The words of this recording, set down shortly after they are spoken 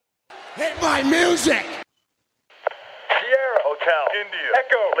Hit my music! Sierra Hotel, India,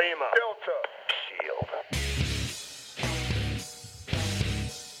 Echo, Lima, Delta, Shield.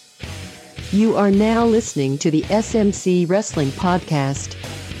 You are now listening to the SMC Wrestling Podcast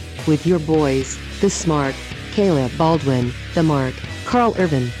with your boys, the Smart, Caleb Baldwin, the Mark, Carl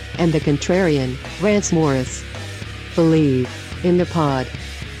Irvin, and the Contrarian, Rance Morris. Believe in the pod.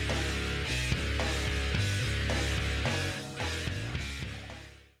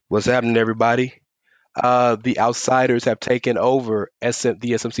 What's happening, everybody? The Outsiders have taken over the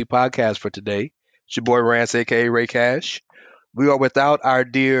SMC podcast for today. It's your boy Rance, aka Ray Cash. We are without our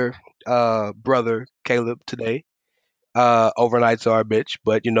dear brother Caleb today. Overnight's our bitch,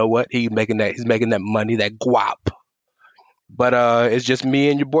 but you know what? He's making that money, that guap. But it's just me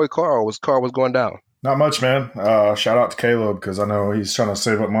and your boy Carl. What's going down? Not much, man. Shout out to Caleb because I know he's trying to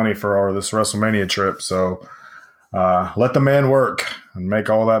save up money for this WrestleMania trip. So let the man work and make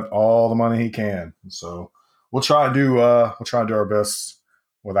all the money he can. So we'll try to do our best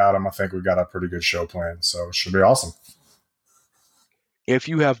without him. I think we've got a pretty good show planned, so it should be awesome. If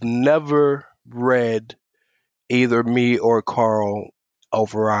you have never read either me or Carl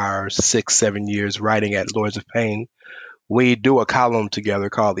over our 6-7 years writing at Lords of Pain, we do a column together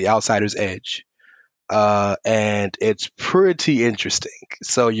called The Outsider's Edge. And it's pretty interesting.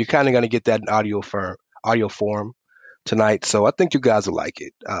 So you're kind of going to get that in audio form tonight. So I think you guys will like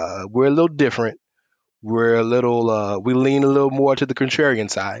it. We're a little different. We lean a little more to the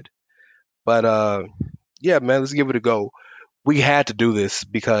contrarian side. But yeah, man, let's give it a go. We had to do this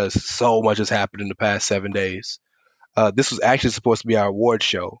because so much has happened in the past 7 days. This was actually supposed to be our award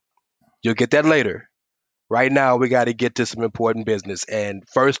show. You'll get that later. Right now, we got to get to some important business. And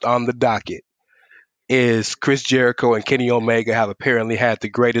first on the docket is Chris Jericho and Kenny Omega have apparently had the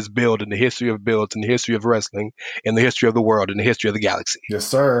greatest build in the history of builds, in the history of wrestling, in the history of the world, in the history of the galaxy. Yes,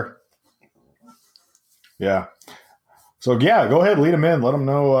 sir. Yeah. So, yeah, go ahead, lead them in. Let them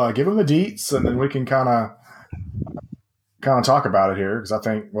know, give them the deets, and then we can kind of talk about it here because I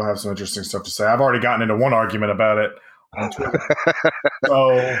think we'll have some interesting stuff to say. I've already gotten into one argument about it on Twitter.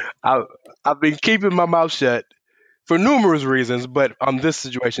 So I've been keeping my mouth shut for numerous reasons, but on this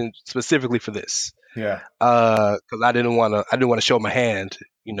situation specifically for this. Yeah. Because I didn't want to show my hand.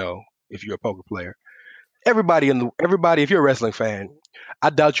 You know, if you're a poker player, everybody, if you're a wrestling fan, I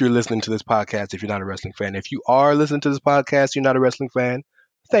doubt you're listening to this podcast if you're not a wrestling fan. If you are listening to this podcast, you're not a wrestling fan.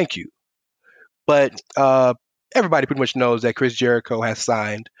 Thank you. But everybody pretty much knows that Chris Jericho has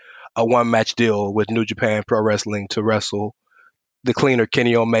signed a one-match deal with New Japan Pro Wrestling to wrestle the cleaner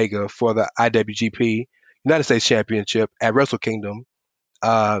Kenny Omega for the IWGP United States Championship at Wrestle Kingdom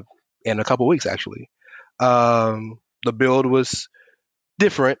in a couple weeks, actually. The build was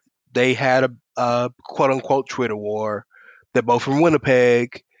different. They had a quote-unquote Twitter war. They're both from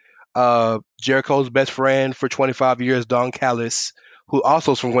Winnipeg. Jericho's best friend for 25 years, Don Callis, who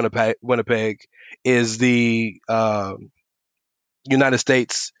also is from Winnipeg, is the United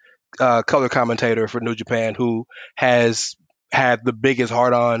States color commentator for New Japan, who has had the biggest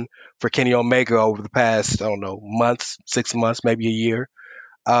hard-on for Kenny Omega over the past, 6 months, maybe a year.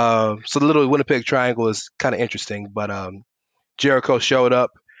 So the little Winnipeg triangle is kind of interesting, but Jericho showed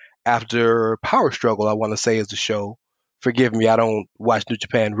up after Power Struggle, I want to say is the show. Forgive me, I don't watch New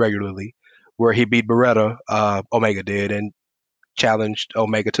Japan regularly, where he beat Beretta, Omega did, and challenged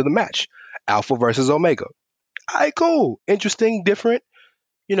Omega to the match. Alpha versus Omega. All right, cool. Interesting, different.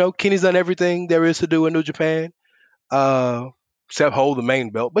 You know, Kenny's done everything there is to do in New Japan, except hold the main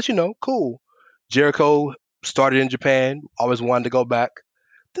belt. But, cool. Jericho started in Japan, always wanted to go back.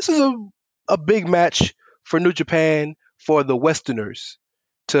 This is a big match for New Japan, for the Westerners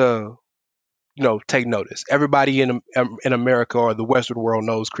to, take notice. Everybody in America or the Western world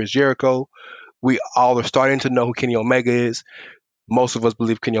knows Chris Jericho. We all are starting to know who Kenny Omega is. Most of us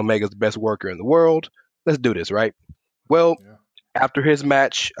believe Kenny Omega is the best worker in the world. Let's do this, right? Well, after his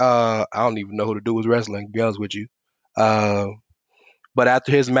match, I don't even know who to do with wrestling, to be honest with you. But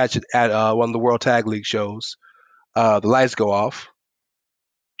after his match at one of the World Tag League shows, the lights go off.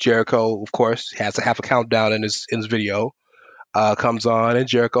 Jericho, of course, has to have a countdown in his video. Comes on, and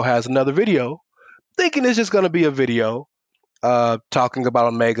Jericho has another video, thinking it's just going to be a video talking about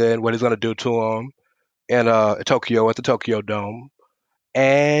Omega and what he's going to do to him in Tokyo, at the Tokyo Dome.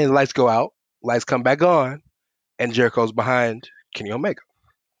 And lights go out, lights come back on, and Jericho's behind Kenny Omega.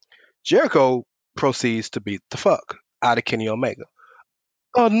 Jericho proceeds to beat the fuck out of Kenny Omega.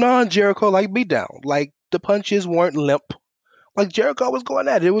 A non-Jericho beatdown. Like, the punches weren't limp. Like, Jericho was going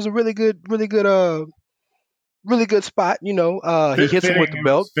at it. It was a really good spot. He hits him with the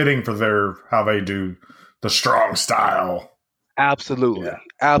belt. Fitting for how they do the strong style. Absolutely. Yeah.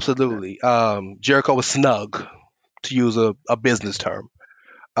 Absolutely. Jericho was snug, to use a business term.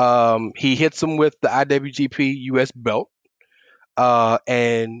 He hits him with the IWGP US belt,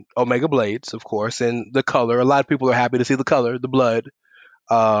 and Omega Blades, of course, and the color. A lot of people are happy to see the color, the blood.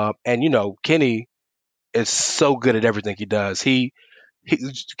 And Kenny is so good at everything he does. He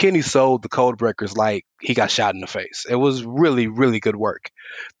Kenny sold the code breakers like he got shot in the face. It was really, really good work.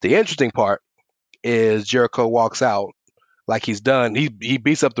 The interesting part is Jericho walks out like he's done. He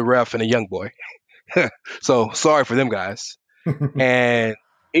beats up the ref and a young boy. So sorry for them guys. And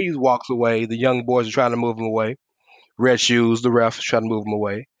he walks away. The young boys are trying to move him away. Red Shoes, the ref, is trying to move him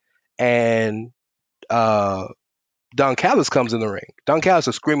away. And Don Callis comes in the ring. Don Callis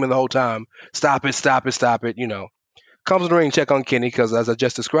is screaming the whole time, "Stop it, stop it, stop it," Comes in the ring, check on Kenny, because as I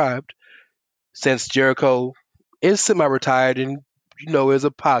just described, since Jericho is semi-retired and is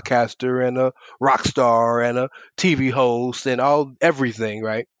a podcaster and a rock star and a TV host and everything,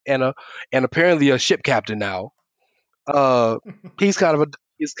 right? And apparently a ship captain now. He's kind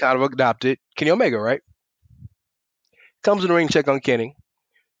of adopted Kenny Omega, right? Comes in the ring, check on Kenny.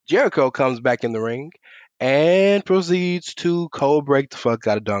 Jericho comes back in the ring and proceeds to cold break the fuck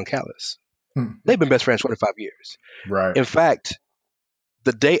out of Don Callis. They've been best friends 25 years. Right. In fact,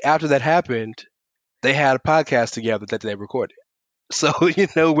 the day after that happened, they had a podcast together that they recorded. So,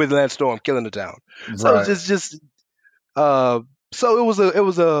 with Lance Storm killing the town. So Right. it's just so it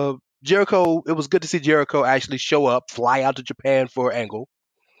was a Jericho. It was good to see Jericho actually show up, fly out to Japan for Angle,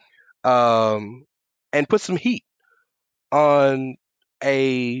 and put some heat on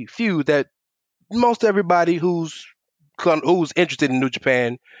a feud that most everybody who's interested in New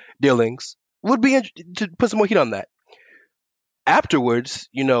Japan dealings would be to put some more heat on that. Afterwards,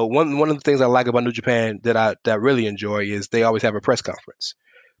 one of the things I like about New Japan that really enjoy is they always have a press conference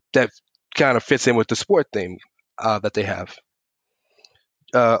that kind of fits in with the sport theme that they have.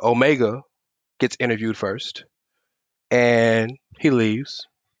 Omega gets interviewed first, and he leaves.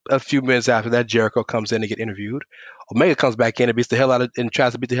 A few minutes after that, Jericho comes in to get interviewed. Omega comes back in and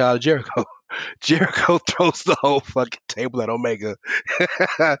tries to beat the hell out of Jericho. Jericho throws the whole fucking table at Omega,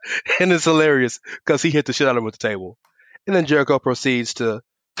 and it's hilarious because he hit the shit out of him with the table. And then Jericho proceeds to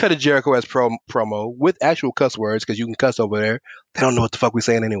cut a Jericho as promo with actual cuss words, because you can cuss over there. They don't know what the fuck we're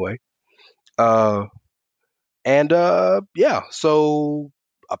saying anyway. Yeah. So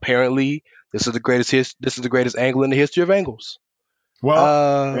apparently, this is the greatest angle in the history of angles.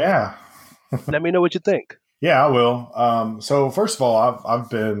 Well, yeah. Let me know what you think. Yeah, I will. So first of all, I've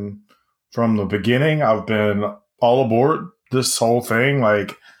been from the beginning. I've been all aboard this whole thing.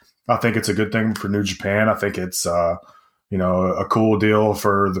 Like, I think it's a good thing for New Japan. I think it's a cool deal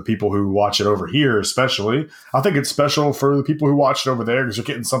for the people who watch it over here, especially. I think it's special for the people who watch it over there because they're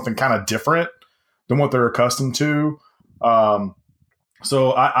getting something kind of different than what they're accustomed to.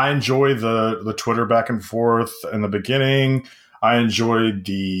 So I enjoy the Twitter back and forth in the beginning. I enjoyed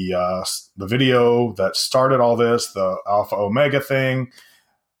the video that started all this, the Alpha Omega thing.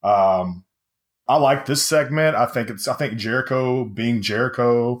 I like this segment. I think Jericho, being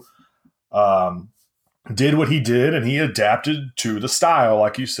Jericho, did what he did, and he adapted to the style.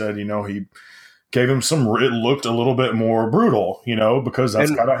 Like you said, he gave him it looked a little bit more brutal, because that's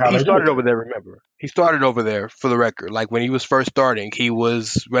kind of how he they started do it. over there. Remember, he started over there, for the record. Like, when he was first starting, he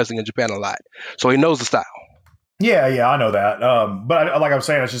was wrestling in Japan a lot, so he knows the style. Yeah, I know that. But like I was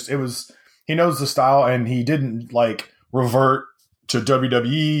saying, he knows the style, and he didn't revert to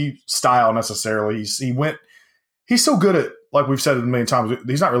WWE style necessarily. He's so good at, like we've said it many times,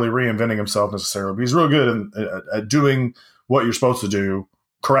 he's not really reinventing himself necessarily, but he's real good at doing what you're supposed to do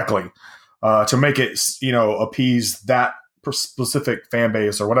correctly to make it, appease that specific fan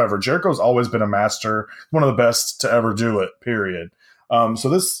base or whatever. Jericho's always been a master, one of the best to ever do it, period. So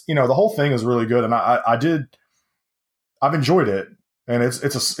this, the whole thing is really good, and I've enjoyed it, and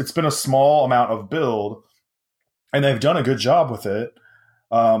it's been a small amount of build, and they've done a good job with it.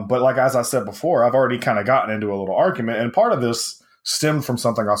 But as I said before, I've already kind of gotten into a little argument, and part of this stemmed from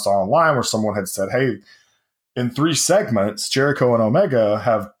something I saw online where someone had said, "Hey, in 3 segments, Jericho and Omega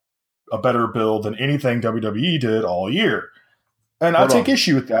have a better build than anything WWE did all year," and I take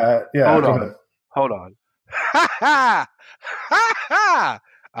issue with that. Yeah, Hold on. Ha ha ha!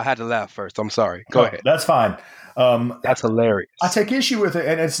 I had to laugh first. I'm sorry. Go ahead. That's fine. That's hilarious. I take issue with it,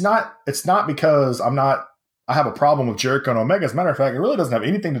 and it's not because I have a problem with Jericho and Omega. As a matter of fact, it really doesn't have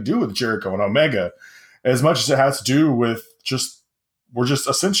anything to do with Jericho and Omega as much as it has to do with we're just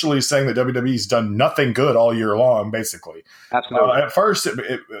essentially saying that WWE's done nothing good all year long, basically. Absolutely. At first,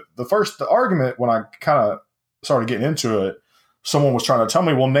 the argument when I kind of started getting into it someone was trying to tell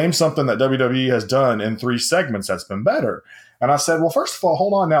me, well, name something that WWE has done in 3 segments that's been better. And I said, well, first of all,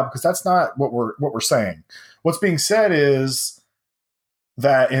 hold on now, because that's not what we're saying. What's being said is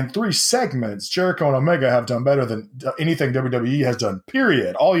that in 3 segments, Jericho and Omega have done better than anything WWE has done,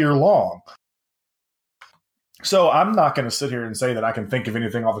 period, all year long. So I'm not going to sit here and say that I can think of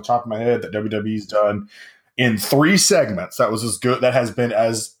anything off the top of my head that WWE's done in 3 segments that was as good, that has been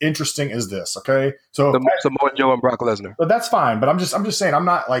as interesting as this. Okay, so Samoa Joe and Brock Lesnar. But that's fine. But I'm just saying, I'm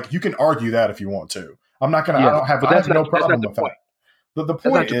not like, you can argue that if you want to. I'm not going to. I have no problem with that. But the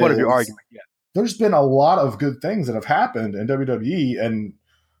point is, point of your argument. Yeah. There's been a lot of good things that have happened in WWE, and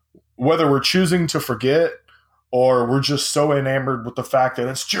whether we're choosing to forget or we're just so enamored with the fact that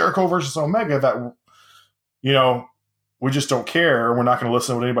it's Jericho versus Omega that, you know, we just don't care. We're not going to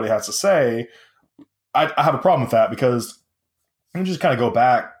listen to what anybody has to say. I have a problem with that, because you just kind of go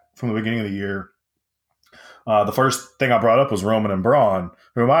back from the beginning of the year. The first thing I brought up was Roman and Braun,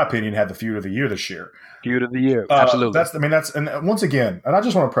 who in my opinion had the feud of the year this year. Feud of the year. Absolutely. And once again, and I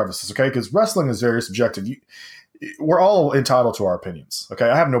just want to preface this, okay, because wrestling is very subjective. We're all entitled to our opinions. Okay.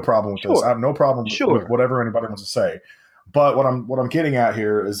 I have no problem with this. I have no problem with whatever anybody wants to say. But what I'm getting at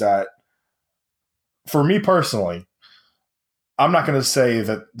here is that, for me personally, I'm not going to say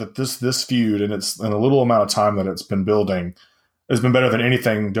that this feud, and it's in a little amount of time that it's been building, has been better than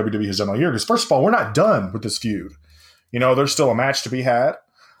anything WWE has done all year. Because first of all, we're not done with this feud. You know, there's still a match to be had.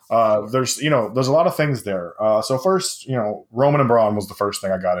 There's a lot of things there. So first, Roman and Braun was the first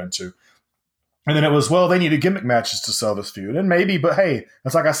thing I got into. And then it was, well, they needed gimmick matches to sell this feud. And maybe, but hey,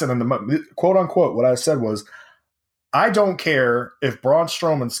 that's like I said in the quote unquote, what I said was, I don't care if Braun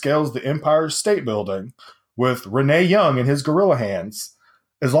Strowman scales the Empire State Building with Renee Young in his gorilla hands.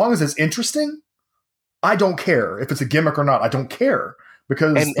 As long as it's interesting, I don't care if it's a gimmick or not. I don't care,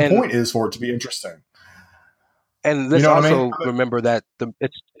 because the point is for it to be interesting. And let's remember that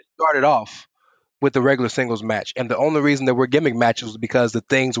it started off with the regular singles match, and the only reason there were gimmick matches was because the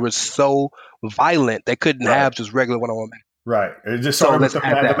things were so violent they couldn't have just regular one-on-one matches. Right. It just started with the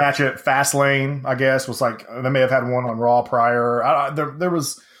match at Fastlane, I guess, was like, they may have had one on Raw prior. There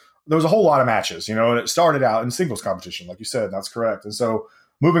was a whole lot of matches, and it started out in singles competition, like you said, and that's correct. And so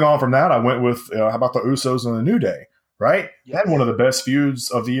moving on from that, I went with, how about the Usos and the New Day, right? Yes. Had one of the best feuds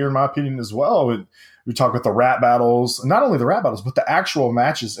of the year, in my opinion, as well. We talk about the rap battles, not only the rap battles, but the actual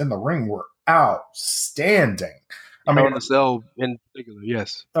matches in the ring were outstanding. I mean, cell in particular,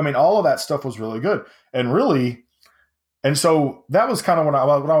 yes. I mean, all of that stuff was really good, and so that was kind of when I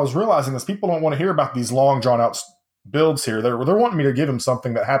was realizing this. People don't want to hear about these long, drawn out builds here. They're wanting me to give them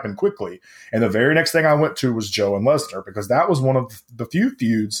something that happened quickly. And the very next thing I went to was Joe and Lesnar, because that was one of the few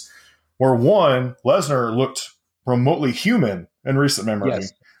feuds where, one, Lesnar looked remotely human in recent memory.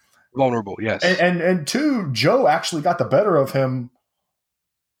 Yes. Vulnerable, yes. And two, Joe actually got the better of him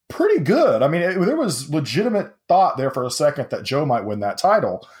pretty good. I mean, there was legitimate thought there for a second that Joe might win that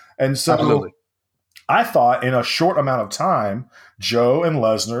title. And so absolutely. I thought in a short amount of time, Joe and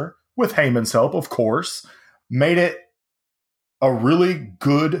Lesnar, with Heyman's help, of course, made it a really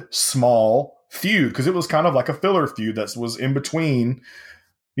good small feud, because it was kind of like a filler feud that was in between,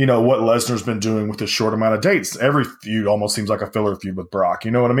 what Lesnar's been doing with this short amount of dates. Every feud almost seems like a filler feud with Brock.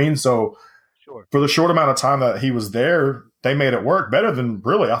 You know what I mean? So for the short amount of time that he was there, they made it work better than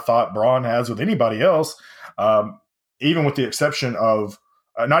really I thought Braun has with anybody else, even with the exception of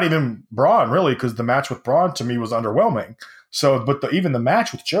not even Braun, really, because the match with Braun to me was underwhelming. So, but even the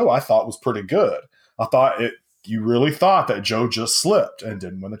match with Joe I thought was pretty good. I thought you really thought that Joe just slipped and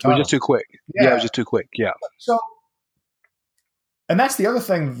didn't win the title. It was just too quick. Yeah, it was just too quick. Yeah. So, and that's the other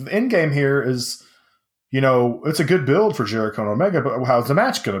thing. The end game here is, it's a good build for Jericho and Omega, but how's the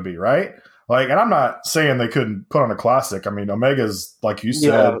match going to be, right? Like, and I'm not saying they couldn't put on a classic. I mean, Omega's, like you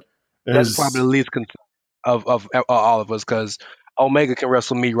said, that's probably the least concern of all of us, because Omega can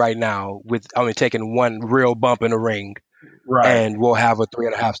wrestle me right now with only taking one real bump in the ring, right? And we'll have a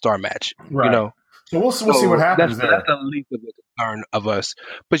 3.5-star match, right? So we'll see what happens there. That's the least of the concern of us.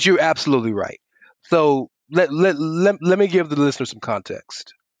 But you're absolutely right. So let me give the listener some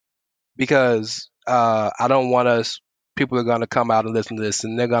context, because I don't want people are going to come out and listen to this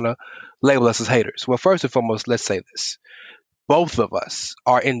and they're going to label us as haters. Well, first and foremost, let's say this. Both of us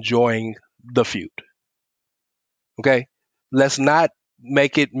are enjoying the feud. Okay? Let's not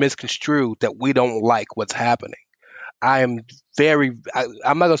make it misconstrued that we don't like what's happening. I'm not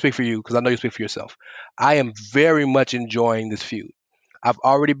going to speak for you, because I know you speak for yourself. I am very much enjoying this feud. I've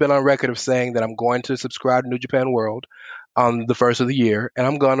already been on record of saying that I'm going to subscribe to New Japan World on the first of the year, and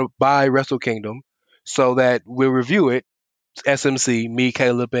I'm going to buy Wrestle Kingdom so that we'll review it, SMC, me,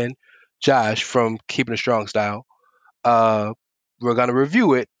 Caleb, and Josh from Keeping It Strong Style, we're gonna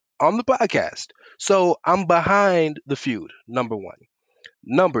review it on the podcast. So I'm behind the feud. Number one.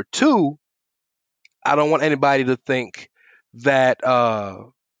 Number two, I don't want anybody to think that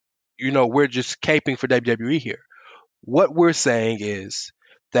we're just caping for WWE here. What we're saying is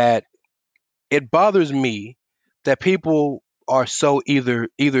that it bothers me that people are so either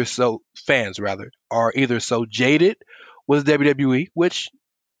so fans rather are either so jaded with WWE, which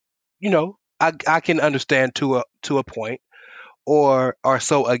I can understand to a point, or are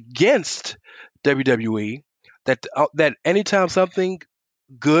so against WWE that anytime something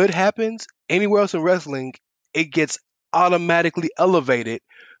good happens anywhere else in wrestling, it gets automatically elevated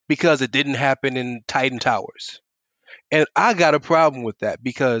because it didn't happen in Titan Towers. And I got a problem with that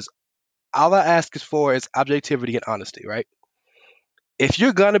because all I ask is objectivity and honesty, right? If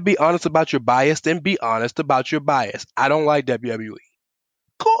you're gonna be honest about your bias, then be honest about your bias. I don't like WWE.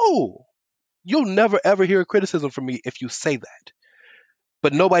 Cool. You'll never ever hear a criticism from me if you say that.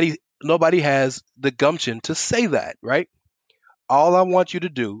 But nobody has the gumption to say that, right? All I want you to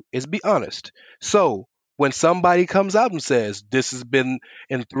do is be honest. So when somebody comes out and says this has been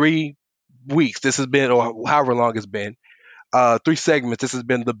in 3 weeks, this has been, or however long it's been, 3 segments, this has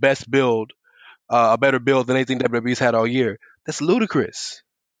been the best build, a better build than anything WWE's had all year. That's ludicrous.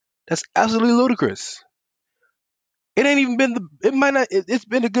 That's absolutely ludicrous. It ain't even been it might not, it's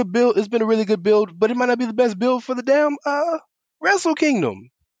been a good build. It's been a really good build, but it might not be the best build for the damn Wrestle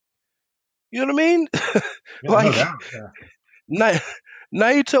Kingdom. You know what I mean? Yeah, Like, no doubt. Yeah.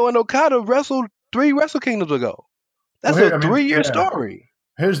 Naito and Okada wrestled 3 Wrestle Kingdoms ago. That's Well, a 3-year story.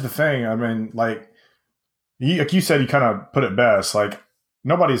 Here's the thing. I mean, like you said, you kind of put it best. Like,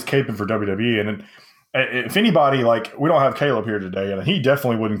 nobody's caping for WWE. And if anybody, like, we don't have Caleb here today, and he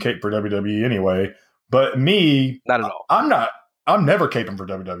definitely wouldn't cape for WWE anyway. But me, Not at all. I'm never caping for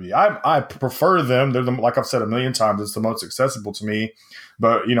WWE. I prefer them. They're like I've said a million times, it's the most accessible to me.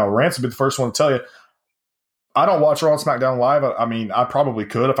 But, Rance would be the first one to tell you, I don't watch Raw and SmackDown live. I mean, I probably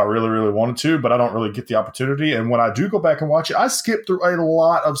could if I really, really wanted to, but I don't really get the opportunity. And when I do go back and watch it, I skip through a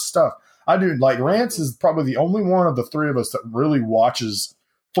lot of stuff. I do. Like, Rance is probably the only one of the three of us that really watches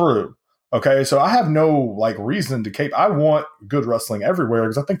through. Okay, so I have no, like, reason to cape. I want good wrestling everywhere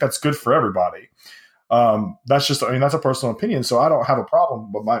because I think that's good for everybody. That's just, that's a personal opinion, so I don't have a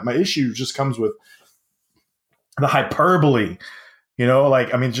problem. But my issue just comes with the hyperbole.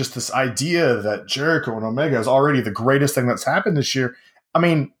 Just this idea that Jericho and Omega is already the greatest thing that's happened this year. I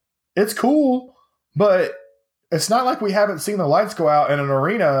mean, it's cool, but it's not like we haven't seen the lights go out in an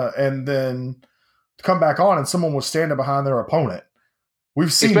arena and then come back on and someone was standing behind their opponent.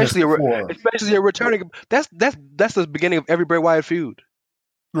 We've seen especially this before. Especially a returning. That's the beginning of every Bray Wyatt feud.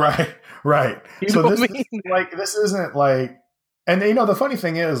 Right. You know what I mean? This isn't like, and the funny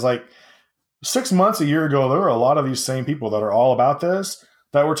thing is, like, 6 months, a year ago, there were a lot of these same people that are all about this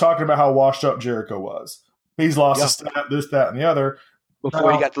that were talking about how washed up Jericho was. He's lost a step, this, that, and the other.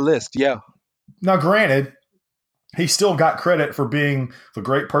 Before he got the list, yeah. Now, granted, he still got credit for being the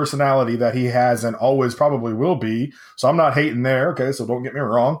great personality that he has and always probably will be. So I'm not hating there. Okay, so don't get me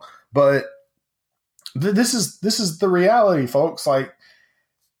wrong. But this is the reality, folks. Like,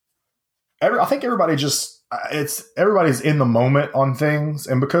 I think everybody everybody's in the moment on things,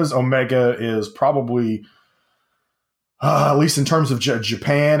 and because Omega is probably, at least in terms of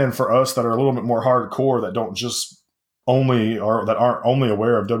Japan, and for us that are a little bit more hardcore, that don't just that aren't only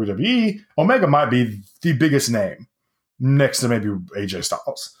aware of WWE, Omega might be the biggest name next to maybe AJ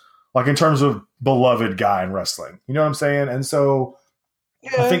Styles, like, in terms of beloved guy in wrestling. You know what I'm saying? And so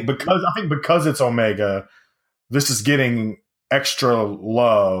I think because it's Omega, this is getting extra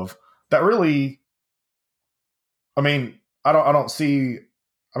love. That really, I don't see.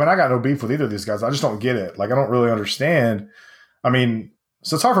 I got no beef with either of these guys. I just don't get it. Like, I don't really understand. So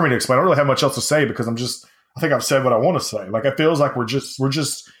it's hard for me to explain. I don't really have much else to say because I think I've said what I want to say. Like, it feels like we're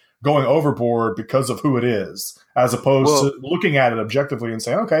just going overboard because of who it is, as opposed to looking at it objectively and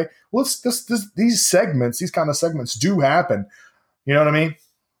saying, okay, well, these kind of segments do happen. You know what I mean?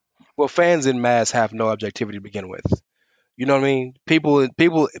 Well, fans in mass have no objectivity to begin with. You know what I mean? People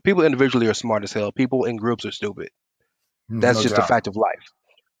individually are smart as hell. People in groups are stupid. That's No just doubt. a fact of life.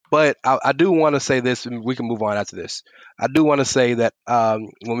 But I do want to say this, and we can move on after this. I do want to say that when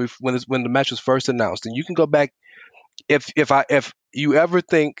the match was first announced, and you can go back, if you ever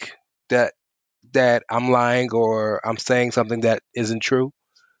think that I'm lying or I'm saying something that isn't true,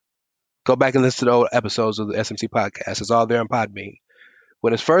 go back and listen to the old episodes of the SMC podcast. It's all there in Podbean.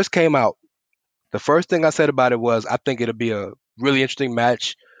 When it first came out, the first thing I said about it was, I think it'll be a really interesting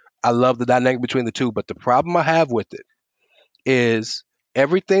match. I love the dynamic between the two, but the problem I have with it is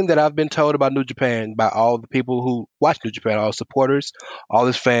Everything that I've been told about New Japan by all the people who watch New Japan, all the supporters, all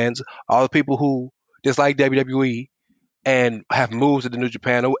his fans, all the people who dislike WWE and have moved to the New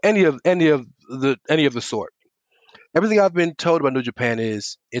Japan or any of the sort. Everything I've been told about New Japan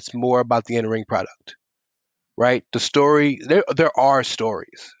is it's more about the in-ring product, right? The story, there are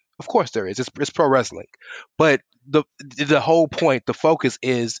stories. Of course there is. It's pro wrestling. But the whole point, the focus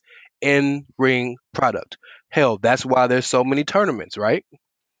is in-ring product. Hell, that's why there's so many tournaments, right?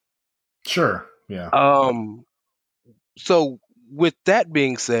 Sure. Yeah. Um so with that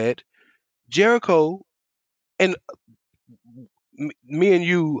being said, Jericho and me and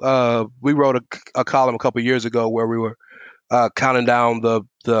you, we wrote a column a couple years ago where we were counting down the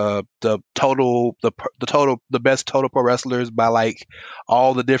best total pro wrestlers by like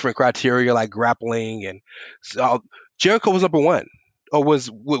all the different criteria like grappling and so Jericho was number one, or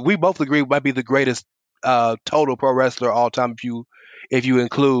we both agree might be the greatest total pro wrestler all time if you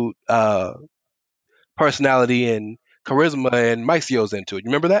include personality and charisma and Mycio's into it. You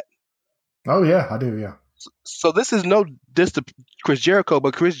remember that? Oh yeah, I do. Yeah. So this is no diss to Chris Jericho,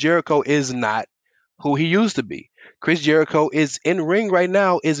 but Chris Jericho is not who he used to be. Chris Jericho is in ring right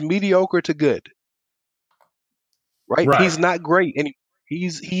now is mediocre to good. Right? Right. He's not great, and he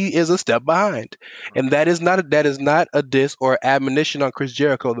is a step behind. And that is not a diss or admonition on Chris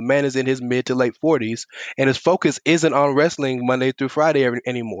Jericho. The man is in his mid to late 40s, and his focus isn't on wrestling Monday through Friday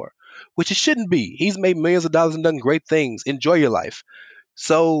anymore, which it shouldn't be. He's made millions of dollars and done great things. Enjoy your life.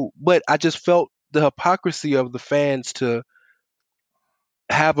 So, but I just felt the hypocrisy of the fans to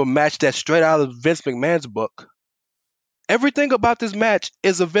have a match that's straight out of Vince McMahon's book. Everything about this match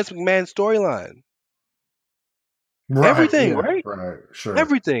is a Vince McMahon storyline. Right. Everything, Yeah, right? right. Sure.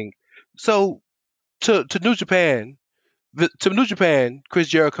 Everything. So to New Japan, Chris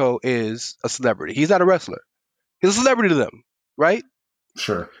Jericho is a celebrity. He's not a wrestler. He's a celebrity to them, right?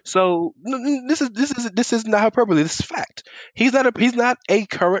 Sure. So this is not hyperbole. This is fact. He's not a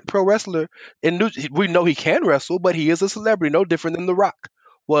current pro wrestler. We know he can wrestle, but he is a celebrity, no different than The Rock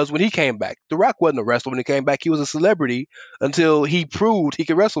was when he came back. The Rock wasn't a wrestler when he came back. He was a celebrity until he proved he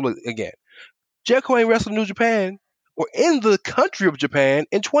could wrestle again. Jericho ain't wrestled in New Japan or in the country of Japan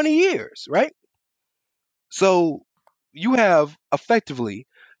in 20 years, right? So you have a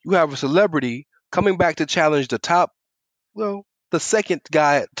celebrity coming back to challenge the second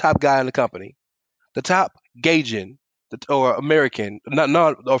top guy in the company, the top Gaijin, or American,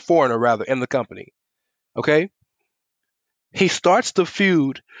 not or foreigner rather, in the company. Okay, he starts the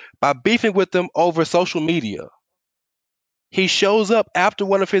feud by beefing with them over social media. He shows up after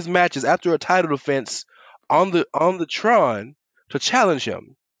one of his matches, after a title defense on the Tron to challenge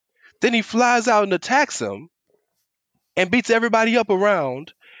him. Then he flies out and attacks him and beats everybody up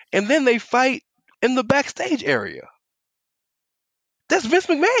around, and then they fight in the backstage area. That's Vince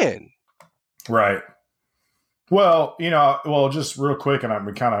McMahon. Right. Well, just real quick, and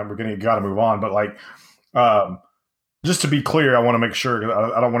we're gonna got to move on, but like, just to be clear, I want to make sure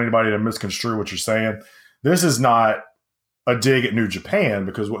I don't want anybody to misconstrue what you're saying. This is not a dig at New Japan,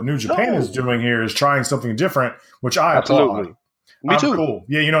 because what New Japan is doing here is trying something different, which I applaud. Me too. Cool.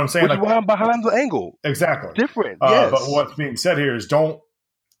 Yeah, you know what I'm saying? Which is behind the angle. Exactly. Different. Yes. But what's being said here is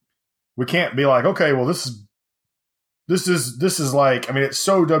we can't be like, okay, well, this is like, I mean, it's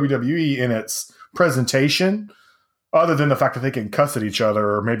so WWE in its presentation, other than the fact that they can cuss at each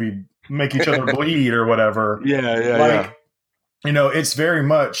other or maybe make each other bleed or whatever. Yeah. It's very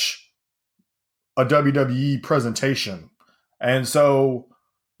much a WWE presentation. And so,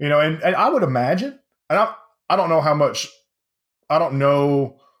 and I would imagine, and I don't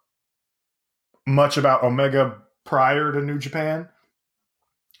know much about Omega prior to New Japan.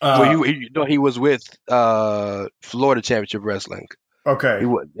 He was with Florida Championship Wrestling. Okay.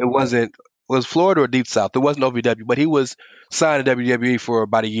 Was Florida or Deep South? It wasn't OVW, but he was signed to WWE for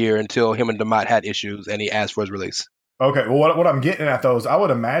about a year until him and DeMott had issues and he asked for his release. Okay, well, what I'm getting at, though, is I would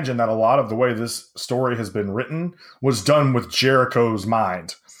imagine that a lot of the way this story has been written was done with Jericho's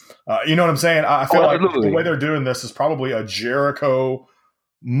mind. You know what I'm saying? I feel like the way they're doing this is probably a Jericho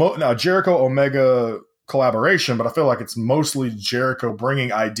Omega collaboration, but I feel like it's mostly Jericho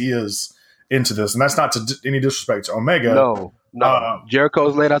bringing ideas into this, and that's not any disrespect to Omega. No.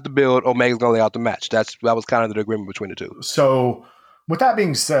 Jericho's laid out the build. Omega's gonna lay out the match. That was kind of the agreement between the two. So, with that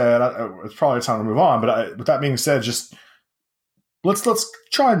being said, it's probably time to move on. But with that being said, just let's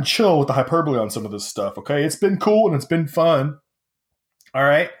try and chill with the hyperbole on some of this stuff. Okay, it's been cool and it's been fun. All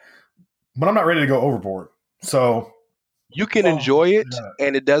right, but I'm not ready to go overboard. So you can enjoy it,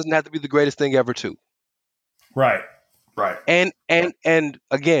 and it doesn't have to be the greatest thing ever, too. Right. And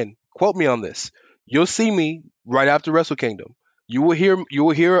again, quote me on this. You'll see me right after Wrestle Kingdom. You will hear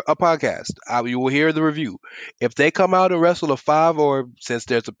a podcast. You will hear the review. If they come out and wrestle a 5, or since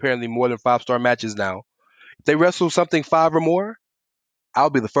there's apparently more than 5-star matches now, if they wrestle something 5 or more, I'll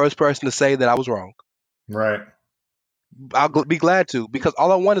be the first person to say that I was wrong. Right. I'll be glad to, because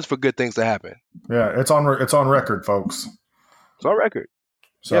all I want is for good things to happen. Yeah, it's on record, folks. It's on record.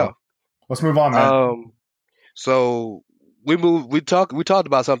 So Yeah. let's move on, man. So we talked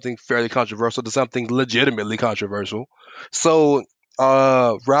about something fairly controversial to something legitimately controversial. So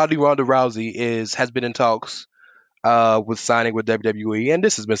Ronda Rousey has been in talks with signing with WWE, and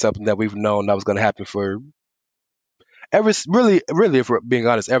this has been something that we've known that was going to happen for really, if we're being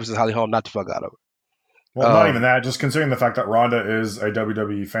honest, ever since Holly Holm knocked the fuck out of her. Well, not even that. Just considering the fact that Ronda is a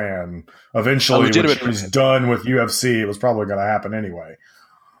WWE fan, eventually, when she's done with UFC, it was probably going to happen anyway.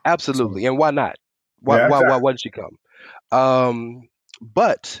 Absolutely, and why not? Why wouldn't she come?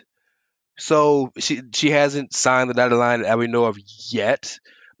 But so she hasn't signed the dotted line that we know of yet,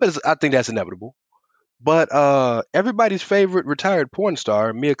 but I think that's inevitable. But everybody's favorite retired porn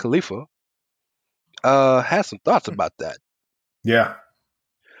star, Mia Khalifa, has some thoughts about that. Yeah.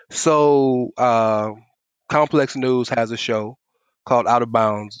 So Complex News has a show called Out of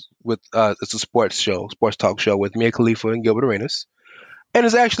Bounds with it's a sports talk show with Mia Khalifa and Gilbert Arenas. And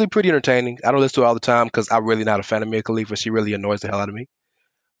it's actually pretty entertaining. I don't listen to it all the time because I'm really not a fan of Mia Khalifa. She really annoys the hell out of me.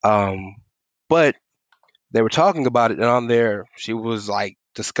 But they were talking about it, and on there, she was like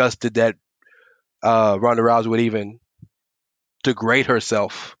disgusted that Ronda Rousey would even degrade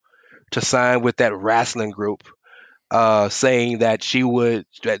herself to sign with that wrestling group, saying that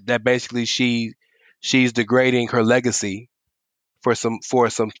that basically she's degrading her legacy for some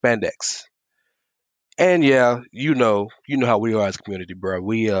spandex. And yeah, you know how we are as a community, bro.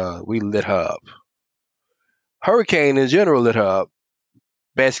 We lit her up. Hurricane in general lit her up,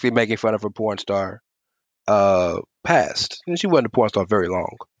 basically making fun of her porn star past. And she wasn't a porn star very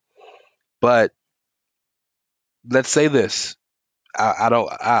long. But let's say this.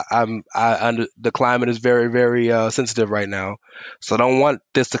 The climate is very, very sensitive right now. So I don't want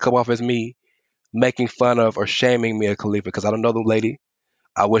this to come off as me making fun of or shaming Mia Khalifa, because I don't know the lady.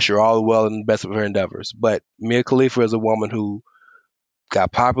 I wish her all the well and the best of her endeavors. But Mia Khalifa is a woman who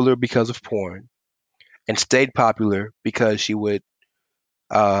got popular because of porn and stayed popular because she would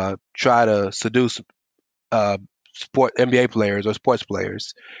try to seduce sport NBA players or sports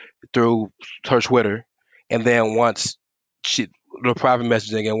players through her Twitter. And then once the private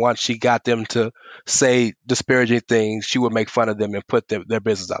messaging, and once she got them to say disparaging things, she would make fun of them and put their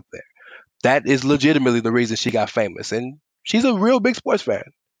business out there. That is legitimately the reason she got famous. And she's a real big sports fan.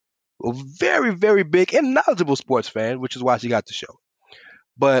 A very, very big and knowledgeable sports fan, which is why she got the show.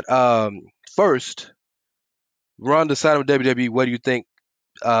 But first, Ronda signed with WWE. What do you think?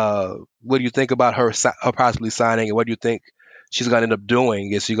 What do you think about her possibly signing, and what do you think she's going to end up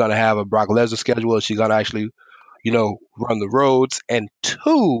doing? Is she going to have a Brock Lesnar schedule? Is she going to actually, run the roads? And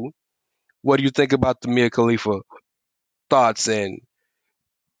 2, what do you think about the Mia Khalifa thoughts and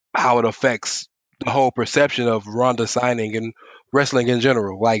how it affects the whole perception of Ronda signing and wrestling in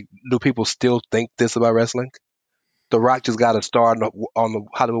general? Like, do people still think this about wrestling? The Rock just got a star on the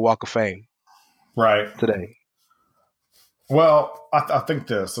Hollywood Walk of Fame right today. Well, I think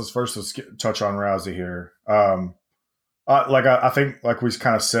let's touch on Rousey here. I think, like we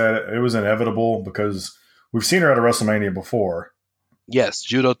kind of said, it was inevitable because we've seen her at a WrestleMania before. Yes,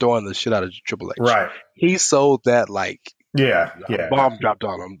 judo throwing the shit out of Triple H. Right. He sold that yeah. Bomb dropped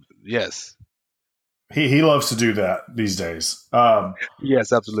on him. Yes. He loves to do that these days.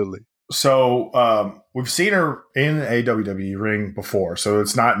 Yes, absolutely. So we've seen her in a WWE ring before, so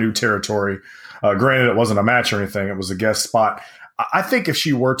it's not new territory. Granted, it wasn't a match or anything. It was a guest spot. I think if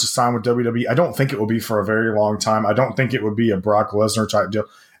she were to sign with WWE, I don't think it will be for a very long time. I don't think it would be a Brock Lesnar type deal.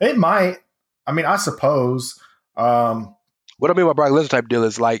 It might. I mean, I suppose. What I mean by Brock Lesnar type deal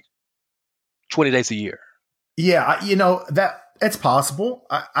is like 20 days a year. Yeah, that it's possible.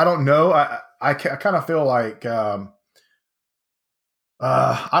 I don't know. I kind of feel like I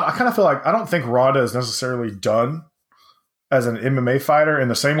kind of feel like I don't think Ronda is necessarily done as an MMA fighter in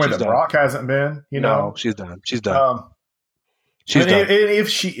the same way that Brock hasn't been. No, she's done. She's done. She's done. If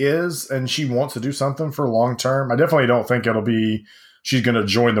she is and she wants to do something for long term, I definitely don't think it'll be she's going to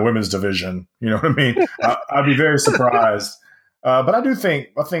join the women's division. You know what I mean? I'd be very surprised. But I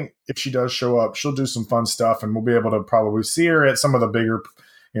think if she does show up, she'll do some fun stuff, and we'll be able to probably see her at some of the bigger,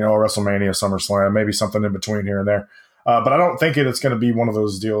 WrestleMania, SummerSlam, maybe something in between here and there. But I don't think it's going to be one of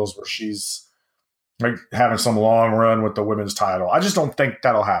those deals where she's like having some long run with the women's title. I just don't think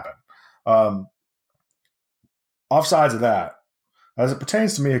that'll happen. Offsides of that, as it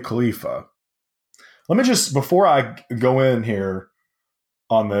pertains to Mia Khalifa, let me just, before I go in here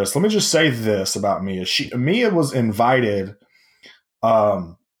on this, let me just say this about Mia. Mia was invited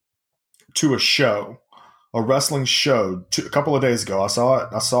to a show, a wrestling show, a couple of days ago. I saw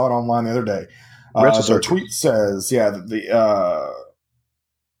it online the other day. The tweet says,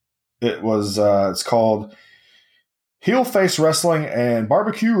 it's called Heel Face Wrestling and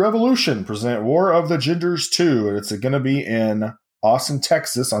Barbecue Revolution present War of the Genders 2. And it's going to be in Austin,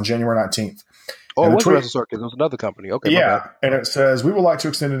 Texas on January 19th. Oh, it was Wrestle Circus. It was another company. Okay, yeah. And it says, we would like to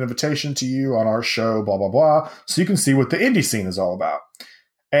extend an invitation to you on our show, blah, blah, blah, so you can see what the indie scene is all about.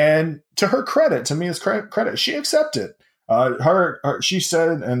 And to her credit, to Mia's credit, she accepted. She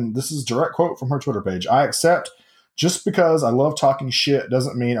said, and this is a direct quote from her Twitter page, I accept. Just because I love talking shit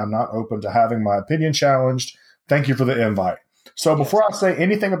doesn't mean I'm not open to having my opinion challenged. Thank you for the invite. So before I say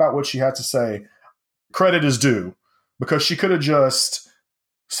anything about what she had to say, credit is due, because she could have just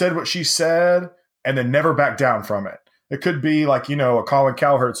said what she said and then never back down from it. It could be like, a Colin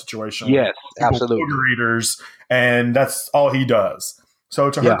Cowherd situation. Yes, absolutely. Readers, and that's all he does.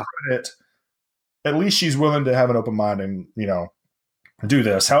 So to her credit, at least she's willing to have an open mind and, do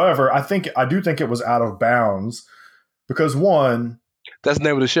this. However, I do think it was out of bounds because, one, that's the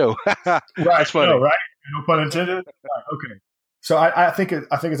name of the show. Right. That's funny. No, right? No pun intended. Right, okay. So I think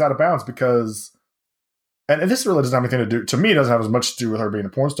it's out of bounds because, and this really doesn't have anything to do, to me, it doesn't have as much to do with her being a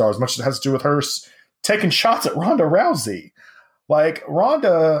porn star as much as it has to do with her taking shots at Ronda Rousey. Like,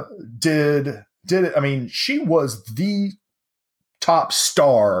 Ronda did it. I mean, she was the top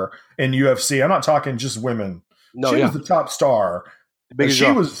star in UFC. I'm not talking just women. No, she was the top star.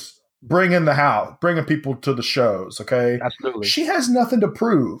 She was bringing people to the shows. Okay, absolutely. She has nothing to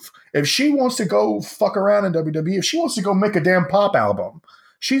prove. If she wants to go fuck around in WWE, if she wants to go make a damn pop album,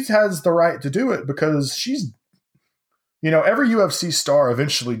 she has the right to do it because she's, every UFC star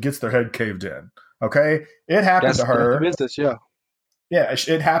eventually gets their head caved in. Okay, it happened to her. That's the business, yeah. Yeah,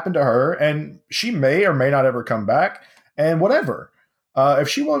 it happened to her, and she may or may not ever come back. And whatever. If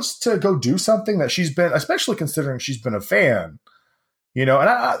she wants to go do something that she's been, especially considering she's been a fan, and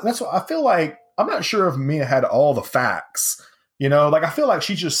that's what I feel like. I'm not sure if Mia had all the facts, I feel like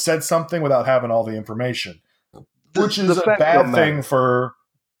she just said something without having all the information, which is a bad thing for.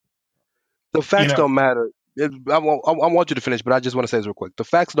 The facts don't matter. I want you to finish, but I just want to say this real quick. The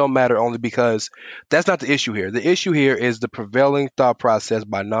facts don't matter only because that's not the issue here. The issue here is the prevailing thought process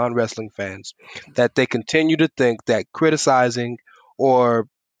by non-wrestling fans that they continue to think that criticizing or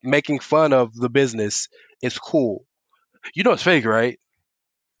making fun of the business is cool. It's fake, right?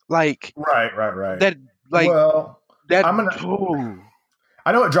 Like, right. That, like, well, that. I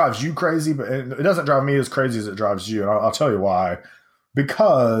know it drives you crazy, but it doesn't drive me as crazy as it drives you, and I'll tell you why.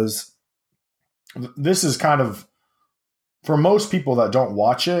 Because this is kind of, for most people that don't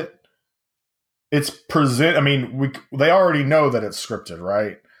watch it, it's they already know that it's scripted,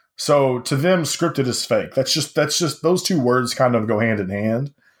 right? So to them, scripted is fake. That's just those two words kind of go hand in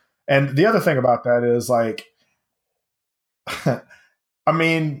hand. And the other thing about that is, like,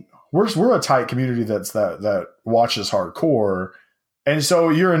 we're a tight community that watches hardcore. And so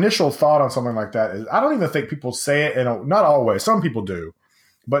your initial thought on something like that is, I don't even think people say it not always. Some people do.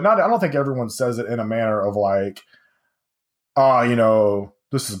 But I don't think everyone says it in a manner of like,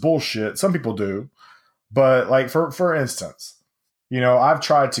 this is bullshit. Some people do. But like, for instance, I've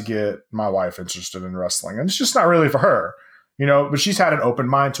tried to get my wife interested in wrestling, and it's just not really for her, but she's had an open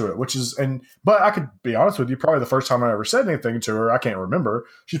mind to it, but I could be honest with you, probably the first time I ever said anything to her, I can't remember.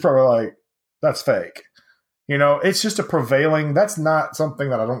 She's probably like, that's fake. It's just that's not something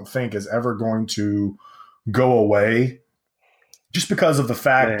that I don't think is ever going to go away. Just because of the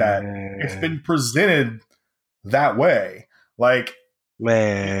fact that it's been presented that way. Like,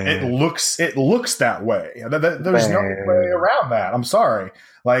 it looks that way. There's no way around that. I'm sorry.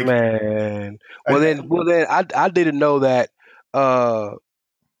 Like, Well, then I didn't know that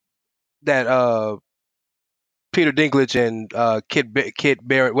Peter Dinklage and Kit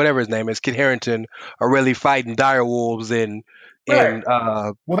Barrett, whatever his name is, Kit Harington, are really fighting dire wolves in wherever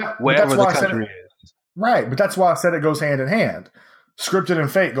the country is. Right, but that's why I said it goes hand in hand. Scripted and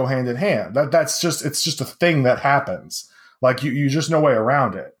fake go hand in hand. It's just a thing that happens. Like, you just no way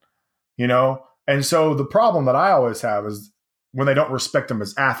around it, And so the problem that I always have is when they don't respect them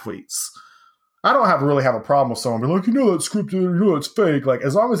as athletes. I don't really have a problem with someone being like, that's scripted, it's fake. Like,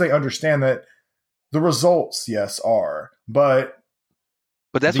 as long as they understand that the results, yes, are, but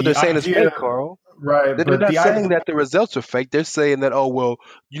that's what they're saying is fake, Carl. Right. They're not saying that the results are fake. They're saying that,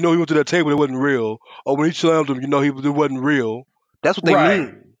 he went to that table, it wasn't real. Or when he slammed him, it wasn't real. That's what they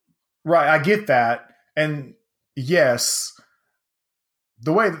mean. Right. I get that. And yes,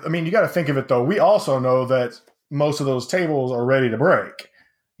 the way, I mean, you got to think of it though. We also know that most of those tables are ready to break,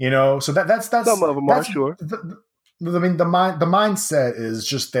 so that's Some of them are, sure. I mean, the mindset is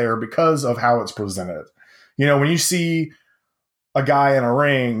just there because of how it's presented. When you see a guy in a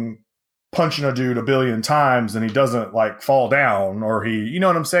ring punching a dude a billion times and he doesn't like fall down, or he, you know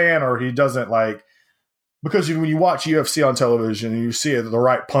what I'm saying? Or he doesn't like, because when you watch UFC on television and you see it, the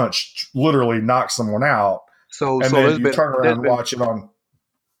right punch literally knocks someone out. And then you turn around and watch it on.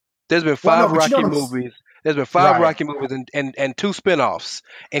 There's been five Rocky movies. There's been five Rocky movies and two spinoffs,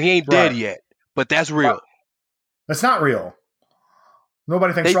 and he ain't dead yet. But that's real. That's not real.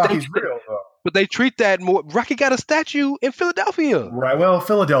 Nobody thinks Rocky's real, though. But they treat that more. Rocky got a statue in Philadelphia. Right. Well,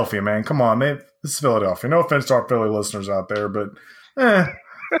 Philadelphia, man. Come on, man. This is Philadelphia. No offense to our Philly listeners out there, but all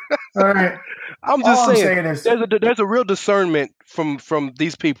right. I'm just saying there's a real discernment from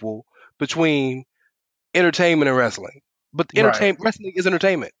these people between entertainment and wrestling. But wrestling is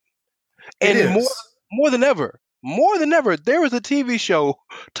entertainment. And more than ever, there is a TV show.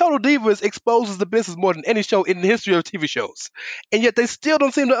 Total Divas exposes the business more than any show in the history of TV shows. And yet they still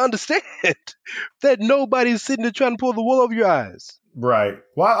don't seem to understand that nobody's sitting there trying to pull the wool over your eyes. Right.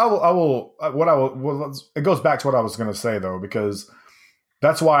 Well, it goes back to what I was going to say, though, because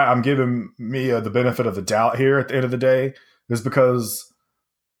that's why I'm giving Mia the benefit of the doubt here at the end of the day, is because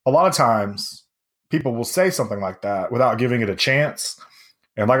a lot of times people will say something like that without giving it a chance.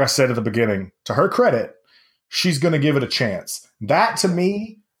 And like I said at the beginning, to her credit, she's going to give it a chance. That to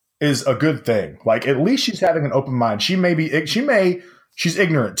me is a good thing. Like, at least she's having an open mind. She's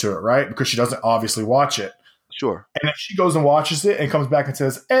ignorant to it, right? Because she doesn't obviously watch it. Sure. And if she goes and watches it and comes back and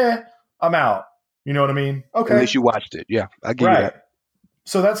says, I'm out. You know what I mean? Okay. At least you watched it. Yeah. I get you that.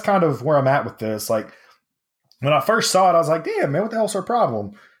 So that's kind of where I'm at with this. Like, when I first saw it, I was like, damn, man, what the hell's her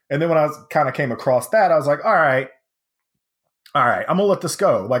problem? And then when I kind of came across that, I was like, all right, I'm going to let this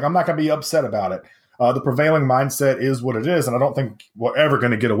go. Like, I'm not going to be upset about it. The prevailing mindset is what it is, and I don't think we're ever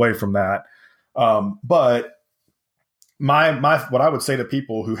going to get away from that. But my what I would say to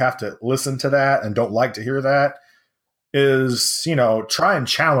people who have to listen to that and don't like to hear that is, try and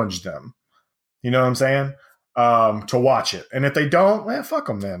challenge them. You know what I'm saying? To watch it. And if they don't, fuck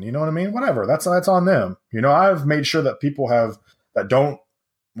them then. You know what I mean? Whatever. That's on them. I've made sure that people that don't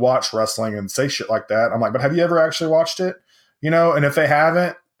watch wrestling and say shit like that. I'm like, but have you ever actually watched it? And if they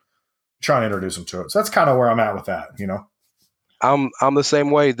haven't, try and introduce them to it. So that's kind of where I'm at with that, I'm the same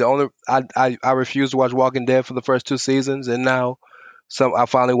way. I refused to watch Walking Dead for the first 2 seasons, and now I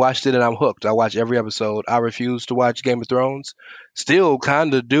finally watched it and I'm hooked. I watch every episode. I refused to watch Game of Thrones. Still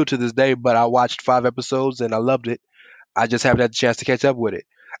kind of do to this day, but I watched 5 episodes and I loved it. I just haven't had the chance to catch up with it.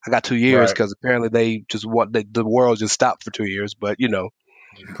 I got 2 years because apparently they just the world just stopped for 2 years, but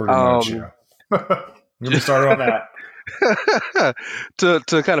Pretty much, yeah. Let me start on that.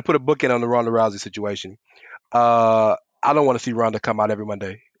 to kind of put a bookend on the Ronda Rousey situation. I don't want to see Ronda come out every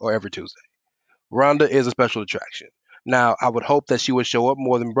Monday or every Tuesday. Ronda is a special attraction. Now, I would hope that she would show up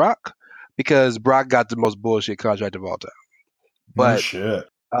more than Brock, because Brock got the most bullshit contract of all time. But shit.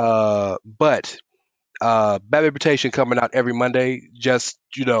 Bad Reputation coming out every Monday, just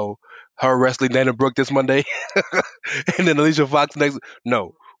her wrestling Dana Brooke this Monday, and then Alicia Fox next.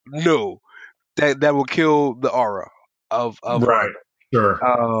 No, that will kill the aura of right. Sure.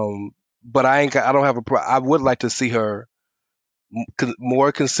 But I don't have I would like to see her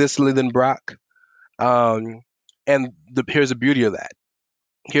more consistently than Brock. And here's the beauty of that.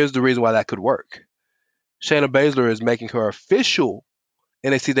 Here's the reason why that could work. Shayna Baszler is making her official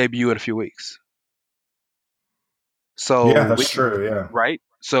NXT debut in a few weeks. So yeah, that's true. Yeah. Right.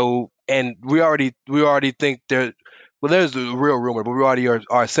 So, and we already think there's a real rumor, but we already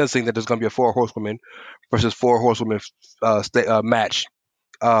are sensing that there's going to be a 4 horsewomen versus 4 horsewomen match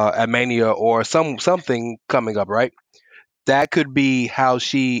at Mania or something coming up, right? That could be how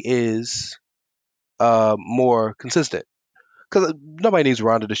she is more consistent, because nobody needs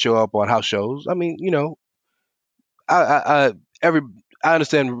Ronda to show up on house shows. I mean, I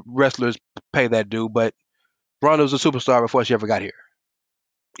understand wrestlers pay that due, but Ronda was a superstar before she ever got here.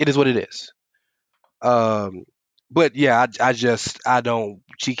 It is what it is. But yeah,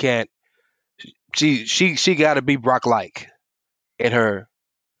 she can't. She got to be Brock-like in her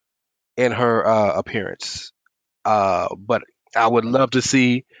appearance. But I'd love to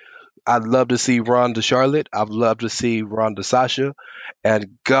see Ronda Charlotte. I'd love to see Ronda Sasha,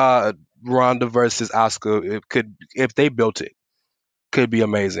 and God, Ronda versus Asuka. If they built it, could be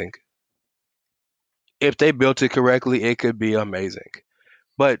amazing. If they built it correctly, it could be amazing.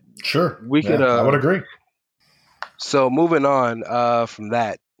 But sure, I would agree. So moving on from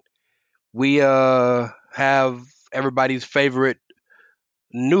that, we have everybody's favorite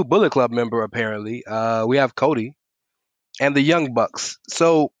new Bullet Club member apparently. We have Cody and the Young Bucks.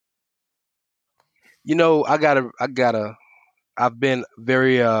 So I've been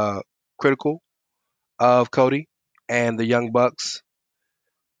very critical of Cody and the Young Bucks,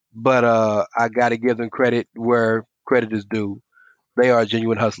 but I gotta give them credit where credit is due. They are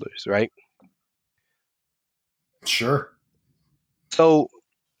genuine hustlers, right? Sure. So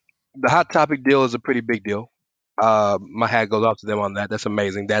the Hot Topic deal is a pretty big deal. My hat goes off to them on that. That's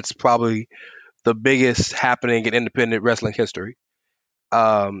amazing. That's probably the biggest happening in independent wrestling history.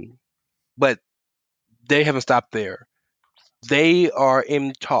 Um, but they haven't stopped there. They are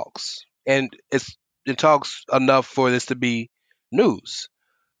in talks, and it's in talks enough for this to be news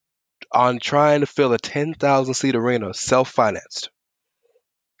on trying to fill a 10,000 seat arena self financed.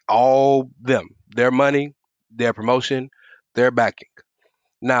 All them, their money, their promotion, their backing.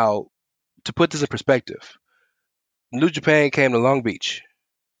 Now, to put this in perspective, New Japan came to Long Beach,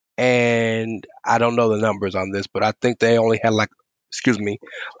 and I don't know the numbers on this, but I think they only had like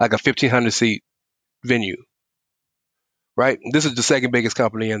a 1,500 seat venue, right? This is the second biggest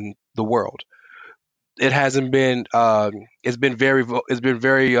company in the world. It hasn't been. It's been very vocal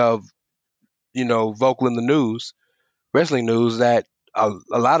in the news, wrestling news, that a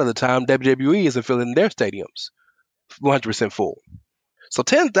lot of the time WWE isn't filling their stadiums 100% full. So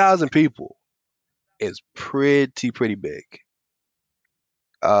 10,000 people is pretty big.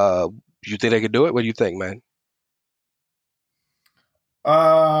 Do you think they could do it? What do you think, man?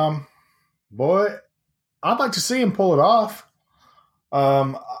 Um, boy, I'd like to see him pull it off.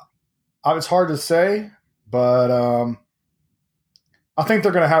 Um, it's hard to say, but I think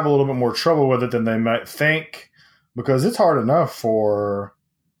they're going to have a little bit more trouble with it than they might think, because it's hard enough for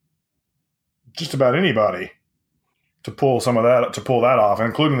just about anybody to pull that off,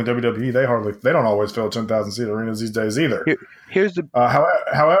 including the WWE. They don't always fill 10,000 seat arenas these days either. Here's the.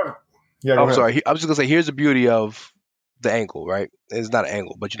 However, yeah. I'm sorry. I was just gonna say, here's the beauty of the angle, right? It's not an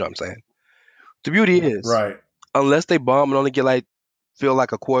angle, but you know what I'm saying. The beauty is, right. unless they bomb and only get fill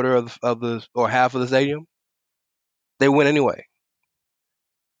like a quarter of the or half of the stadium, they win anyway.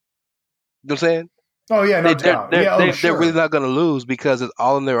 You know what I'm saying? Oh yeah, no doubt. Yeah, they're really not going to lose because it's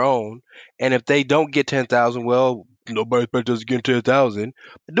all on their own. And if they don't get 10,000, well, nobody expects us to get 10,000.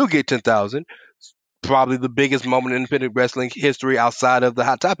 They do get 10,000. Probably the biggest moment in independent wrestling history outside of the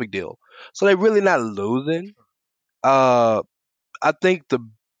Hot Topic deal. So they're really not losing. I think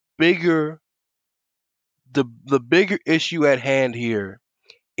bigger the bigger issue at hand here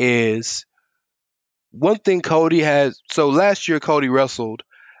is one thing Cody has. So last year Cody wrestled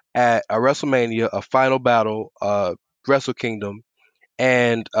at a WrestleMania, a Final Battle, Wrestle Kingdom,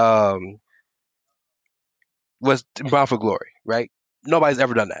 and was Bound for Glory, right? Nobody's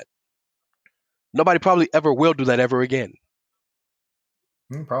ever done that. Nobody probably ever will do that ever again.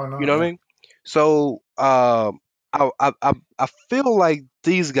 Probably not. You know what I mean? So I feel like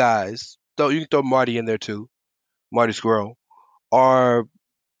these guys, though you can throw Marty in there too, Marty Squirrel, are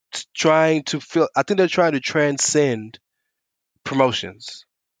trying to feel. I think they're trying to transcend promotions,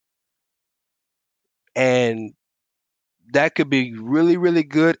 and that could be really, really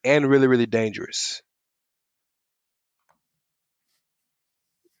good and really, really dangerous.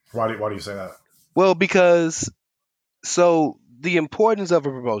 Why do you say that? Well, because the importance of a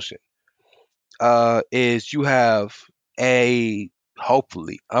promotion is you have a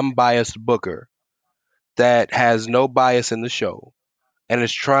hopefully unbiased booker that has no bias in the show and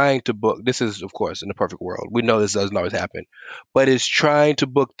is trying to book. This is, of course, in the perfect world. We know this doesn't always happen, but is trying to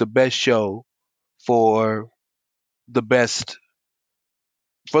book the best show for the best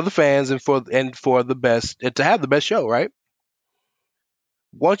for the fans and for the best and to have the best show, right?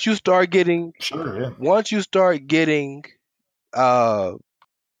 Once you start getting Sure, yeah. once you start getting uh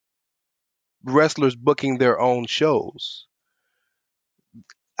wrestlers booking their own shows,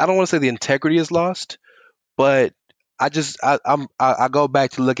 I don't want to say the integrity is lost, but I go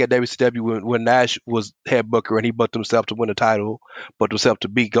back to look at WCW when Nash was head booker and he booked himself to win the title, booked himself to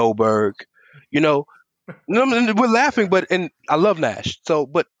beat Goldberg. You know, we're laughing, and I love Nash.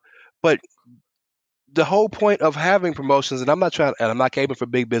 But the whole point of having promotions, and I'm not caping for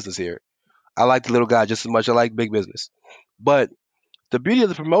big business here. I like the little guy just as much as I like big business. But the beauty of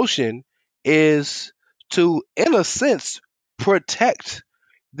the promotion is to, in a sense, protect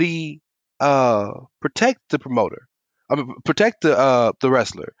the promoter. I mean, protect the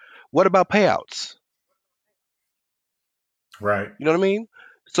wrestler. What about payouts? Right. You know what I mean?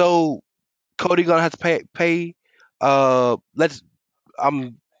 So Cody gonna have to pay. Let's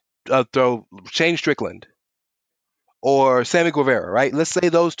throw Shane Strickland or Sammy Guevara, right? Let's say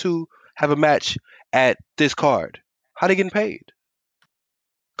those two have a match at this card. How they getting paid?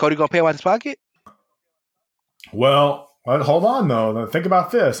 Cody gonna pay him out his pocket? Well, hold on though. Think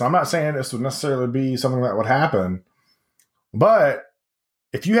about this. I'm not saying this would necessarily be something that would happen, but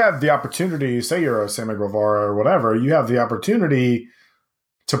if you have the opportunity, say you're a Sammy Guevara or whatever, you have the opportunity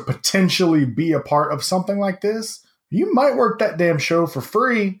to potentially be a part of something like this, you might work that damn show for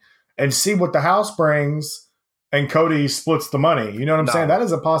free and see what the house brings, and Cody splits the money. You know what I'm saying? That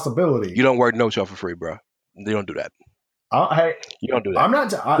is a possibility. You don't work no show for free, bro. You don't do that. Hey, you don't do that. I'm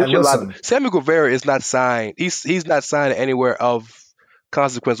not. Listen, Sammy Guevara is not signed. He's not signed anywhere of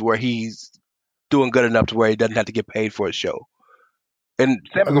consequence where he's doing good enough to where he doesn't have to get paid for a show. And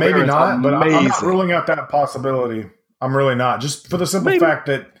Sammy maybe not, but I'm not amazing. ruling out that possibility. I'm really not, just for the simple fact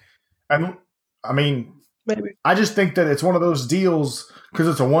that, maybe. I just think that it's one of those deals because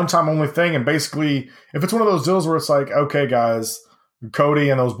it's a one-time only thing, and basically, if it's one of those deals where it's like, okay, guys, Cody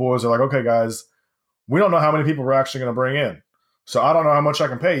and those boys are like, okay, guys, we don't know how many people we're actually going to bring in, so I don't know how much I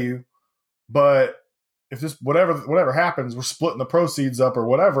can pay you, but if this whatever happens, we're splitting the proceeds up or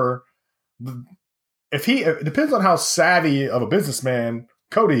whatever. It depends on how savvy of a businessman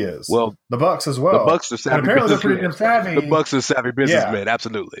Cody is. Well, the Bucks as well. The Bucks are savvy. Apparently, they're pretty damn savvy. The Bucks are savvy businessmen. Yeah.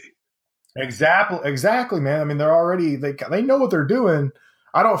 Absolutely. Exactly, man. I mean, they're already they know what they're doing.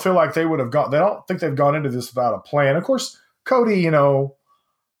 I don't feel like they would have gone. They don't think they've gone into this without a plan. Of course, Cody,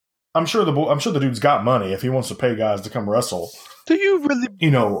 I'm sure the dude's got money if he wants to pay guys to come wrestle. Do you really,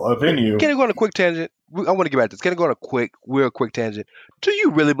 a venue? Can I go on a quick tangent? I want to get back to this. Can I go on a real quick tangent? Do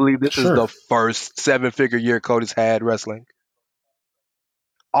you really believe this is the first 7-figure year Cody's had wrestling?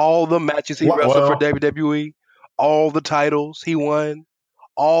 All the matches he wrestled for WWE, all the titles he won,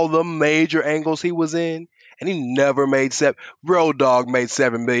 all the major angles he was in, and he never made Road Dogg made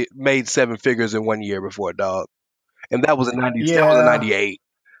seven figures in 1 year before, dog, and that was in '90. Yeah. That was in '98.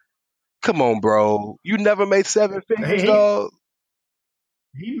 Come on, bro, you never made 7 figures, dog.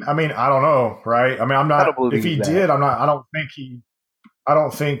 I don't know, right? I'm not. If he did, I'm not. I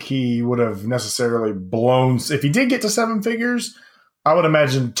don't think he would have necessarily blown. If he did get to 7 figures, I would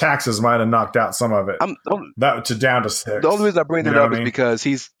imagine taxes might have knocked out some of it. Down to 6. The only reason I bring that up is because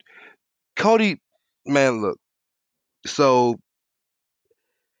he's Cody. Man, look. So,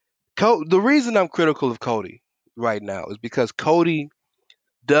 the reason I'm critical of Cody right now is because Cody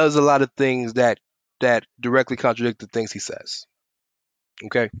does a lot of things that directly contradict the things he says.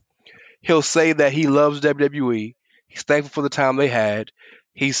 Okay, he'll say that he loves WWE. He's thankful for the time they had.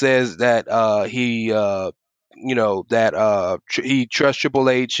 He says that he trusts Triple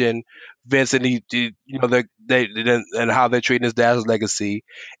H and Vince, and and how they're treating his dad's legacy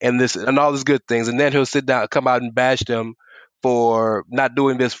and all these good things. And then he'll come out and bash them for not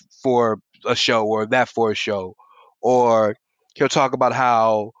doing this for a show or that for a show, or he'll talk about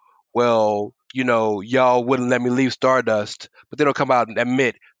how, well, y'all wouldn't let me leave Stardust, but then he'll come out and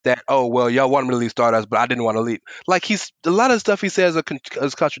admit that, oh, well, y'all wanted me to leave Stardust, but I didn't want to leave. Like, a lot of stuff he says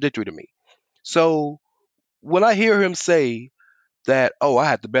is contradictory to me. So when I hear him say that, oh, I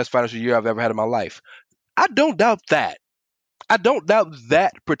had the best financial year I've ever had in my life, I don't doubt that. I don't doubt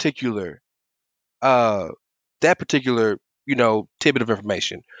that particular tidbit of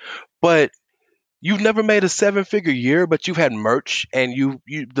information. But you've never made a 7-figure year, but you've had merch and you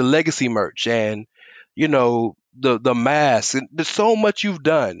the legacy merch and the mask, and there's so much you've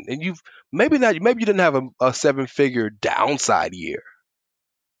done, and maybe you didn't have a 7-figure downside year,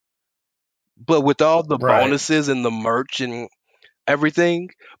 but with all the bonuses and the merch and everything,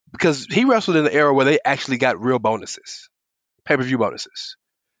 because he wrestled in an era where they actually got real bonuses, pay-per-view bonuses,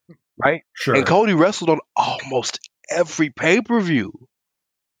 right? Sure. And Cody wrestled on almost every pay-per-view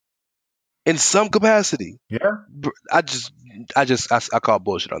in some capacity. Yeah. I call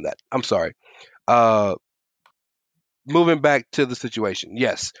bullshit on that. I'm sorry. Moving back to the situation.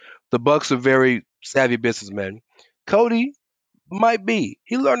 Yes, the Bucks are very savvy businessmen. Cody might be.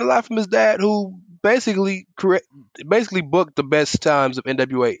 He learned a lot from his dad, who basically booked the best times of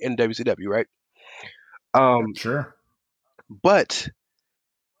NWA and WCW, right? Sure. But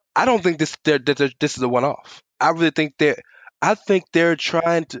I don't think this is a one-off. I really think they're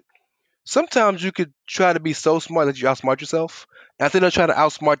trying to. Sometimes you could try to be so smart that you outsmart yourself. And I think they're trying to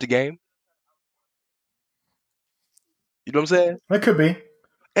outsmart the game. You know what I'm saying? It could be.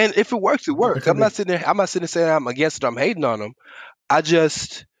 And if it works, it works. I'm not sitting there saying I'm against it, I'm hating on them.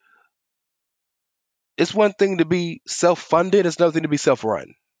 It's one thing to be self-funded, it's another thing to be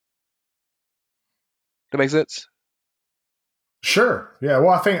self-run. That makes sense? Sure. Yeah. Well,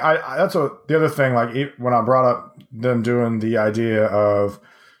 I think that's the other thing, like when I brought up them doing the idea of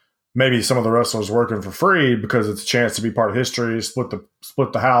maybe some of the wrestlers working for free because it's a chance to be part of history, split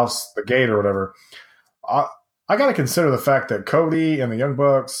the house, the gate or whatever. I I got to consider the fact that Cody and the Young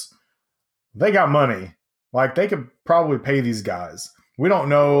Bucks, they got money. Like, they could probably pay these guys. We don't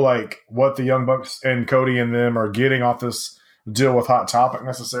know, like, what the Young Bucks and Cody and them are getting off this deal with Hot Topic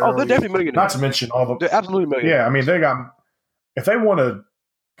necessarily. Oh, they're definitely millionaires. Not to mention all the... They're absolutely millionaires. Yeah, I mean, they got... If they want to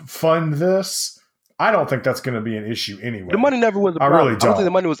fund this, I don't think that's going to be an issue anyway. The money never was a problem. I really don't. I don't think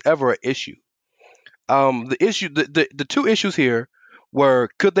the money was ever an issue. The two issues here were,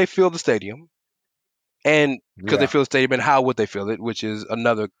 could they fill the stadium? And could they fill the stadium, and how would they fill it, which is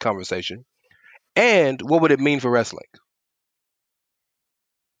another conversation. And what would it mean for wrestling?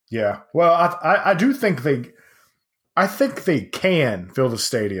 Yeah. Well, I do think I think they can fill the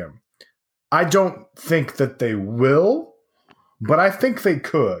stadium. I don't think that they will, but I think they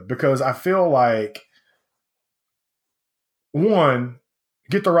could, because I feel like, one,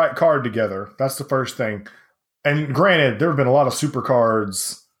 get the right card together. That's the first thing. And granted, there have been a lot of super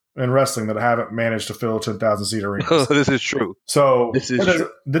cards in wrestling that haven't managed to fill 10,000 seat arenas. This is true. So true.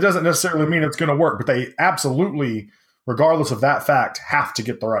 That doesn't necessarily mean it's going to work, but they absolutely, regardless of that fact, have to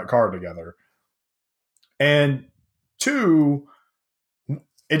get the right card together. And two,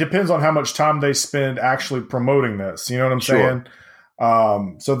 it depends on how much time they spend actually promoting this. You know what I'm saying?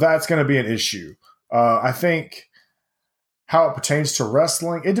 So that's going to be an issue. I think how it pertains to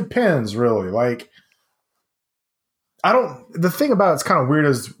wrestling, it depends really. Like, the thing about it's kind of weird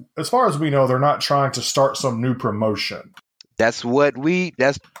is, as far as we know, they're not trying to start some new promotion. That's what you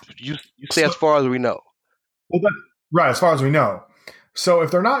say, as far as we know. Well, right, as far as we know. So if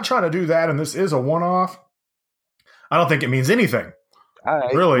they're not trying to do that, and this is a one-off, I don't think it means anything. All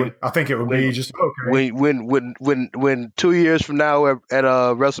right. Really, I think it would be just okay. When 2 years from now at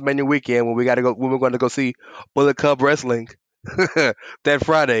WrestleMania weekend, when we're going to go see Bullet Club Wrestling that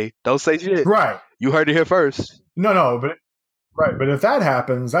Friday, don't say shit. Right. You heard it here first. No, but if that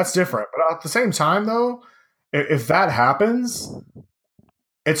happens, that's different. But at the same time, though, if that happens,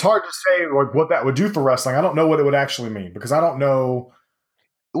 it's hard to say like what that would do for wrestling. I don't know what it would actually mean, because I don't know.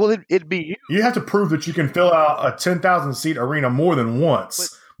 Well, it'd be you have to prove that you can fill out a 10,000 seat arena more than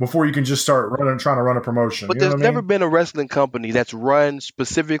once before you can just start trying to run a promotion. But there's never been a wrestling company that's run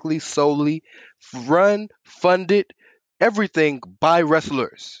specifically, solely, funded, everything by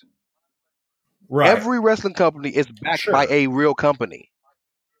wrestlers. Right. Every wrestling company is backed by a real company.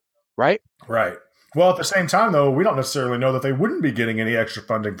 Right? Right. Well, at the same time, though, we don't necessarily know that they wouldn't be getting any extra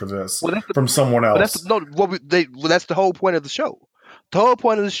funding for this from someone else. That's the whole point of the show. The whole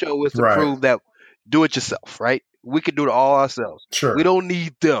point of the show is to prove that do it yourself, right? We can do it all ourselves. Sure. We don't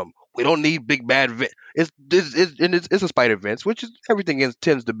need them. We don't need big bad Vince. It's a spider Vince, which is everything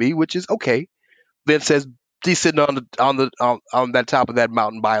tends to be, which is okay. Vince says he's sitting on that top of that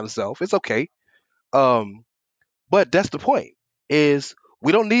mountain by himself. It's okay. But that's the point. Is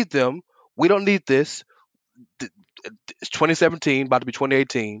we don't need them. We don't need this. It's 2017, about to be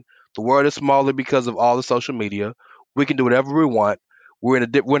 2018. The world is smaller because of all the social media. We can do whatever we want. We're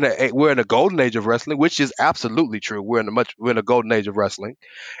in a golden age of wrestling, which is absolutely true. We're in a golden age of wrestling,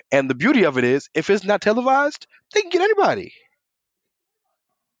 and the beauty of it is, if it's not televised, they can get anybody.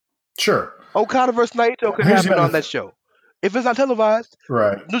 Sure. Okada versus Naito could happen on that show. If it's not televised,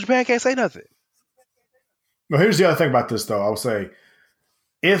 right? New Japan can't say nothing. Well, here's the other thing about this, though. I will say,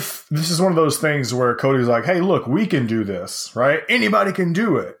 if this is one of those things where Cody's like, "Hey, look, we can do this, right? Anybody can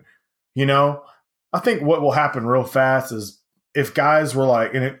do it," you know. I think what will happen real fast is if guys were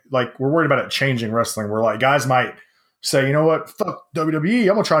like, we're worried about it changing wrestling. We're like, guys might say, you know what, fuck WWE,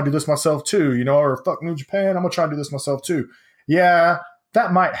 I'm gonna try and do this myself too, you know, or fuck New Japan, I'm gonna try and do this myself too. Yeah,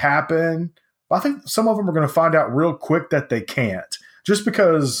 that might happen, but I think some of them are gonna find out real quick that they can't. Just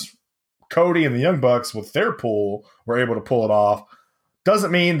because Cody and the Young Bucks with their pool were able to pull it off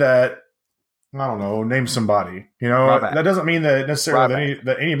doesn't mean that, I don't know, name somebody. You know, Ryback. That doesn't mean that necessarily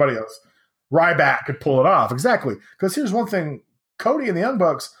that anybody else. Ryback could pull it off. Exactly. Because here's one thing. Cody and the Young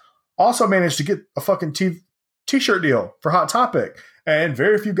Bucks also managed to get a fucking t-shirt deal for Hot Topic. And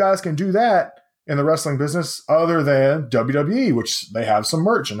very few guys can do that in the wrestling business other than WWE, which they have some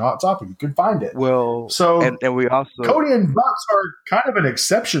merch in Hot Topic. You can find it. Well, so and we also Cody and Bucks are kind of an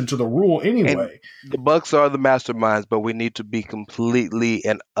exception to the rule anyway. The Bucks are the masterminds, but we need to be completely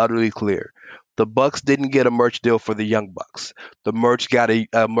and utterly clear. The Bucks didn't get a merch deal for the Young Bucks. The merch got a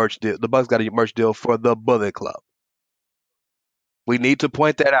merch deal. The Bucks got a merch deal for the Bullet Club. We need to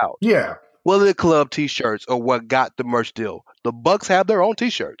point that out. Yeah. Bullet Club T-shirts are what got the merch deal. The Bucks have their own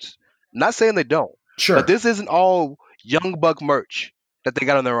T-shirts. Not saying they don't. Sure. But this isn't all Young Buck merch that they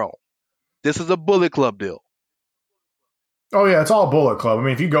got on their own. This is a Bullet Club deal. Oh yeah, it's all Bullet Club. I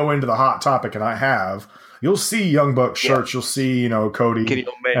mean, if you go into the Hot Topic, and I have, you'll see Young Buck shirts. Yeah. You'll see Cody Kenny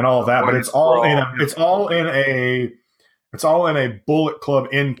Omega, and all of that, but Marty it's all in Scurll. a Bullet Club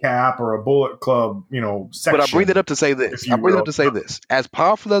end cap or a Bullet Club section. But I bring it up to say this. if you will. As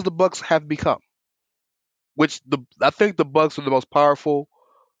powerful as the Bucks have become, I think the Bucks are the most powerful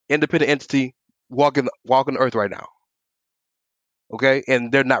independent entity walking the earth right now. Okay,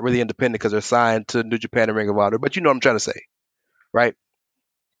 and they're not really independent because they're signed to New Japan and Ring of Honor. But you know what I'm trying to say, right?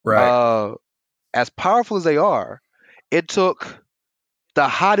 Right. As powerful as they are, it took the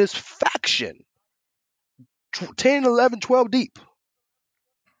hottest faction, 10, 11, 12 deep,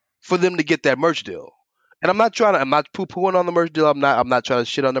 for them to get that merch deal. And I'm not poo-pooing on the merch deal. I'm not trying to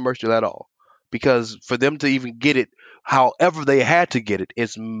shit on the merch deal at all. Because for them to even get it, however they had to get it,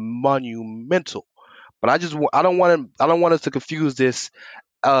 it's monumental. But I don't want us to confuse this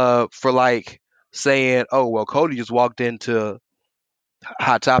for like saying, oh well, Cody just walked into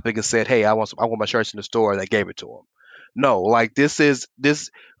Hot Topic and said, hey, I want my shirts in the store, and they gave it to him. No, like this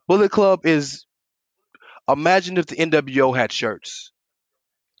Bullet Club is. Imagine if the NWO had shirts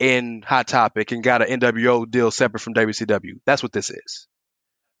in Hot Topic and got an NWO deal separate from WCW. That's what this is.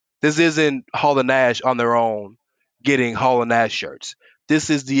 This isn't Hall and Nash on their own getting Hall and Nash shirts. This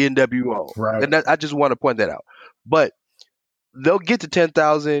is the NWO. Right. And I just want to point that out. But they'll get to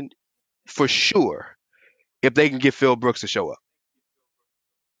 10,000 for sure if they can get Phil Brooks to show up.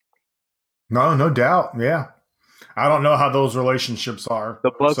 No doubt. Yeah. I don't know how those relationships are.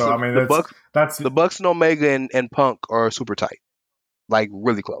 The Bucks, so, I mean, that's the Bucks and Omega and Punk are super tight, like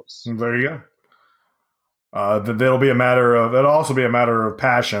really close. There you go. It'll also be a matter of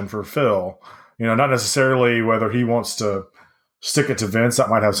passion for Phil. Not necessarily whether he wants to stick it to Vince. That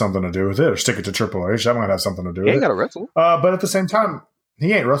might have something to do with it, or stick it to Triple H. That might have something to do with it. He ain't got to wrestle. But at the same time,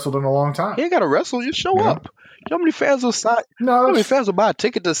 he ain't wrestled in a long time. He ain't got to wrestle. Just show up. You know how many fans will sign? How many fans will buy a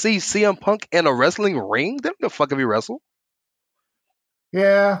ticket to see CM Punk in a wrestling ring? They don't give a fuck if he wrestle.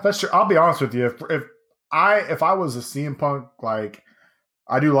 Yeah, that's true. I'll be honest with you. If I was a CM Punk,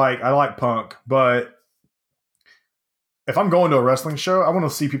 I like Punk, but if I'm going to a wrestling show, I want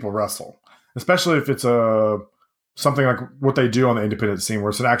to see people wrestle, especially if it's something like what they do on the independent scene,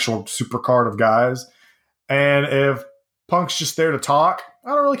 where it's an actual super card of guys. And if Punk's just there to talk, I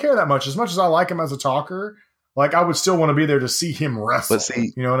don't really care that much. As much as I like him as a talker, I would still want to be there to see him wrestle. But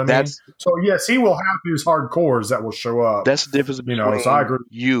see, you know what I mean? So yes, he will have his hardcores that will show up. That's the difference between so I agree.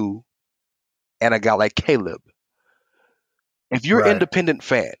 You and a guy like Caleb. If you're an independent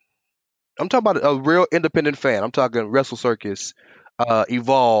fan, I'm talking about a real independent fan. I'm talking Wrestle Circus,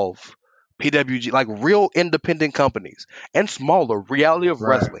 Evolve, PWG, like real independent companies and smaller. Reality of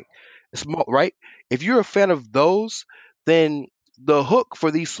Wrestling, small, right? If you're a fan of those, then the hook for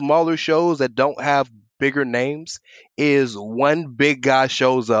these smaller shows that don't have bigger names is one big guy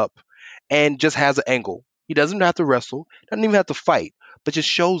shows up and just has an angle. He doesn't have to wrestle, doesn't even have to fight, but just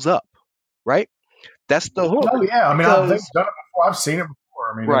shows up, right? That's the hook. Oh yeah, I mean, I've done it before. I've seen it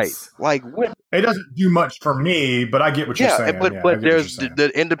before. I mean, right? Like it doesn't do much for me, but I get what you're saying. But there's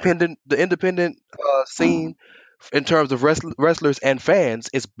the independent scene in terms of wrestlers and fans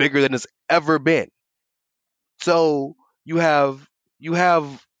is bigger than it's ever been. So you have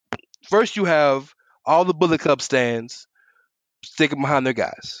all the Bullet Club stands sticking behind their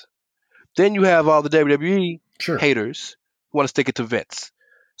guys. Then you have all the WWE haters who want to stick it to Vince.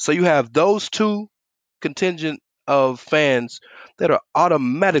 So you have those two contingent of fans that are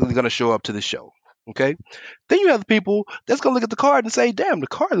automatically going to show up to the show. Okay. Then you have the people that's going to look at the card and say, damn, the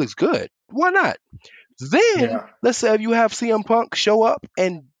card looks good. Why not? Then let's say if you have CM Punk show up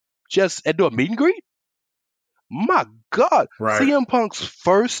and do a meet and greet. My God. CM Punk's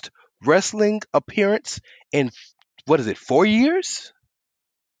first wrestling appearance in 4 years?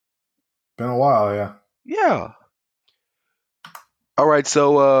 Been a while, yeah. Yeah. All right,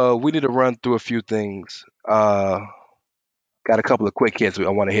 so we need to run through a few things. Got a couple of quick hits I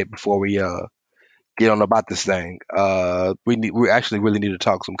want to hit before we get on about this thing. We actually really need to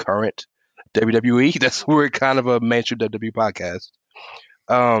talk some current WWE. We're kind of a mainstream WWE podcast.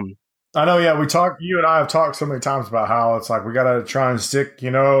 I know, yeah. You and I have talked so many times about how it's like we got to try and stick, to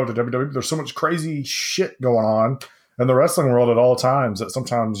WWE. There's so much crazy shit going on in the wrestling world at all times that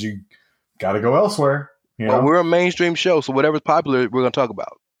sometimes you got to go elsewhere. Well, we're a mainstream show, so whatever's popular, we're going to talk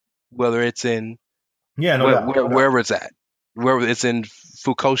about. Whether it's in wherever it's at, wherever it's in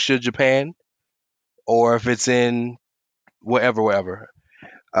Fukuoka, Japan, or if it's in wherever.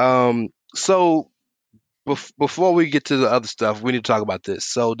 So before we get to the other stuff, we need to talk about this.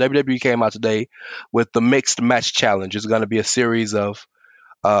 So WWE came out today with the Mixed Match Challenge. It's going to be a series of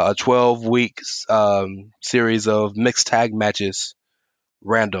a 12-week series of mixed tag matches,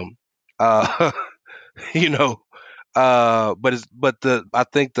 random. Uh, you know, I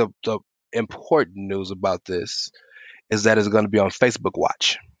think the important news about this is that it's going to be on Facebook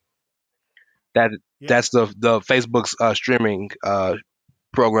Watch. That's the Facebook's streaming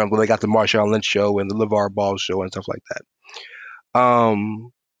program where they got the Marshawn Lynch show and the LeVar Ball show and stuff like that.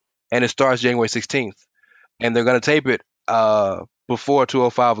 And it starts January 16th, and they're going to tape it before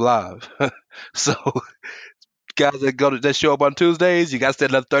 205 Live. So guys that show up on Tuesdays, you got to stay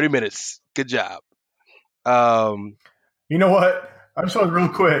another 30 minutes. Good job. You know what? I just want real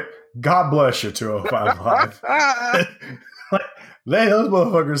quick. God bless you, 205 Live. Those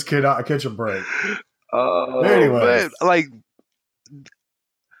motherfuckers cannot catch a break. Anyway, we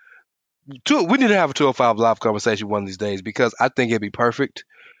need to have a 205 Live conversation one of these days because I think it'd be perfect.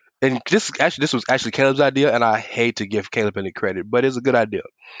 And this was actually Caleb's idea, and I hate to give Caleb any credit, but it's a good idea.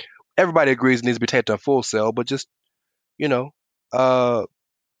 Everybody agrees it needs to be taped on Full Sail, but just have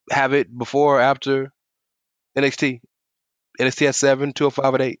it before or after NXT at 7,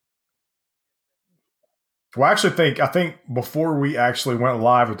 205 at 8. Well, I think before we actually went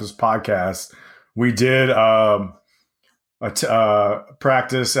live with this podcast, we did a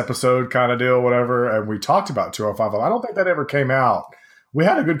practice episode kind of deal, whatever, and we talked about 205. I don't think that ever came out. We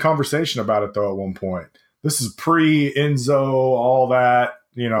had a good conversation about it, though, at one point. This is pre-Enzo, all that,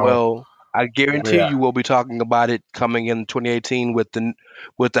 Well, I guarantee you we'll be talking about it coming in 2018 with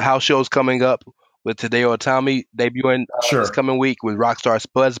the house shows coming up, with Hideo Itami debuting this coming week, with Rockstar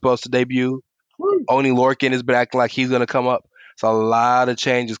Spud supposed to debut. Oni Lorcan has been acting like he's going to come up. So a lot of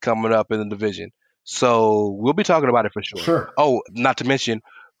changes coming up in the division. So we'll be talking about it for sure. Sure. Oh, not to mention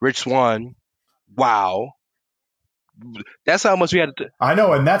Rich Swann. Wow. That's how much we had to. I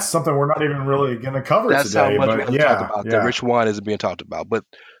know, and that's something we're not even really going to cover today. That's how much we had to talk about. Yeah. That Rich Swann isn't being talked about. But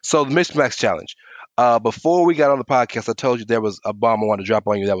so the Mixed Max Challenge. Before we got on the podcast, I told you there was a bomb I wanted to drop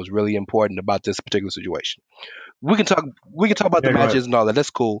on you that was really important about this particular situation. We can talk about the matches and all that. That's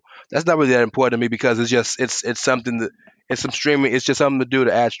cool. That's not really that important to me because it's something that it's some streaming. It's just something to do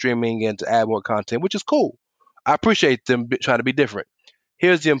to add streaming and to add more content, which is cool. I appreciate them trying to be different.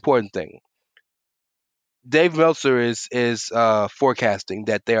 Here's the important thing. Dave Meltzer is forecasting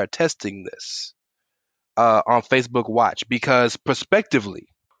that they are testing this on Facebook Watch because prospectively,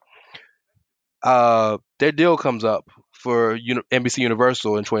 their deal comes up for NBC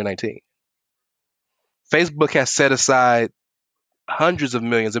Universal in 2019. Facebook has set aside hundreds of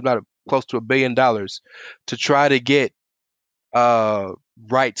millions, if not close to $1 billion, to try to get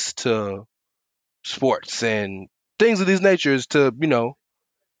rights to sports and things of these natures to,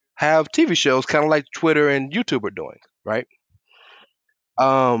 have TV shows kind of like Twitter and YouTube are doing, right?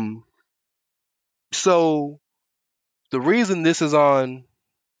 So the reason this is on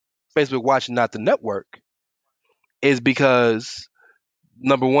Facebook Watch and not the network is because,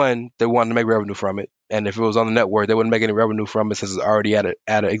 number one, they wanted to make revenue from it. And if it was on the network, they wouldn't make any revenue from it since it's already at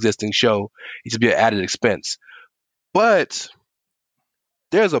an existing show. It should be an added expense. But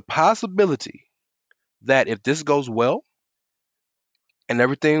there's a possibility that if this goes well and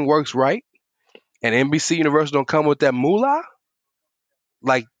everything works right and NBC Universal don't come with that moolah,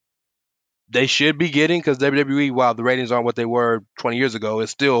 like they should be getting, because WWE, while the ratings aren't what they were 20 years ago, is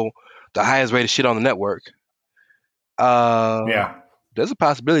still the highest rated shit on the network. There's a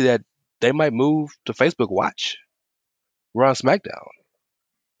possibility that they might move to Facebook Watch. We're on SmackDown.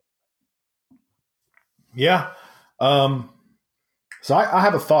 Yeah. So I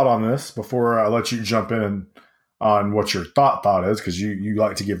have a thought on this before I let you jump in on what your thought is, because you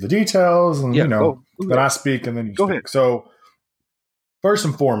like to give the details and, then I speak and then you go speak. Ahead. So first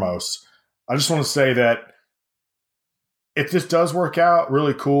and foremost, I just want to say that if this does work out,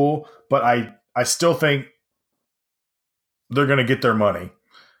 really cool, but I still think they're going to get their money.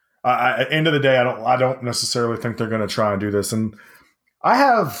 At the end of the day, I don't necessarily think they're going to try and do this. And I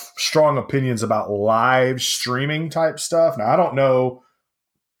have strong opinions about live streaming type stuff. Now, I don't know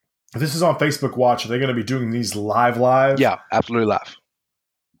if this is on Facebook Watch. Are they going to be doing these live? Yeah, absolutely live.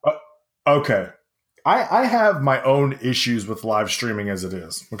 Okay. I have my own issues with live streaming as it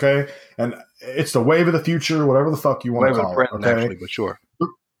is. Okay. And it's the wave of the future, whatever the fuck you want to call it. Okay. Actually, but sure.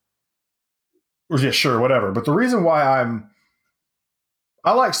 Yeah, sure. Whatever. But the reason why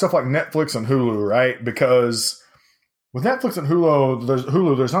I like stuff like Netflix and Hulu, right? Because with Netflix and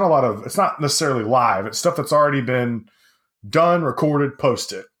Hulu, there's not a lot of, it's not necessarily live. It's stuff that's already been done, recorded,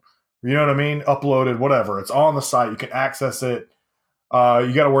 posted. You know what I mean? Uploaded, whatever. It's on the site. You can access it.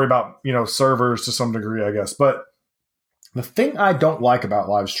 You got to worry about, servers to some degree, I guess. But the thing I don't like about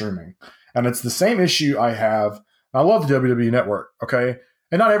live streaming, and it's the same issue I have, I love the WWE Network, okay?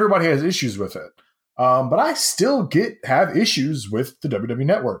 and not everybody has issues with it. But I still have issues with the WWE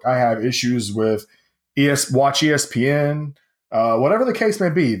Network. I have issues with Watch ESPN, whatever the case may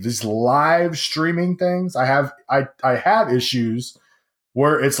be. These live streaming things, I have issues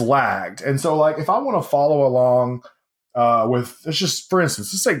where it's lagged. And so, like, if I want to follow along with, it's just, for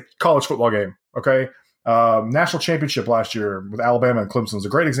instance, let's say college football game, okay? National championship last year with Alabama and Clemson is a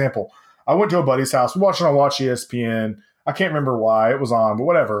great example. I went to a buddy's house. We watched it on Watch ESPN. I can't remember why it was on, but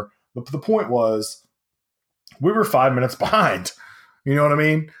whatever. The point was, we were 5 minutes behind. You know what I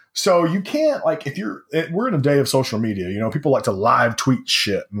mean? So you can't, like, we're in a day of social media. You know, people like to live tweet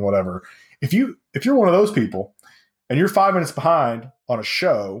shit and whatever. If you're one of those people and you're 5 minutes behind on a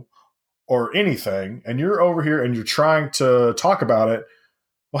show or anything, and you're over here and you're trying to talk about it,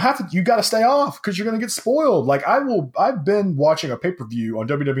 well, you got to stay off because you're going to get spoiled. Like, I've been watching a pay-per-view on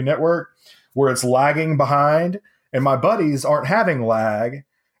WWE Network where it's lagging behind, and my buddies aren't having lag,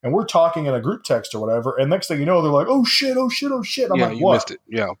 and we're talking in a group text or whatever, and next thing you know, they're like, "Oh shit, oh shit, oh shit." I'm like, you "What? missed it."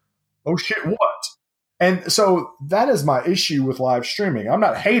 Yeah. Oh shit, what? And so that is my issue with live streaming. I'm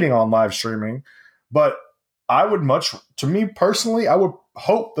not hating on live streaming, but to me personally, I would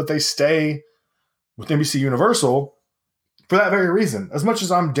hope that they stay with NBC Universal for that very reason. As much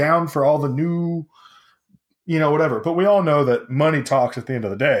as I'm down for all the new, whatever, but we all know that money talks at the end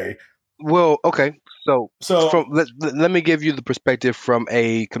of the day. Well, okay. So let me give you the perspective from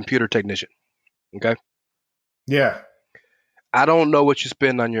a computer technician. Okay. Yeah. I don't know what you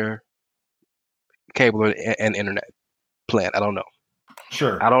spend on your cable and internet plan. I don't know.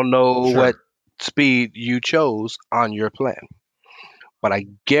 Sure. I don't know what speed you chose on your plan, but I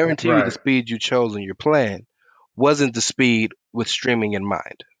guarantee you the speed you chose on your plan wasn't the speed with streaming in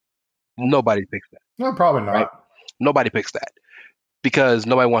mind. Nobody picks that. No, probably not. Right? Nobody picks that because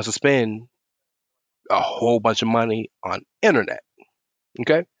nobody wants to spend a whole bunch of money on internet.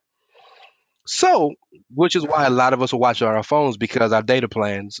 Okay? So, which is why a lot of us are watching on our phones because our data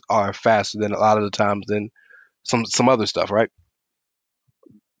plans are faster than a lot of the times than some other stuff, right?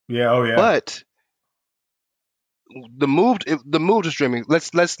 Yeah, oh yeah. But the move to streaming,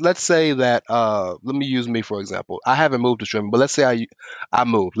 let's say that let me use me for example. I haven't moved to streaming, but let's say I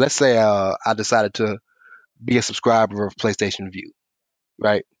moved. Let's say I decided to be a subscriber of PlayStation View,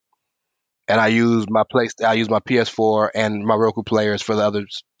 right? And I use my PS4 and my Roku players for the other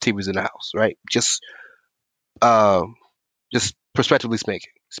TVs in the house, right? Just prospectively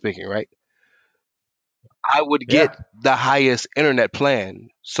speaking, right? I would get the highest internet plan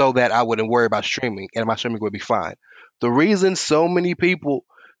so that I wouldn't worry about streaming, and my streaming would be fine. The reason so many people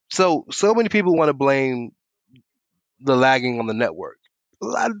want to blame the lagging on the network, a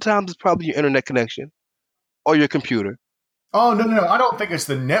lot of times it's probably your internet connection or your computer. Oh no! I don't think it's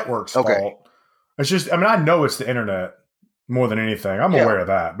the network's fault. It's just, I know it's the internet more than anything. I'm aware of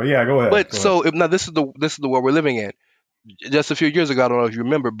that, but yeah, go ahead. But now this is the world we're living in. Just a few years ago, I don't know if you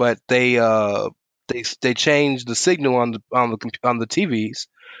remember, but they changed the signal on the TVs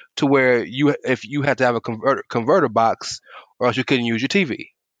to where if you had to have a converter box or else you couldn't use your TV,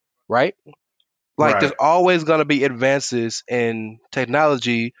 right? There's always going to be advances in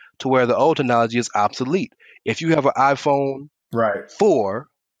technology to where the old technology is obsolete. If you have an iPhone 4,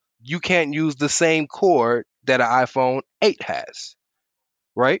 you can't use the same cord that an iPhone 8 has,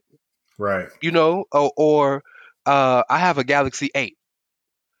 right? Right. Or I have a Galaxy 8.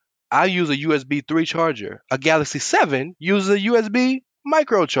 I use a USB 3 charger. A Galaxy 7 uses a USB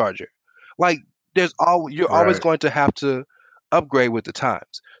micro charger. You're always going to have to upgrade with the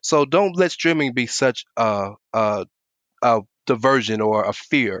times. So don't let streaming be such a diversion or a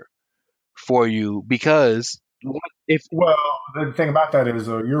fear for you because the thing about that is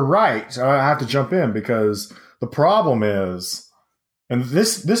you're right. So I have to jump in because the problem is, and we're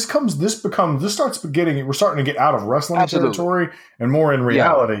starting to get out of wrestling territory and more in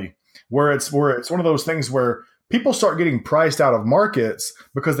reality, where it's one of those things where people start getting priced out of markets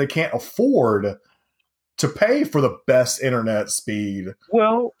because they can't afford to pay for the best internet speed.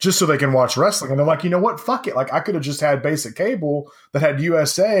 Well, just so they can watch wrestling, and they're like, you know what? Fuck it. Like, I could have just had basic cable that had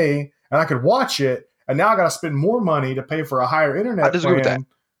USA, and I could watch it. And now I got to spend more money to pay for a higher internet plan. I disagree with that.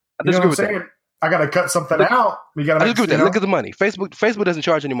 You know what I'm saying? I got to cut something out. I disagree with that. Look at the money. Facebook doesn't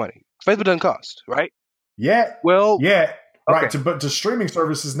charge any money. Facebook doesn't cost, right? Yeah. Well, yeah. Okay. Right. But to streaming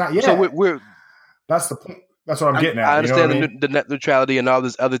services, not yet. So that's the point. That's what I'm getting at. I understand the net neutrality and all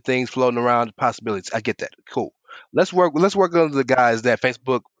these other things floating around, possibilities. I get that. Cool. Let's work on the guys that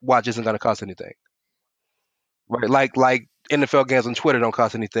Facebook Watch isn't going to cost anything, right? Like NFL games on Twitter don't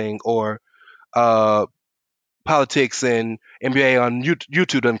cost anything, or politics and NBA on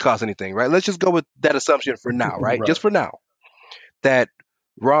YouTube doesn't cost anything, right? Let's just go with that assumption for now, right? Just for now, that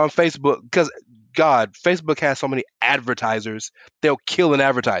Raw on Facebook, because God, Facebook has so many advertisers, they'll kill in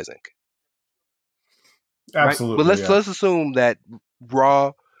advertising. Right? Absolutely. But let's assume that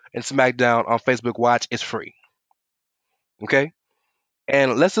Raw and SmackDown on Facebook Watch is free. Okay?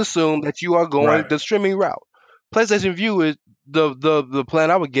 And let's assume that you are going the streaming route. PlayStation View is the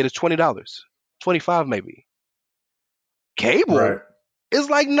plan I would get is $20, $25 maybe. Cable is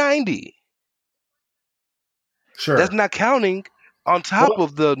like $90. Sure. That's not counting on top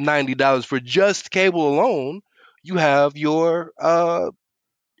of the $90 for just cable alone. You have your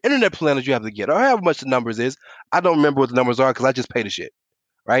internet plan that you have to get, or however much the numbers is. I don't remember what the numbers are because I just pay the shit.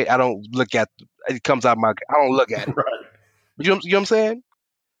 Right? I don't look at it. Comes out my. I don't look at it. Right. But you know what I'm saying?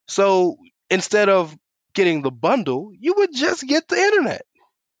 So instead of getting the bundle, you would just get the internet.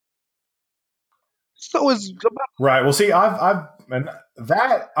 So it's about right. Well, see, I've and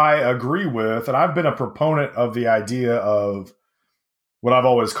that I agree with, and I've been a proponent of the idea of what I've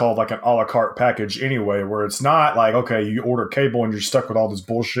always called like an a la carte package anyway, where it's not like, okay, you order cable and you're stuck with all this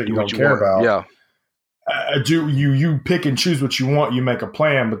bullshit you don't care about. Yeah. You pick and choose what you want, you make a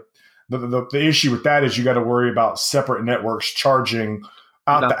plan, but the issue with that is you got to worry about separate networks charging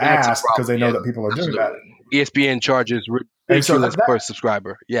out the ass because they know that people are doing that. ESPN charges ridiculous per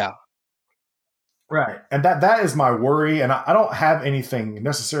subscriber. Yeah. Right. And that is my worry. And I don't have anything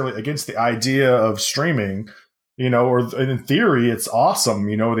necessarily against the idea of streaming, or in theory, it's awesome.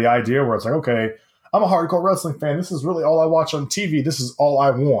 The idea where it's like, okay, I'm a hardcore wrestling fan. This is really all I watch on TV. This is all I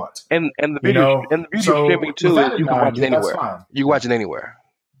want. And the beauty of streaming too is you can watch it anywhere. You can watch it anywhere.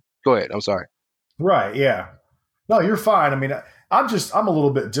 Go ahead. I'm sorry. Right. Yeah. No, you're fine. I mean, I'm a little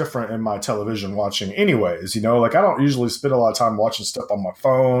bit different in my television watching anyways. Like I don't usually spend a lot of time watching stuff on my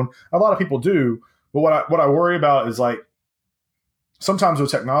phone. A lot of people do. But what I worry about is like sometimes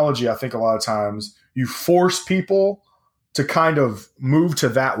with technology, I think a lot of times you force people to kind of move to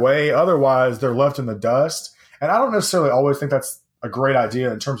that way. Otherwise, they're left in the dust. And I don't necessarily always think that's a great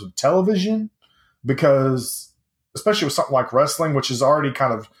idea in terms of television because especially with something like wrestling, which has already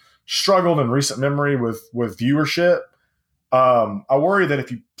kind of struggled in recent memory with viewership. I worry that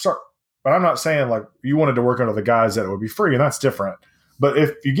if you start, but I'm not saying like you wanted to work under the guys that it would be free, and that's different. But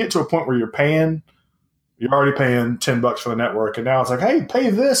if you get to a point where you're already paying $10 for the network, and now it's like, hey, pay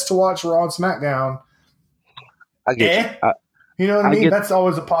this to watch Raw and SmackDown. I get you. You know what I mean? That's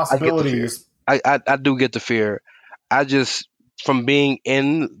always a possibility. I do get the fear. I just, from being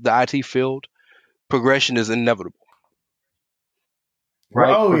in the IT field, progression is inevitable. Right?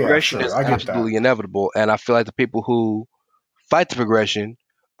 Oh, progression yeah, sure. is absolutely inevitable. And I feel like the people who fight the progression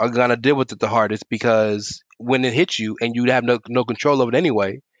are going to deal with it the hardest because when it hits you and you have no control over it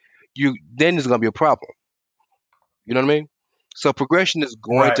anyway, then there's going to be a problem. You know what I mean? So progression is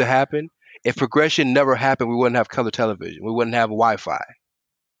going to happen. If progression never happened, we wouldn't have color television. We wouldn't have Wi-Fi.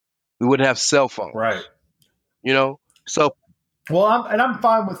 We wouldn't have cell phones. Right. So. Well, I'm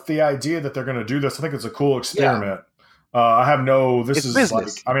fine with the idea that they're going to do this. I think it's a cool experiment. Yeah. I have this is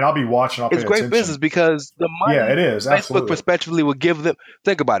business. Like, I'll be watching. It's great business because the money. Yeah, it is. Facebook absolutely. Prospectively will give them.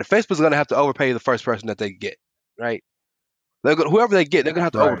 Think about it. Facebook's going to have to overpay the first person that they get. Right. Whoever they get, they're going to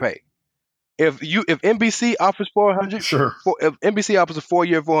have to overpay. If NBC offers $400, sure. If NBC offers a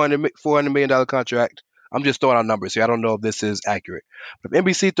 4-year, $400 million contract, I'm just throwing out numbers here. I don't know if this is accurate. But if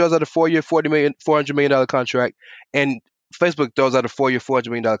NBC throws out a 4-year, $400 million contract, and Facebook throws out a 4-year, $400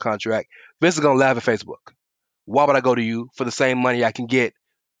 million contract, Vince is going to laugh at Facebook. Why would I go to you for the same money I can get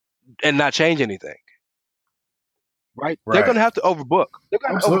and not change anything? Right? They're going to have to overbook. They're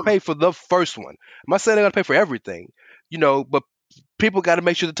going to overpay for the first one. I'm not saying they're going to pay for everything, but people got to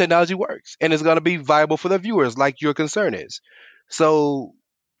make sure the technology works and it's going to be viable for the viewers, like your concern is. So,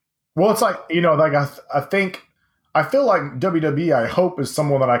 well, it's like I feel like WWE, I hope, is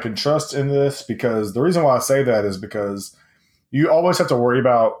someone that I can trust in this because the reason why I say that is because you always have to worry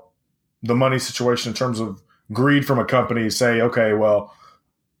about the money situation in terms of greed from a company. Say, okay, well,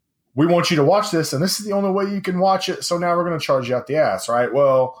 we want you to watch this, and this is the only way you can watch it. So now we're going to charge you out the ass, right?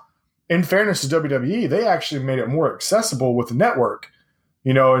 Well, in fairness to WWE, they actually made it more accessible with the network.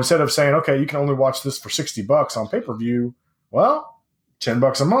 Instead of saying, okay, you can only watch this for $60 on pay-per-view, well,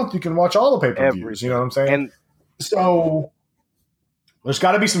 $10 a month, you can watch all the pay-per-views. You know what I'm saying? And so there's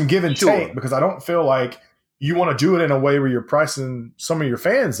got to be some give and take because I don't feel like you want to do it in a way where you're pricing some of your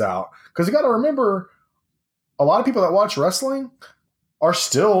fans out. Because you got to remember, a lot of people that watch wrestling are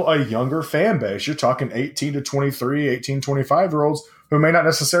still a younger fan base. You're talking 18 to 23, 18, 25-year-olds who may not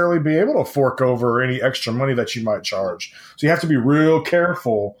necessarily be able to fork over any extra money that you might charge. So you have to be real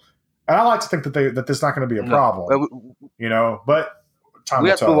careful. And I like to think that that's not going to be a problem, But time We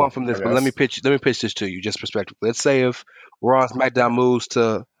will have to move tell, on from this, I but let me guess. pitch this to you just perspectively. Let's say if Raw and SmackDown moves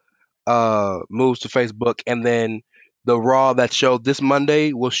to Facebook, and then the Raw that showed this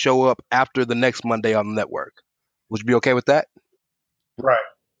Monday will show up after the next Monday on the network. Would you be okay with that? Right.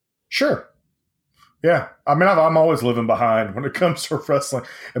 Sure. Yeah. I mean, I'm always living behind when it comes to wrestling.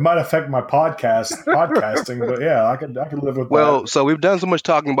 It might affect my podcasting, but yeah, I could live with Well, that. so we've done so much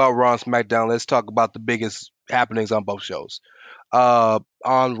talking about Raw and SmackDown. Let's talk about the biggest happenings on both shows. On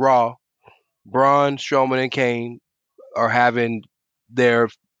Raw, Braun, Strowman, and Kane are having their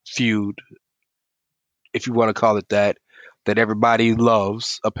feud, if you want to call it that everybody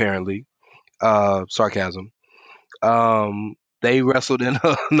loves, apparently. Sarcasm. They wrestled in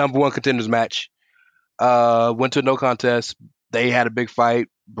a number one contenders match. Went to no contest. They had a big fight.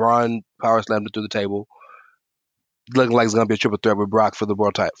 Braun power slammed it through the table. Looking like it's gonna be a triple threat with Brock for the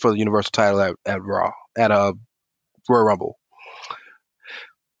world title, for the Universal title at Raw at Royal Rumble.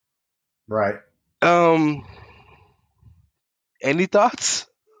 Right. Any thoughts?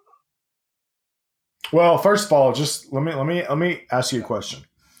 Well, first of all, just let me ask you a question.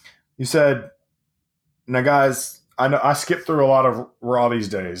 You said, now guys, I know I skip through a lot of Raw these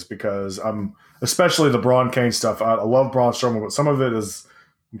days because I'm especially the Braun Kane stuff. I love Braun Strowman, but some of it is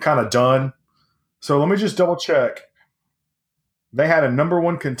I'm kind of done. So let me just double check. They had a number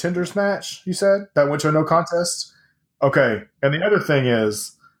one contenders match, you said, that went to a no contest? Okay. And the other thing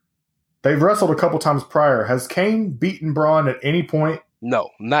is, they've wrestled a couple times prior. Has Kane beaten Braun at any point? No,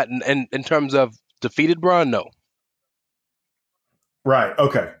 not in terms of defeated Braun. No, Right.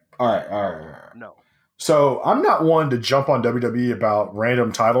 Okay. All right. no. So I'm not one to jump on WWE about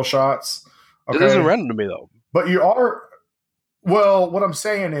random title shots. Okay. It isn't random to me though. But you are. Well, what I'm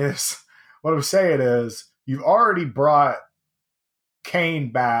saying is, you've already brought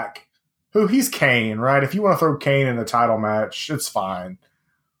Kane back. He's Kane, right? If you want to throw Kane in a title match, it's fine.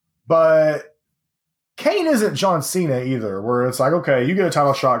 But Kane isn't John Cena either, where it's like, okay, you get a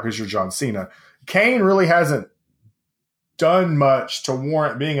title shot because you're John Cena. Kane really hasn't done much to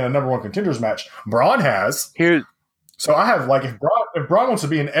warrant being in a number one contenders match. Braun has. So I have, like, if Braun wants to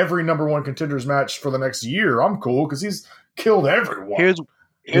be in every number one contenders match for the next year, I'm cool because he's killed everyone. Here's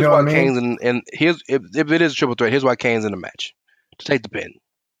you know why what I mean? Kane's and here's if it is a triple threat, here's why Kane's in the match to take the pin.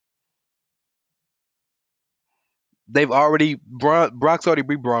 Brock's already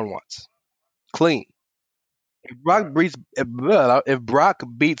beat Braun once, clean. If Brock beats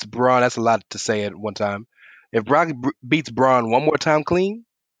Braun, that's a lot to say at one time. If Brock beats Braun one more time clean,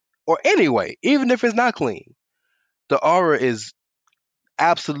 or anyway, even if it's not clean, the aura is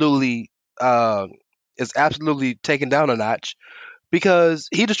absolutely taken down a notch because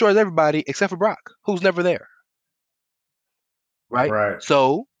he destroys everybody except for Brock, who's never there. Right? Right.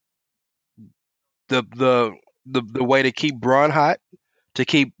 So the way to keep Braun hot, to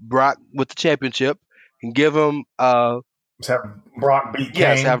keep Brock with the championship, and give him Let's have Brock beat Kane.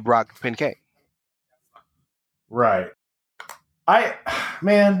 Yes, have Brock pin Kane. Right. I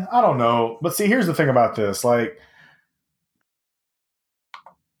don't know. But see, here's the thing about this. Like,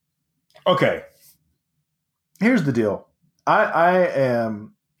 okay, here's the deal. I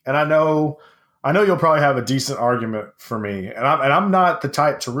am, and I know you'll probably have a decent argument for me, and I'm not the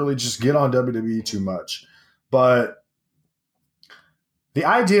type to really just get on WWE too much, but the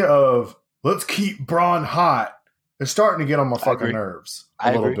idea of let's keep Braun hot is starting to get on my fucking nerves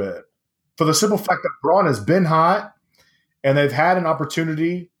a little bit. For the simple fact that Braun has been hot, and they've had an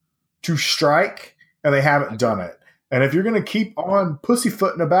opportunity to strike, and they haven't done it. And if you're going to keep on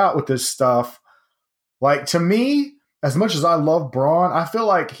pussyfooting about with this stuff, like, to me, as much as I love Braun, I feel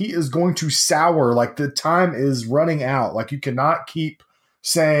like he is going to sour. Like, the time is running out. Like, you cannot keep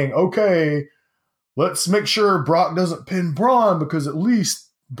saying, okay, let's make sure Brock doesn't pin Braun because at least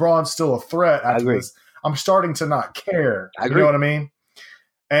Braun's still a threat after this. I'm starting to not care. You know what I mean?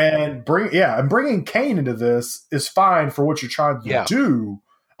 And bringing Kane into this is fine for what you're trying to do.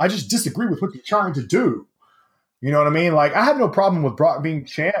 I just disagree with what you're trying to do. You know what I mean? Like, I have no problem with Brock being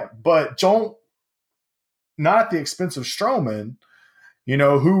champ, but not at the expense of Strowman,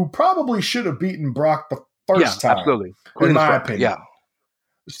 who probably should have beaten Brock the first time. Absolutely. In my opinion. Yeah.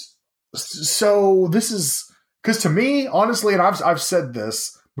 So this is, because to me, honestly, and I've said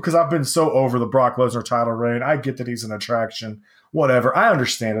this because I've been so over the Brock Lesnar title reign. I get that he's an attraction. Whatever. I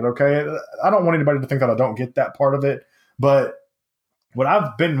understand it, okay? I don't want anybody to think that I don't get that part of it. But what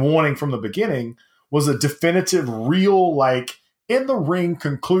I've been wanting from the beginning was a definitive, real, like, in-the-ring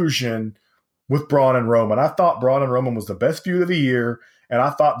conclusion with Braun and Roman. I thought Braun and Roman was the best feud of the year, and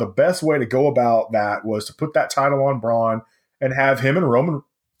I thought the best way to go about that was to put that title on Braun and have him and Roman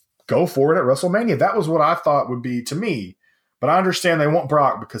go for it at WrestleMania. That was what I thought would be, to me, But I understand they want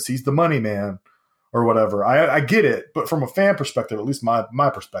Brock because he's the money man or whatever. I get it. But from a fan perspective, at least my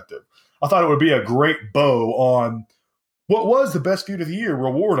perspective, I thought it would be a great bow on what was the best feud of the year.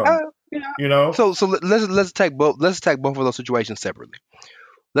 Reward them. Yeah. So let's take both of those situations separately.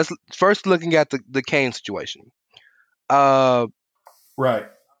 Let's first looking at the Kane situation. Right.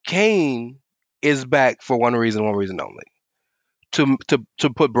 Kane is back for one reason only. To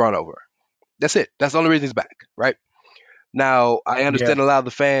put Braun over. That's it. That's the only reason he's back, right? Now, I understand a lot of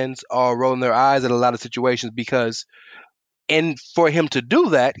the fans are rolling their eyes at a lot of situations because for him to do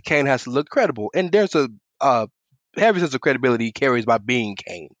that, Kane has to look credible. And there's a heavy sense of credibility he carries by being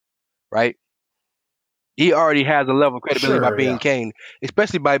Kane, right? He already has a level of credibility by being Kane,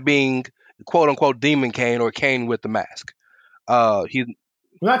 especially by being quote-unquote Demon Kane or Kane with the mask.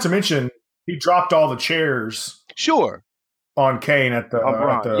 Not to mention, he dropped all the chairs. Sure. On Kane at the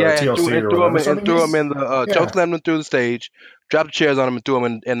TLC and threw him in the chokeslammed him through the stage, dropped the chairs on him and threw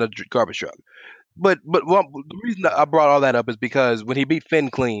him in the garbage truck. But the reason that I brought all that up is because when he beat Finn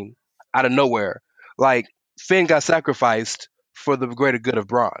clean out of nowhere, like Finn got sacrificed for the greater good of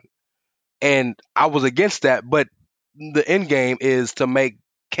Braun, and I was against that. But the end game is to make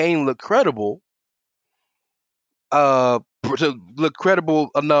Kane look credible, to look credible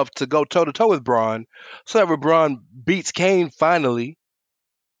enough to go toe to toe with Braun, so that when Braun beats Kane finally,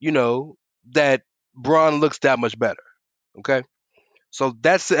 that Braun looks that much better. Okay, so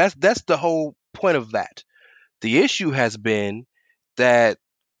that's the whole point of that. The issue has been that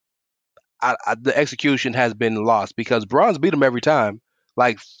the execution has been lost because Braun's beat him every time.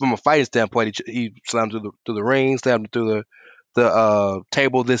 Like from a fighting standpoint, he slammed through the ring, slammed through the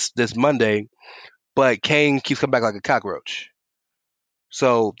table this Monday. But Kane keeps coming back like a cockroach.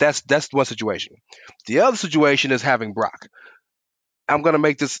 So that's one situation. The other situation is having Brock. I'm gonna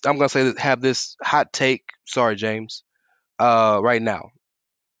have this hot take. Sorry, James. Right now,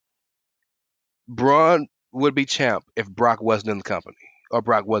 Braun would be champ if Brock wasn't in the company or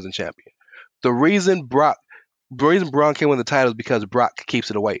Brock wasn't champion. The reason Braun can win the title is because Brock keeps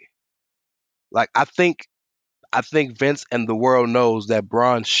it away. Like I think Vince and the world knows that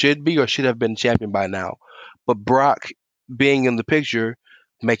Braun should be or should have been champion by now. But Brock being in the picture,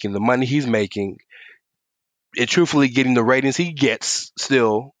 making the money he's making, and truthfully getting the ratings he gets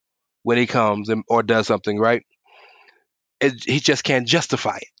still when he comes or does something, right? He just can't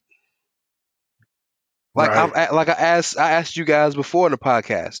justify it. Like right. I asked you guys before in the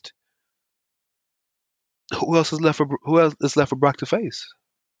podcast, who else is left for Brock to face?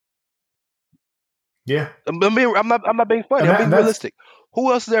 Yeah, I'm not being funny. I'm being realistic.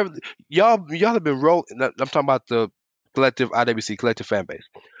 Who else is there? Y'all have been rolling. I'm talking about the collective IWC collective fan base.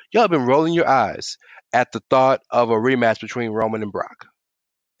 Y'all have been rolling your eyes at the thought of a rematch between Roman and Brock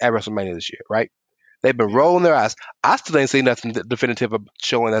at WrestleMania this year, right? They've been rolling their eyes. I still ain't seen nothing definitive of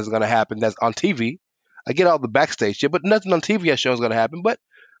showing that's going to happen. That's on TV. I get all the backstage shit, but nothing on TV has shown is going to happen. But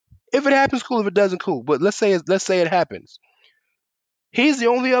if it happens, cool. If it doesn't, cool. But let's say it happens. He's the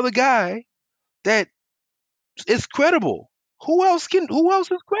only other guy that is credible. Who else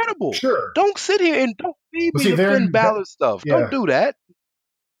is credible? Sure. Don't sit here and don't feed me the Finn Balor stuff. Yeah. Don't do that.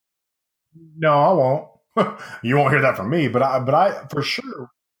 No, I won't. You won't hear that from me. But I for sure.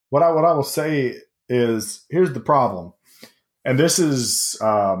 What I will say is, here's the problem, and this is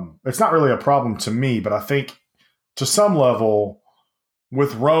it's not really a problem to me, but I think to some level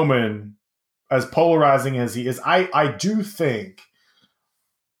with Roman, as polarizing as he is, I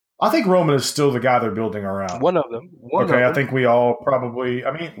think Roman is still the guy they're building around. One of them. I think we all probably.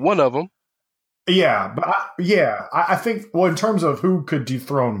 I mean, one of them. Yeah, but I think. Well, in terms of who could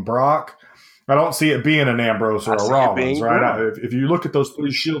dethrone Brock, I don't see it being an Ambrose or a Rollins, right? If you look at those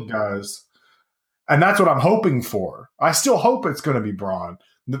three Shield guys, and that's what I'm hoping for. I still hope it's going to be Braun.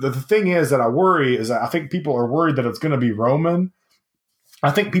 The thing is that I worry is that I think people are worried that it's going to be Roman. I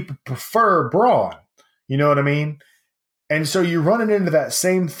think people prefer Braun. You know what I mean? And so you're running into that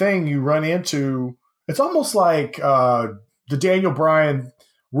same thing you run into. It's almost like the Daniel Bryan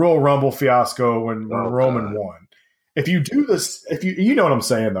Royal Rumble fiasco when Roman won. If you do this, you know what I'm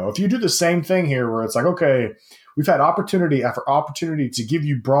saying, though. If you do the same thing here where it's like, okay, we've had opportunity after opportunity to give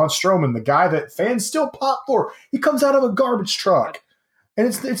you Braun Strowman, the guy that fans still pop for. He comes out of a garbage truck. And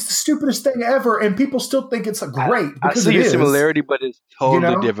it's the stupidest thing ever, and people still think it's great. I see a similarity, but it's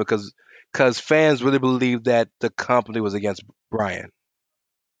totally different because fans really believe that the company was against Bryan.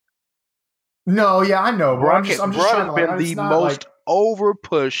 No, yeah, I know. Braun has been the most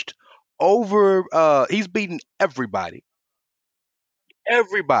over-pushed, he's beaten everybody.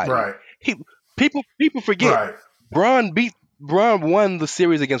 Everybody. Right. People forget. Right. Braun won the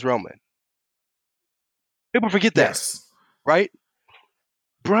series against Roman. People forget that. Yes. right?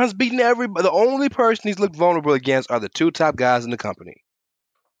 Braun's beating everybody. The only person he's looked vulnerable against are the two top guys in the company,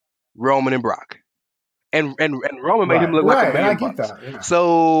 Roman and Brock. And Roman made him look like Right, $1 and I million get bucks. that. Yeah.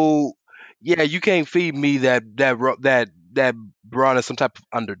 So yeah, you can't feed me that Braun is some type of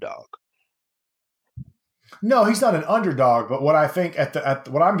underdog. No, he's not an underdog. But what I think at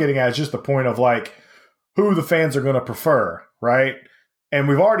what I'm getting at is just the point of like who the fans are going to prefer, right? And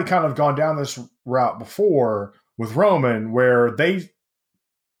we've already kind of gone down this route before with Roman, where they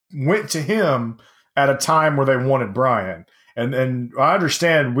went to him at a time where they wanted Bryan. And I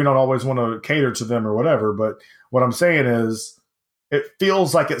understand we don't always want to cater to them or whatever, but what I'm saying is it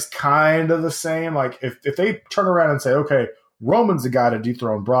feels like it's kind of the same. Like if they turn around and say, okay, Roman's the guy to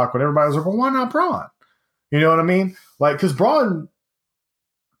dethrone Brock, when everybody's like, well, why not Braun? You know what I mean? Like, because Braun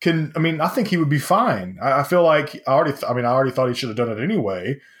I think he would be fine. I feel like I already thought he should have done it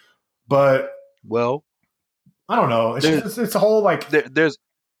anyway, but well, I don't know. It's a whole like there's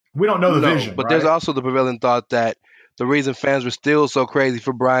we don't know the vision, but right? there's also the prevailing thought that the reason fans were still so crazy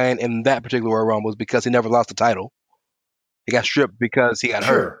for Bryan in that particular Royal Rumble was because he never lost the title. He got stripped because he got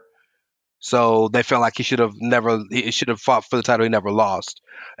hurt. So they felt like he should have fought for the title he never lost.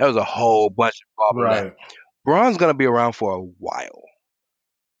 There was a whole bunch of problems. Right. Braun's gonna be around for a while.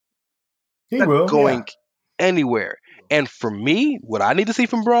 He will going anywhere. And for me, what I need to see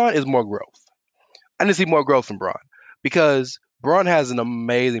from Braun is more growth. I need to see more growth from Braun because Braun has an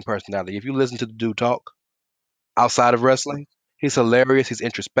amazing personality. If you listen to the dude talk outside of wrestling, he's hilarious. He's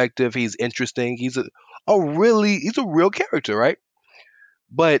introspective. He's interesting. He's a real character, right?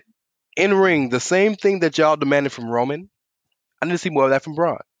 But in ring, the same thing that y'all demanded from Roman, I need to see more of that from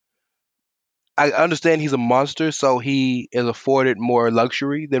Braun. I understand he's a monster, so he is afforded more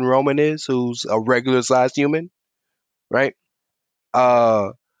luxury than Roman is, who's a regular sized human, right?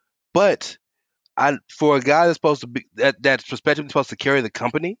 But for a guy that's supposed to be that's prospectively supposed to carry the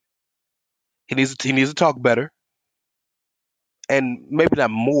company, he needs to talk better, and maybe not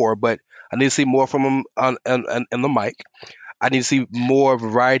more, but I need to see more from him on the mic. I need to see more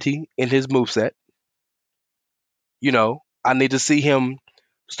variety in his moveset. You know, I need to see him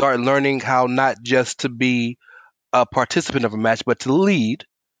start learning how not just to be a participant of a match, but to lead.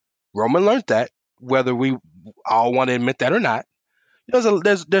 Roman learned that, whether we all want to admit that or not.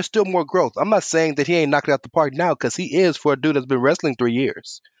 There's still more growth. I'm not saying that he ain't knocking out the park now, because he is for a dude that's been wrestling 3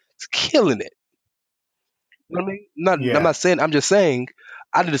 years. He's killing it. You know what I mean? I'm not saying. I'm just saying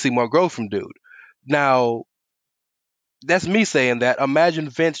I need to see more growth from dude. Now, that's me saying that. Imagine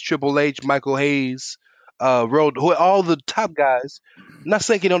Vince, Triple H, Michael Hayes, all the top guys. I'm not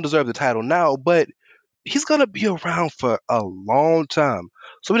saying he don't deserve the title now, but he's gonna be around for a long time.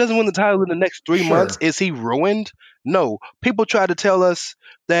 So if he doesn't win the title in the next 3 months, is he ruined? No. People try to tell us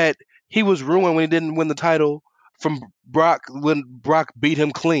that he was ruined when he didn't win the title from Brock when Brock beat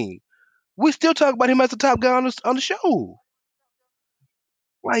him clean. We still talk about him as the top guy on the show.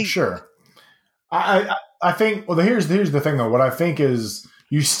 Like, sure. I think. Well, here's the thing though. What I think is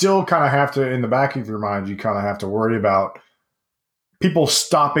you still kind of have to, in the back of your mind, you kind of have to worry about people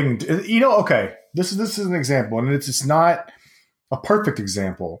stopping. Okay, this is an example, and it's not a perfect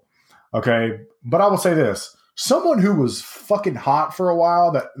example. Okay, but I will say this: someone who was fucking hot for a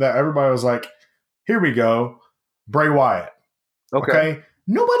while, that everybody was like, "Here we go, Bray Wyatt." Okay?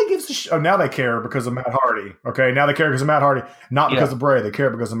 Nobody gives a shit. Oh, now they care because of Matt Hardy. Okay, now they care because of Matt Hardy, not because of Bray. They care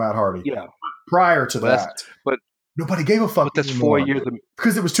because of Matt Hardy. Yeah. Prior to that, but nobody gave a fuck. But that's anymore. 4 years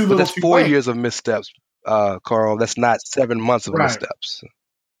because it was too little. That's 4 years of missteps, Carl. That's not 7 months of missteps.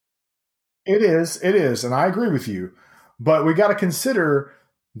 It is, and I agree with you. But we got to consider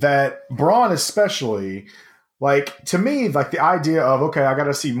that Braun, especially, like, to me, like the idea of, okay, I got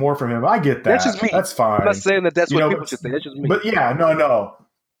to see more from him. I get that. That's just me. That's fine. I'm not saying that's what people should say. That's just me. But yeah, no.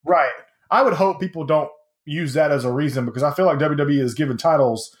 Right. I would hope people don't use that as a reason, because I feel like WWE is giving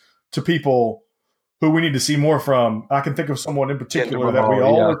titles to people who we need to see more from. I can think of someone in particular that we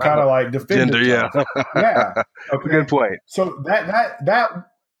all are kind of like defending. Yeah. Okay. Good point. So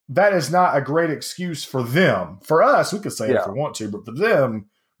that is not a great excuse for them. For us, we could say it if we want to, but for them,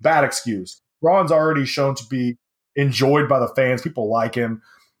 bad excuse. Braun's already shown to be enjoyed by the fans. People like him.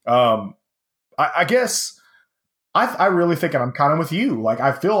 I guess I really think, and I'm kind of with you, like,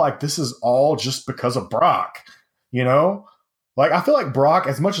 I feel like this is all just because of Brock, you know? Like, I feel like Brock,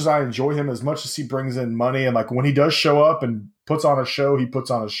 as much as I enjoy him, as much as he brings in money, and like when he does show up and puts on a show, he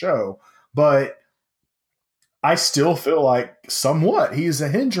puts on a show. But I still feel like somewhat he is a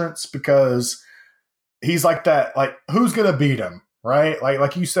hindrance, because he's like that, like, who's going to beat him, right?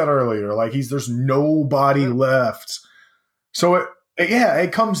 Like you said earlier, like there's nobody left. So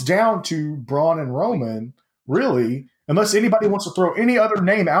it comes down to Braun and Roman, really. unless anybody wants to throw any other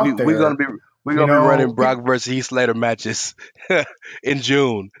name out We're gonna there. be running Brock versus Heath Slater matches in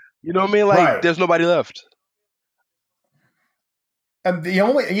June. You know what I mean? Like, right. There's nobody left. And the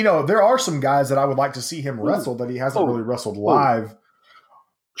only, there are some guys that I would like to see him wrestle that he hasn't really wrestled live.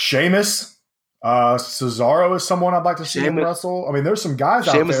 Sheamus, Cesaro is someone I'd like to see him wrestle. I mean, there's some guys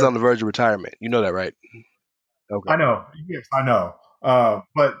out there. Sheamus is on the verge of retirement. You know that, right? Okay. I know. Yes, I know.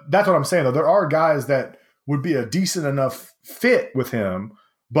 But that's what I'm saying, though. There are guys that would be a decent enough fit with him,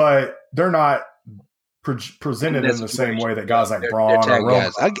 but they're not presented in the same way that guys like Braun or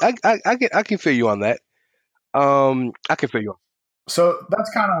Roman. I can feel you on that. I can feel you on. So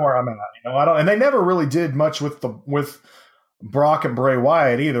that's kind of where I'm at. And they never really did much with Brock and Bray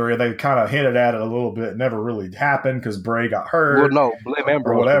Wyatt either. They kind of hinted at it a little bit. It never really happened because Bray got hurt. Well, no, blame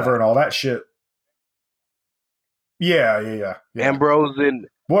Ambrose or whatever and all that shit. Yeah. Ambrose and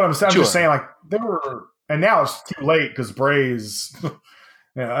what I'm just saying, like they were, and now it's too late because Bray's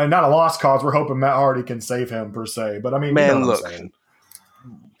not a lost cause. We're hoping Matt Hardy can save him per se, but I mean, man, look,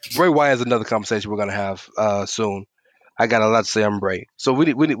 Bray Wyatt is another conversation we're gonna have soon. I got a lot to say on Bray, so we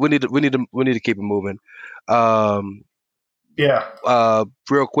need to keep it moving. Real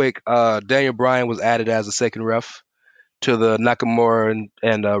quick, Daniel Bryan was added as a second ref to the Nakamura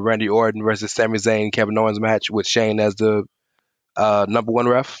and Randy Orton versus Sami Zayn Kevin Owens match with Shane as the number one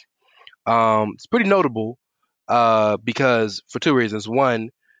ref. It's pretty notable because for two reasons.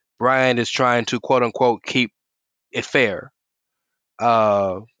 One, Bryan is trying to quote unquote keep it fair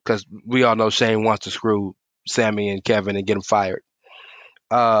because we all know Shane wants to screw Sami and Kevin and get them fired.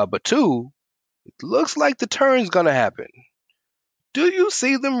 But two, it looks like the turn's gonna happen. Do you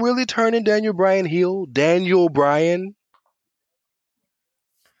see them really turning Daniel Bryan heel? Daniel Bryan?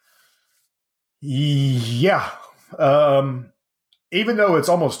 Yeah. Even though it's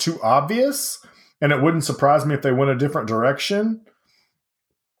almost too obvious, and it wouldn't surprise me if they went a different direction,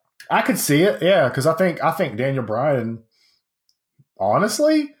 I could see it. Yeah, because I think Daniel Bryan,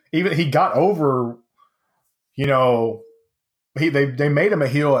 honestly, even he got over, they made him a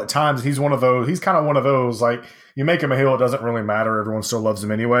heel at times. He's one of those. He's kind of one of those, like, you make him a heel, it doesn't really matter. Everyone still loves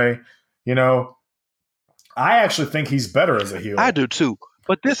him anyway. I actually think he's better as a heel. I do too.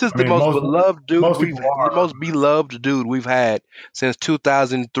 But this is the most beloved dude the most beloved dude we've had since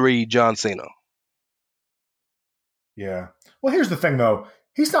 2003, John Cena. Yeah. Well, here's the thing, though.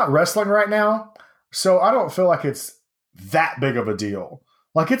 He's not wrestling right now, so I don't feel like it's that big of a deal.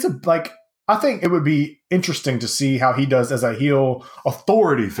 I think it would be interesting to see how he does as a heel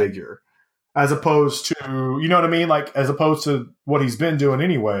authority figure, as opposed to, you know what I mean? Like, as opposed to what he's been doing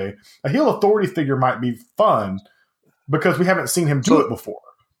anyway. A heel authority figure might be fun because we haven't seen him do it before.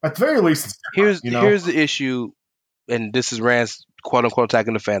 At the very least, here's the issue, and this is Rand's quote unquote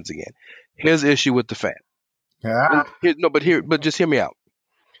attacking the fans again. Here's the issue with the fan. Yeah. But just hear me out.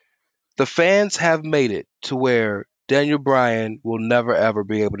 The fans have made it to where Daniel Bryan will never ever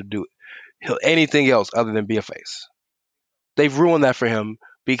be able to do anything else other than be a face. They've ruined that for him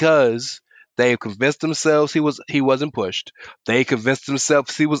because they convinced themselves he wasn't pushed. They convinced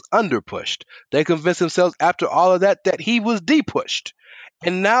themselves he was under pushed. They convinced themselves after all of that he was de-pushed.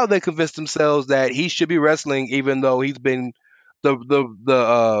 And now they convinced themselves that he should be wrestling even though he's been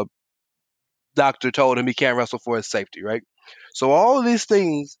the doctor told him he can't wrestle for his safety, right? So all of these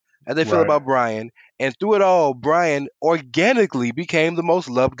things that they feel about Bryan, and through it all, Bryan organically became the most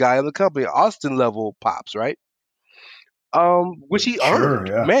loved guy in the company. Austin level pops, right? Which he earned.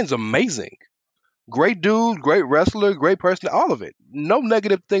 Yeah. Man's amazing. Great dude, great wrestler, great person, all of it. No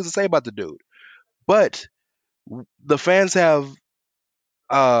negative things to say about the dude. But the fans have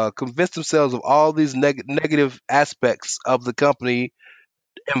convinced themselves of all these negative aspects of the company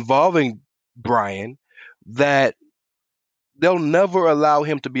involving Bryan that they'll never allow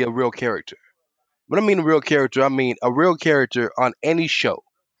him to be a real character. When I mean a real character, I mean a real character on any show,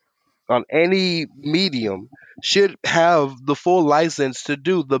 on any medium, should have the full license to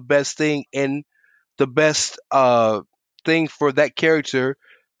do the best thing and the best thing for that character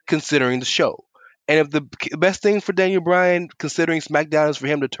considering the show. And if the best thing for Daniel Bryan considering SmackDown is for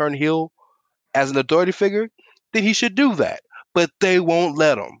him to turn heel as an authority figure, then he should do that. But they won't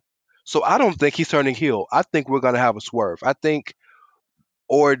let him. So I don't think he's turning heel. I think we're going to have a swerve. I think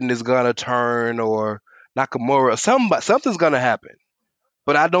Orton is going to turn, or Nakamura. Something's going to happen.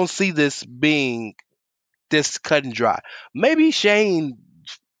 But I don't see this being this cut and dry. Maybe Shane,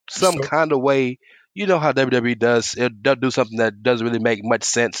 kind of way, you know how WWE does. They'll do something that doesn't really make much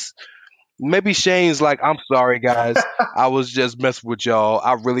sense. Maybe Shane's like, I'm sorry, guys. I was just messing with y'all.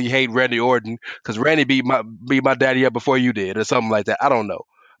 I really hate Randy Orton because Randy beat my daddy up before you did, or something like that. I don't know.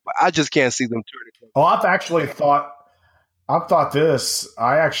 But I just can't see them turning. Well, I've actually thought I've thought this.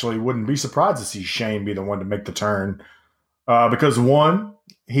 I actually wouldn't be surprised to see Shane be the one to make the turn. Because one,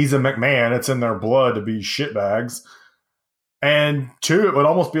 he's a McMahon. It's in their blood to be shitbags. And two, it would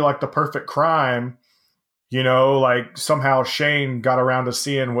almost be like the perfect crime. Like somehow Shane got around to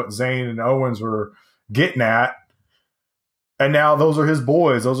seeing what Zayn and Owens were getting at. And now those are his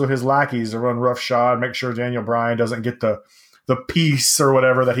boys. Those are his lackeys to run roughshod, make sure Daniel Bryan doesn't get the piece or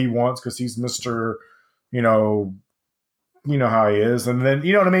whatever that he wants because he's Mr. How he is. And then,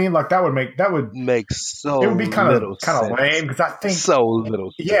 you know what I mean? Like that would make so it would be kind of sense. lame because I think so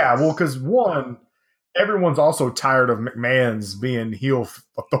little sense. Yeah, well, because one, everyone's also tired of McMahon's being heel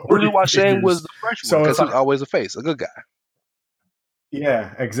authority. Why Shane was the fresh one because he's always a face, a good guy.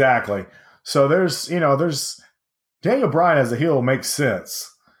 Yeah, exactly. So there's Daniel Bryan as a heel makes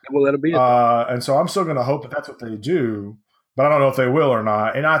sense. We'll let him be. And so I'm still going to hope that that's what they do, but I don't know if they will or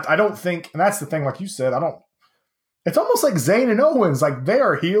not. And I don't think, and that's the thing, like you said, it's almost like Zayn and Owens, like they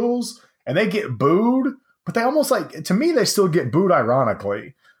are heels and they get booed, but they almost like, to me, they still get booed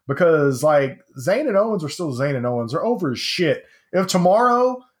ironically because like Zayn and Owens are still Zayn and Owens. They're over as shit. If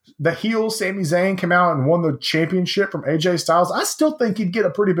tomorrow the heel Sami Zayn came out and won the championship from AJ Styles, I still think he'd get a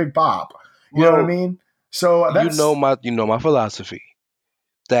pretty big pop. You know what I mean? So that's, my philosophy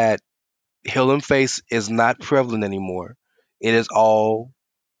that heel and face is not prevalent anymore. It is all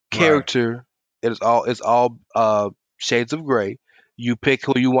character. Right. It's all shades of gray. You pick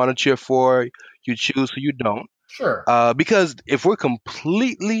who you want to cheer for. You choose who you don't. Sure. Because if we're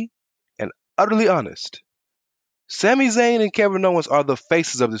completely and utterly honest, Sami Zayn and Kevin Owens are the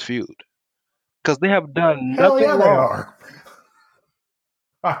faces of this feud because they have done nothing wrong. They are.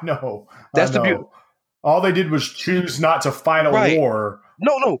 I know. That's the beauty. All they did was choose not to fight a war.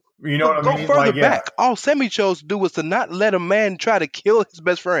 No. You know what I mean? Go further back. All Sami chose to do was to not let a man try to kill his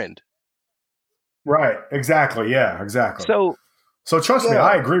best friend. Right. Exactly. Yeah, exactly. So trust me,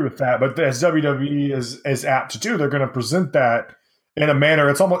 I agree with that. But as WWE is apt to do, they're going to present that in a manner.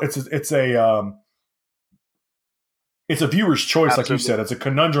 It's almost it's a viewer's choice, Absolutely. Like you said. It's a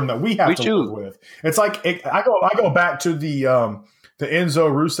conundrum that we have to live with. It's like I go back to the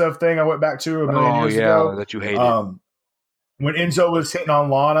Enzo Rusev thing I went back to a million years ago. That you hated. When Enzo was hitting on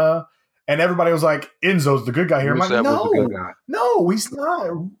Lana, and everybody was like, "Enzo's the good guy here." Rusev I'm like, no, he's not.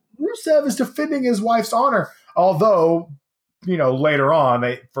 Rusev is defending his wife's honor. Although, later on,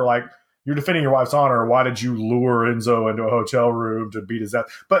 you're defending your wife's honor. Why did you lure Enzo into a hotel room to beat his ass?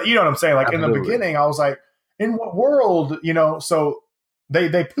 But you know what I'm saying? Like Absolutely. In the beginning, I was like, in what world, So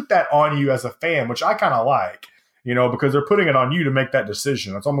they put that on you as a fan, which I kind of like, because they're putting it on you to make that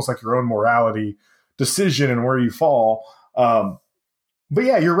decision. It's almost like your own morality decision and where you fall. But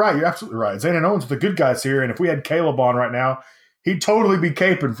yeah, you're right. You're absolutely right. Zayn and Owens are the good guys here. And if we had Caleb on right now, he'd totally be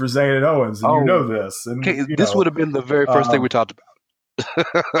caping for Zayn and Owens. And you know this. And, this would have been the very first thing we talked about.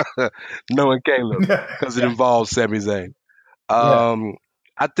 Knowing Caleb, because it involves Sami Zayn.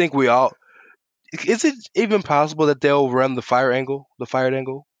 I think we all... Is it even possible that they'll run the fired angle?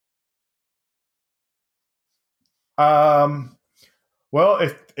 Well,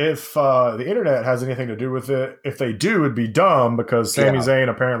 if the internet has anything to do with it, if they do, it'd be dumb because Sami Zayn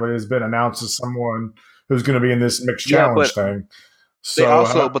apparently has been announced as someone who's going to be in this mixed challenge thing.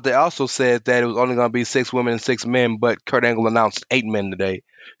 So they also said that it was only going to be 6 women and 6 men, but Kurt Angle announced 8 men today.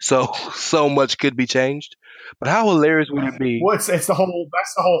 So much could be changed. But how hilarious would it be? Well, that's the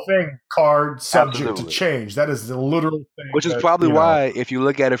whole thing. Card subject Absolutely. To change. That is the literal thing. Which is probably why, if you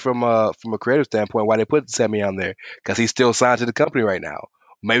look at it from a creative standpoint, why they put Sami on there, because he's still signed to the company right now.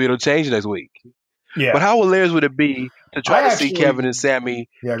 Maybe it'll change next week. Yeah. But how hilarious would it be to try to see Kevin and Sami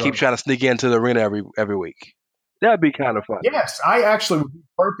keep trying to sneak into the arena every week? That'd be kind of fun. Yes, I actually would be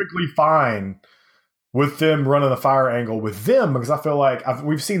perfectly fine with them running the fire angle with them because I feel like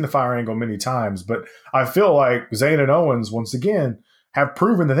we've seen the fire angle many times, but I feel like Zayn and Owens, once again, have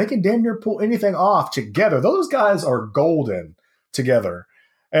proven that they can damn near pull anything off together. Those guys are golden together.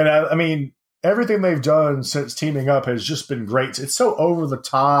 And I mean, everything they've done since teaming up has just been great. It's so over the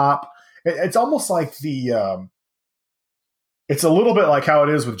top. It's almost like it's a little bit like how it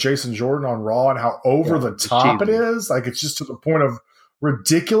is with Jason Jordan on Raw and how over the top it is. Like it's just to the point of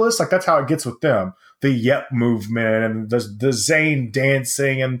ridiculous. Like that's how it gets with them. The yep movement and the Zayn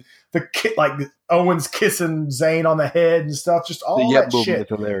dancing and Owens kissing Zayn on the head and stuff. Just all the yep that movement shit. Is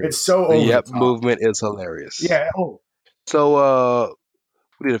hilarious. It's so over the yep the top. Movement is hilarious. Yeah. So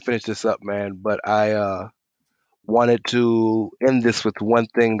we need to finish this up, man. But I wanted to end this with one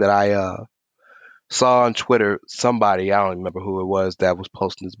thing that I saw on Twitter. Somebody, I don't remember who it was that was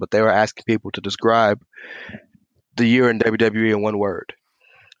posting this, but they were asking people to describe the year in WWE in one word.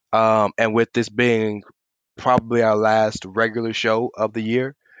 And with this being probably our last regular show of the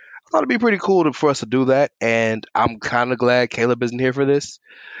year. I thought it'd be pretty cool for us to do that, and I'm kind of glad Caleb isn't here for this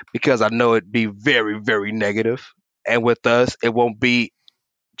because I know it'd be very, very negative. And with us, it won't be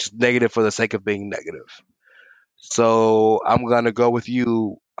just negative for the sake of being negative. So I'm gonna go with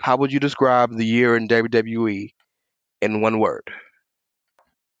you. How would you describe the year in WWE in one word?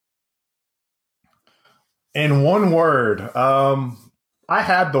 In one word, I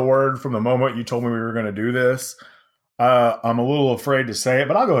had the word from the moment you told me we were going to do this. I'm a little afraid to say it,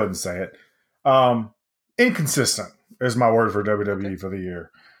 but I'll go ahead and say it. Inconsistent is my word for WWE for the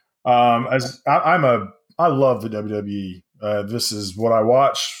year. I love the WWE. This is what I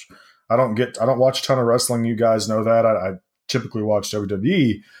watch. I don't watch a ton of wrestling. You guys know that. I typically watch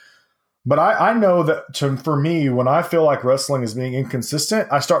WWE. But I know that for me, when I feel like wrestling is being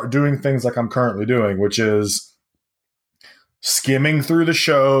inconsistent, I start doing things like I'm currently doing, which is skimming through the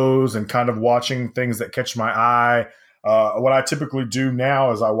shows and kind of watching things that catch my eye. What I typically do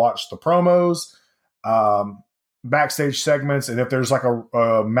now is I watch the promos, backstage segments, and if there's like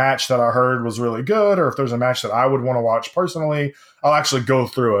a match that I heard was really good, or if there's a match that I would want to watch personally, I'll actually go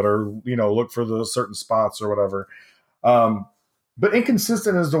through it or, look for the certain spots or whatever. But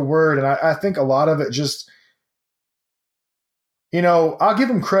inconsistent is the word, and I think a lot of it just, I'll give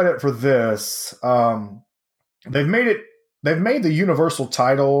them credit for this. They've made the Universal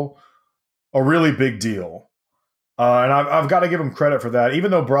title a really big deal. And I've got to give them credit for that.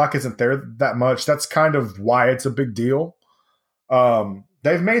 Even though Brock isn't there that much, that's kind of why it's a big deal.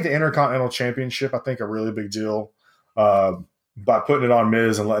 They've made the Intercontinental Championship, I think, a really big deal by putting it on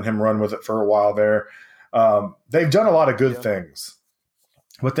Miz and letting him run with it for a while there. They've done a lot of good things.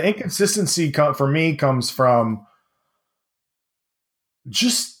 But the inconsistency for me comes from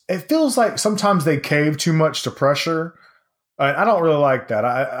just, it feels like sometimes they cave too much to pressure. I don't really like that.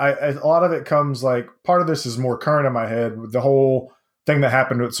 A lot of it comes like, part of this is more current in my head with the whole thing that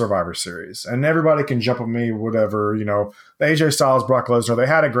happened with Survivor Series. And everybody can jump on me, whatever, the AJ Styles, Brock Lesnar, they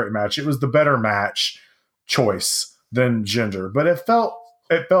had a great match. It was the better match choice than Jinder. But it felt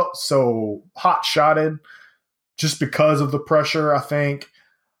so hot-shotted just because of the pressure, I think.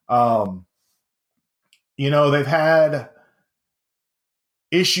 They've had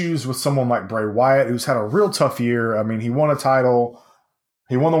issues with someone like Bray Wyatt, who's had a real tough year. I mean, he won a title,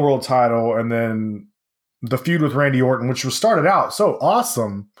 he won the world title, and then the feud with Randy Orton, which was started out so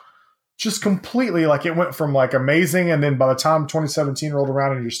awesome, just completely like it went from like amazing, and then by the time 2017 rolled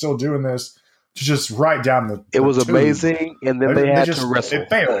around and you're still doing this, to just right down the It was tube. Amazing, and then they had to wrestle. It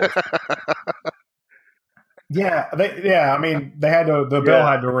failed. I mean, they had to. The bell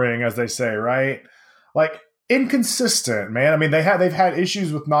had to ring, as they say, right? Like inconsistent, man. I mean, they've had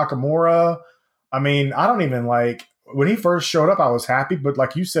issues with Nakamura. I mean, I don't even like when he first showed up. I was happy, but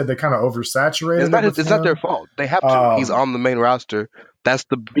like you said, they kind of oversaturated. It's not their fault. They have to. He's on the main roster. That's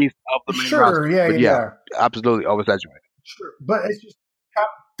the beast of the main roster. Yeah, absolutely oversaturated. Sure, but it's just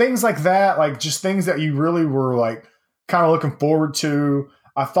things like that, like just things that you really were like kind of looking forward to.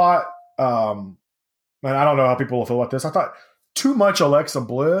 I thought, and I don't know how people will feel about this. I thought too much Alexa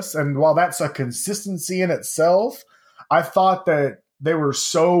Bliss, and while that's a consistency in itself, I thought that they were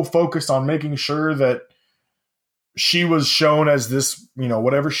so focused on making sure that she was shown as this,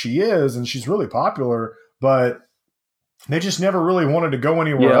 whatever she is, and she's really popular, but they just never really wanted to go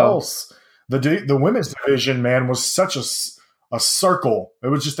anywhere else. The women's division, man, was such a circle. It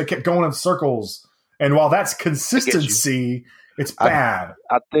was just, they kept going in circles. And while that's consistency, it's bad.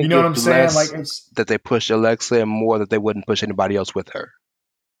 I think you know what I'm saying? Like it's that they push Alexa and more that they wouldn't push anybody else with her.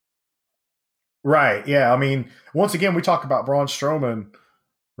 Right. Yeah. I mean, once again, we talk about Braun Strowman,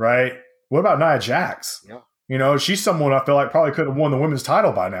 right? What about Nia Jax? Yeah. She's someone I feel like probably could have won the women's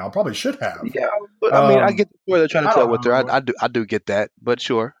title by now. Probably should have. Yeah. But I mean, I get the story they're trying to tell with her. I do get that, but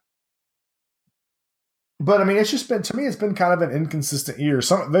sure. But I mean, it's just been, to me, it's been kind of an inconsistent year.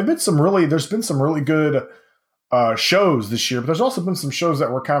 There's been some really good shows this year, but there's also been some shows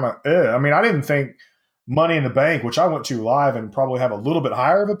that were kind of, I mean, I didn't think Money in the Bank, which I went to live and probably have a little bit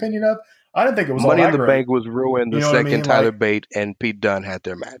higher of opinion of, I didn't think it was Money all in the great. Bank was ruined the second Tyler Bate and Pete Dunne had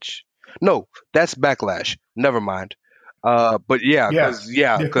their match. No, that's Backlash. Never mind. But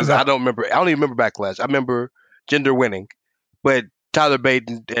because I don't even remember Backlash. I remember Jinder winning, but Tyler Bate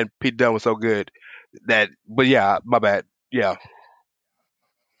and Pete Dunne was so good that. But yeah, my bad. Yeah.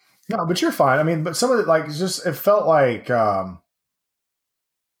 No, but you're fine. I mean, but some of it, like, just it felt like they're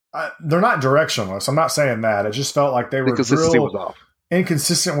not directionless. I'm not saying that. It just felt like they were real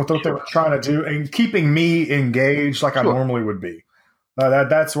inconsistent with what they were trying to do and keeping me engaged like I normally would be.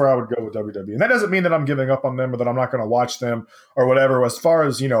 That's where I would go with WWE. And that doesn't mean that I'm giving up on them or that I'm not going to watch them or whatever. As far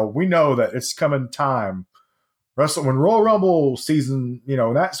as, we know that it's coming time when Royal Rumble season,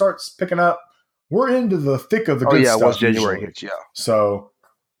 when that starts picking up, we're into the thick of the good stuff. Once January usually. hits, yeah. So,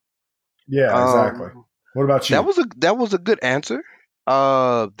 yeah, exactly. What about you? That was a good answer.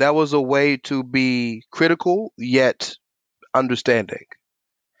 That was a way to be critical yet understanding.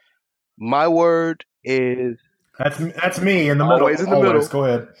 My word is that's me in the middle. Always in the middle. Go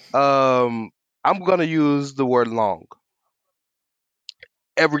ahead. I'm gonna use the word long.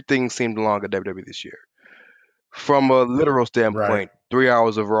 Everything seemed long at WWE this year. From a literal standpoint, Right. 3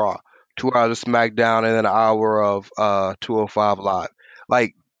 hours of Raw, 2 hours of SmackDown, and then an hour of 205 Live.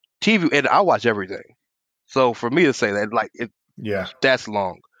 Like TV, and I watch everything. So for me to say that, that's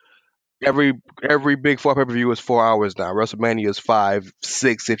long. Every big four pay-per-view is 4 hours now. WrestleMania is 5,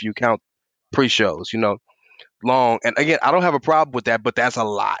 6 if you count pre-shows. Long. And again, I don't have a problem with that, but that's a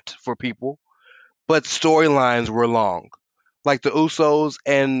lot for people. But storylines were long. Like the Usos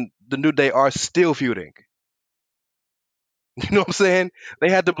and the New Day are still feuding. You know what I'm saying? They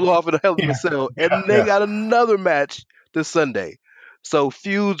had to blow off in a Hell in a Cell, and they got another match this Sunday. So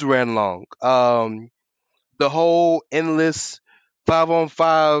feuds ran long. The whole endless 5-on-5,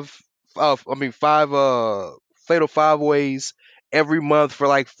 five fatal 5-ways every month for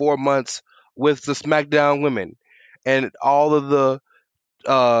like 4 months with the SmackDown women, and all of the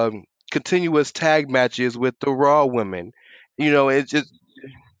continuous tag matches with the Raw women. It's just.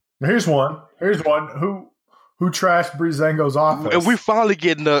 Here's one. Who trashed Breezango's office? And we finally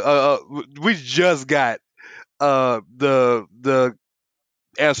getting we just got the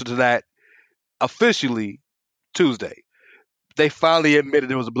answer to that officially Tuesday. They finally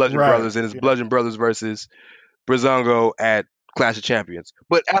admitted it was the Bludgeon Brothers, and it's Bludgeon Brothers versus Breezango at Clash of Champions.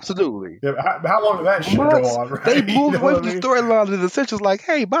 But absolutely. Yeah, how long did that shit go on? Right? They moved away from the storyline and essentially like,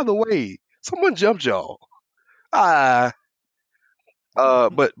 hey, by the way, someone jumped y'all. But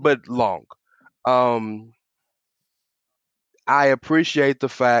long. I appreciate the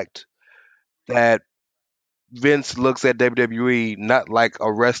fact that Vince looks at WWE not like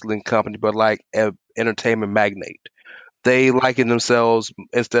a wrestling company, but like an entertainment magnate. They liken themselves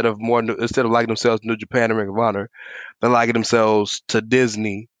instead of liking themselves to New Japan and Ring of Honor, they liken themselves to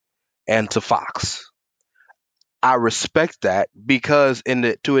Disney and to Fox. I respect that because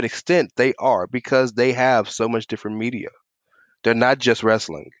to an extent they are, because they have so much different media. They're not just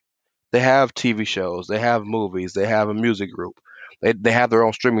wrestling. They have TV shows, they have movies, they have a music group, they have their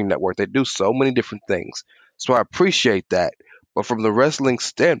own streaming network. They do so many different things. So I appreciate that. But from the wrestling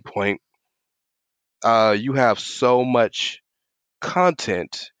standpoint, you have so much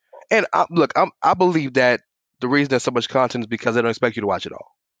content. And I believe that the reason there's so much content is because they don't expect you to watch it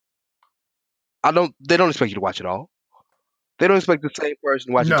all. They don't expect you to watch it all. They don't expect the same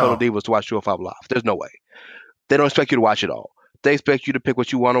person watching Total Divas to watch 205 Live. There's no way. They don't expect you to watch it all. They expect you to pick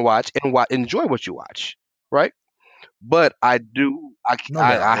what you want to watch and enjoy what you watch, right? But I'm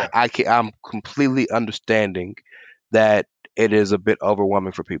completely understanding that it is a bit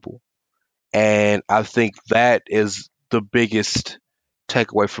overwhelming for people, and I think that is the biggest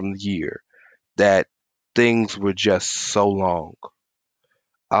takeaway from the year, that things were just so long,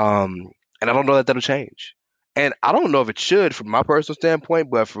 and I don't know that that'll change, and I don't know if it should from my personal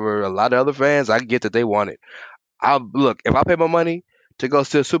standpoint, but for a lot of other fans, I get that they want it. If I pay my money to go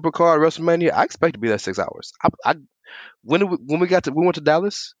see a Supercard WrestleMania, I expect to be there 6 hours. When we went to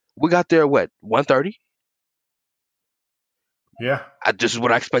Dallas, we got there at 1:30. Yeah, this is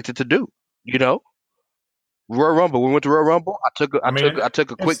what I expected to do. Royal Rumble. We went to Royal Rumble. I took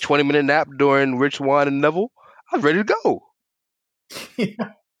a quick 20-minute nap during Rich Swann and Neville. I was ready to go.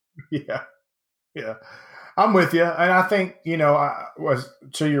 Yeah. I'm with you, and I think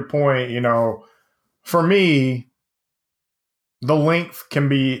to your point. For me, the length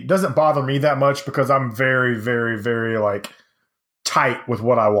doesn't bother me that much because I'm very, very, very tight with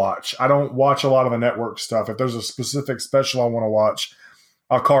what I watch. I don't watch a lot of the network stuff. If there's a specific special I want to watch,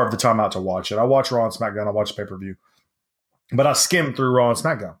 I'll carve the time out to watch it. I watch Raw and SmackDown. I watch pay-per-view, but I skim through Raw and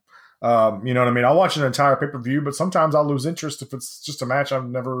SmackDown. You know what I mean? I'll watch an entire pay-per-view, but sometimes I'll lose interest if it's just a match I've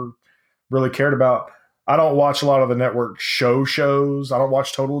never really cared about. I don't watch a lot of the network shows. I don't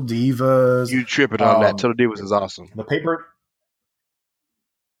watch Total Divas. You tripping on that. Total Divas is awesome. The paper.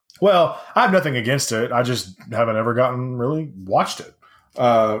 Well, I have nothing against it. I just haven't ever really watched it.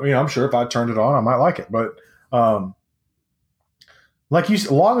 I'm sure if I turned it on, I might like it. But long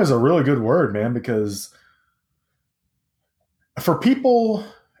is a really good word, man, because for people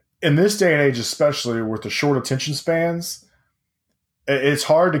in this day and age, especially with the short attention spans, it's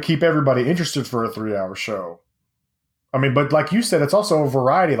hard to keep everybody interested for a 3-hour show. I mean, but like you said, it's also a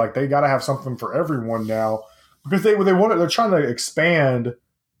variety. Like they got to have something for everyone now because they're trying to expand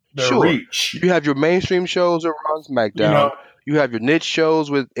their Sure. reach. You have your mainstream shows at Raw and SmackDown. You know, You have your niche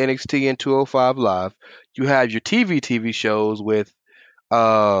shows with NXT and 205 Live. You have your TV shows with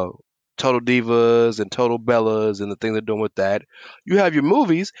uh, Total Divas and Total Bellas and the thing they're doing with that. You have your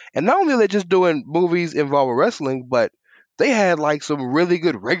movies, and not only are they just doing movies involving wrestling, but they had like some really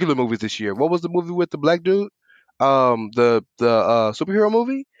good regular movies this year. What was the movie with the black dude? The superhero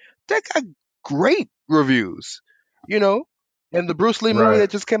movie that got great reviews, you know. And the Bruce Lee movie right. that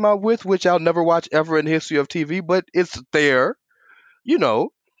just came out with, which I'll never watch ever in the history of TV, but it's there, you know.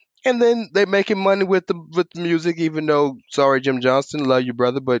 And then they're making money with the music, even though, sorry, Jim Johnston, love you,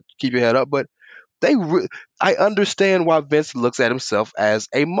 brother, but keep your head up. But I understand why Vince looks at himself as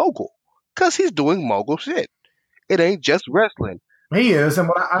a mogul, because he's doing mogul shit. It ain't just wrestling. He is, and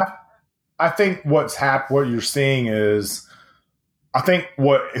I think what you're seeing is, I think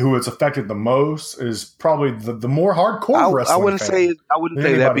who it's affected the most is probably the more hardcore wrestling. I wouldn't say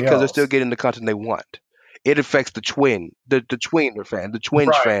that because they're else. still getting the content they want. It affects the tweener fan, the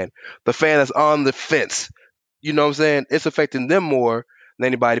twinge fan, the fan that's on the fence. You know what I'm saying? It's affecting them more than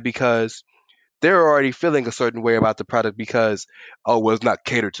anybody because they're already feeling a certain way about the product because, well, it's not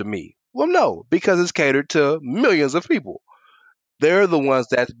catered to me. Well, no, because it's catered to millions of people. They're the ones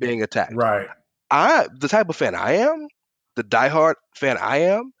that's being attacked. Right. The type of fan I am, the diehard fan I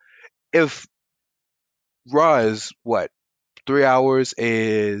am, if Raw is 3 hours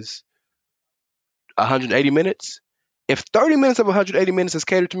is 180 minutes. If 30 minutes of 180 minutes is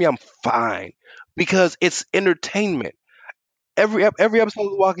catered to me, I'm fine because it's entertainment. Every episode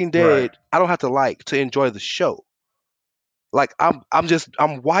of The Walking Dead, Right. I don't have to like to enjoy the show. Like I'm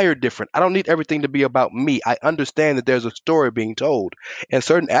wired different. I don't need everything to be about me. I understand that there's a story being told, and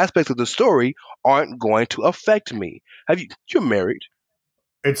certain aspects of the story aren't going to affect me. You're married?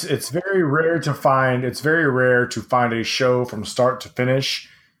 It's very rare to find. It's very rare to find a show from start to finish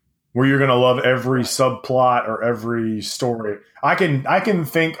where you're going to love every subplot or every story. I can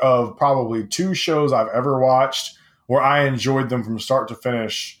think of probably 2 shows I've ever watched where I enjoyed them from start to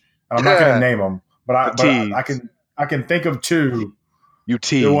finish, and I'm not going to name them, but I can think of 2. You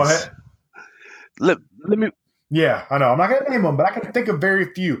tease. Let me. Yeah, I know. I'm not going to name them, but I can think of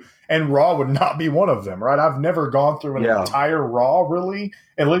very few, and Raw would not be one of them, right? I've never gone through an entire Raw, really,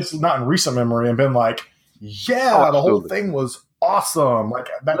 at least not in recent memory, and been like, yeah, the whole thing was awesome. Like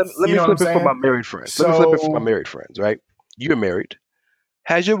that's, let me flip it for my married friends. Let me flip it for my married friends, right? You're married.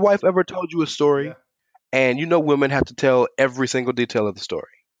 Has your wife ever told you a story? Yeah. And you know women have to tell every single detail of the story,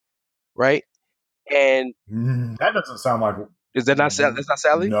 right? And that doesn't sound like. Is that not Sally? That's not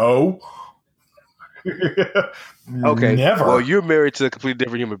Sally? No. Okay. Never. Well, you're married to a completely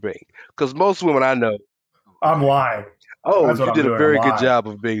different human being. Because most women I know. I'm lying. Oh, you did a very good job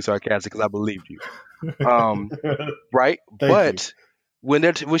of being sarcastic because I believed you. Right? But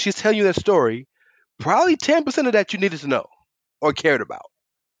when she's telling you that story, probably 10% of that you needed to know or cared about.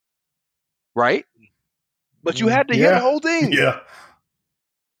 Right? But you had to hear the whole thing. Yeah.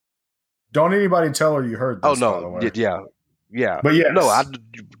 Don't anybody tell her you heard this. Oh no! By the way. Yeah. But yeah, no.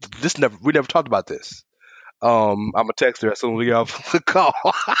 We never talked about this. I'm a texter as soon as we get off the call.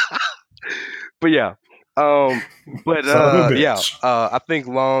 But yeah. I think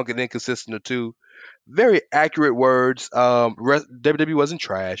long and inconsistent are 2 very accurate words. WWE wasn't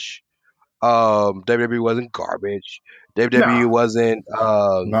trash. WWE wasn't garbage. WWE wasn't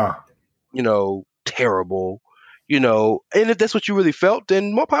terrible. And if that's what you really felt,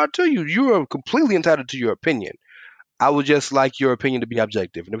 then more power to you. You are completely entitled to your opinion. I would just like your opinion to be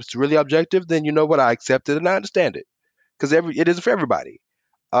objective. And if it's really objective, then you know what? I accept it and I understand it. Because it isn't for everybody.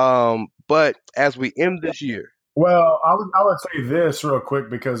 But as we end this year. Well, I would say this real quick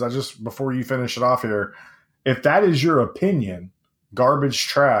because before you finish it off here, if that is your opinion, garbage,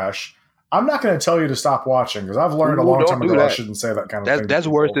 trash, I'm not going to tell you to stop watching because I've learned a long time ago I shouldn't say that kind of thing. That's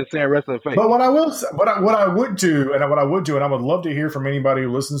worse than saying wrestling face. But what I will say, what I would do, and I would love to hear from anybody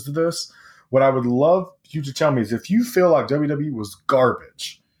who listens to this, what I would love you to tell me is if you feel like WWE was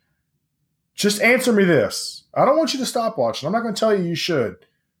garbage, just answer me this. I don't want you to stop watching. I'm not going to tell you should.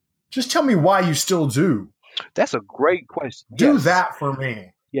 Just tell me why you still do. That's a great question. Do that for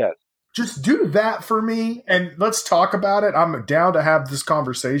me. Yes. Just do that for me, and let's talk about it. I'm down to have this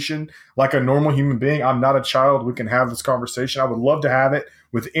conversation like a normal human being. I'm not a child. We can have this conversation. I would love to have it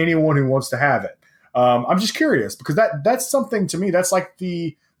with anyone who wants to have it. I'm just curious because that's something to me. That's like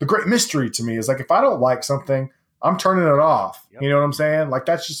the great mystery to me is like if I don't like something, I'm turning it off. Yep. You know what I'm saying? Like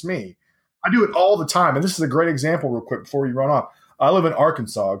that's just me. I do it all the time, and this is a great example real quick before you run off. I live in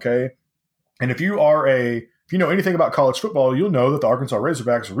Arkansas, okay? And if you know anything about college football, you'll know that the Arkansas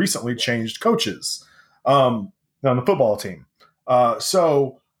Razorbacks recently changed coaches on the football team.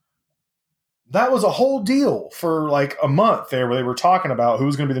 So that was a whole deal for like a month there where they were talking about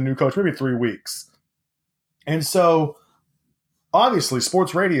who's going to be the new coach, maybe 3 weeks. And so obviously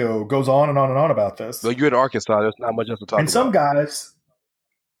sports radio goes on and on and on about this. Well, you're in Arkansas. There's not much else to talk about. And some guys,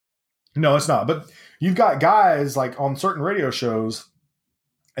 no, it's not. But you've got guys like on certain radio shows,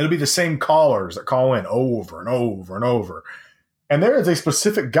 it'll be the same callers that call in over and over and over. And there is a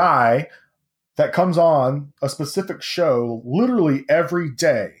specific guy that comes on a specific show literally every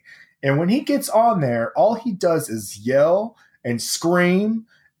day. And when he gets on there, all he does is yell and scream,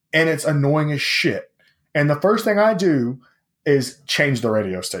 and it's annoying as shit. And the first thing I do is change the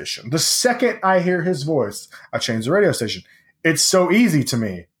radio station. The second I hear his voice, I change the radio station. It's so easy to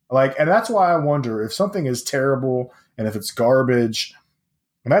me. Like, and that's why I wonder if something is terrible and if it's garbage,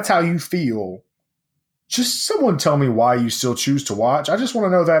 and that's how you feel. Just someone tell me why you still choose to watch. I just want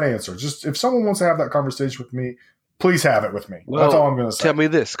to know that answer. Just if someone wants to have that conversation with me, please have it with me. Well, that's all I'm going to say. Tell me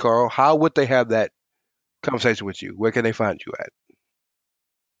this, Carl. How would they have that conversation with you? Where can they find you at?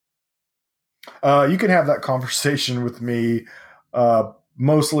 You can have that conversation with me only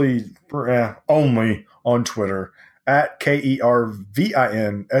on Twitter at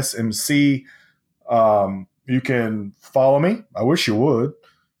KERVIN SMC. You can follow me. I wish you would.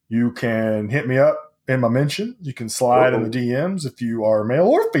 You can hit me up in my mention. You can slide in the DMs if you are male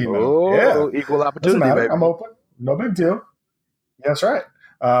or female. Equal opportunity, matter. baby. I'm open. No big deal. That's right.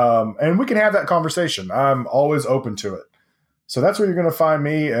 And we can have that conversation. I'm always open to it. So that's where you're going to find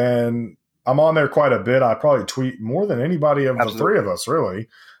me. And I'm on there quite a bit. I probably tweet more than anybody of the three of us, really.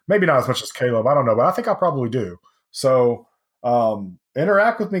 Maybe not as much as Caleb. I don't know, but I think I probably do. So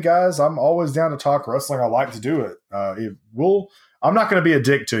interact with me, guys. I'm always down to talk wrestling. I like to do it. I'm not going to be a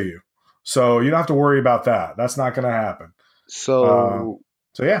dick to you. So you don't have to worry about that. That's not going to happen. So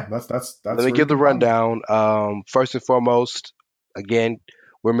yeah, that's. Let me give the rundown. First and foremost, again,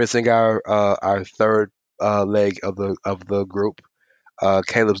 we're missing our third leg of the group.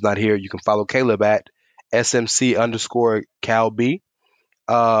 Caleb's not here. You can follow Caleb at SMC_CalB.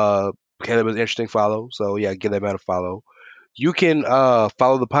 Caleb is an interesting follow, so yeah, give that man a follow. You can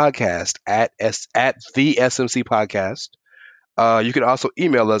follow the podcast at the SMC Podcast. You can also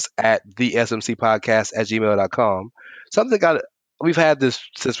email us at thesmcpodcast@gmail.com. We've had this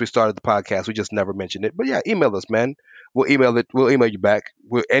since we started the podcast. We just never mentioned it. But yeah, email us, man. We'll email it. We'll email you back.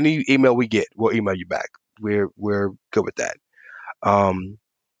 Any email we get, we'll email you back. We're good with that. Don't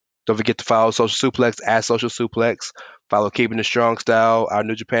forget to follow Social Suplex at Social Suplex. Follow Keeping the Strong Style, our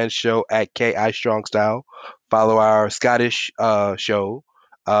New Japan show at KI Strong Style. Follow our Scottish show,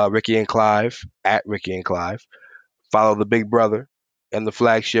 Ricky and Clive at Ricky and Clive. Follow the Big Brother and the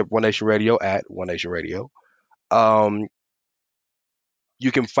flagship One Nation Radio at One Nation Radio.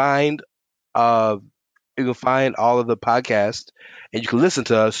 You can find all of the podcasts, and you can listen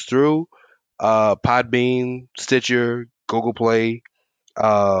to us through Podbean, Stitcher, Google Play,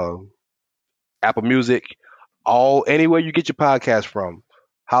 Apple Music, anywhere you get your podcast from.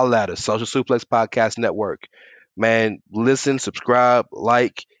 Holla at us, Social Suplex Podcast Network. Man, listen, subscribe,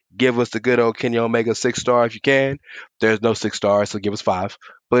 like, give us the good old Kenny Omega 6-star if you can. There's no 6 stars, so give us 5.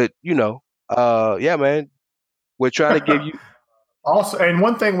 But yeah, man, we're trying to give you. Also, and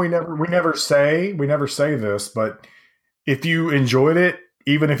one thing we never say this, but if you enjoyed it,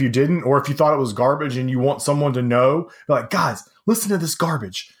 even if you didn't, or if you thought it was garbage and you want someone to know, be like, guys, listen to this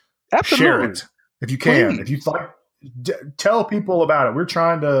garbage. Absolutely. Share it if you can. Please. If you tell people about it. We're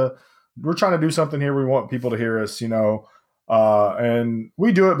trying to do something here. We want people to hear us, and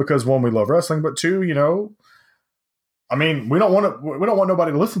we do it because one, we love wrestling, but two, I mean, we don't want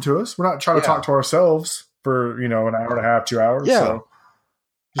nobody to listen to us. We're not trying to talk to ourselves for an hour and a half, 2 hours. Yeah, so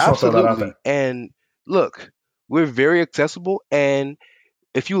just absolutely. Throw that out there. And look, we're very accessible, and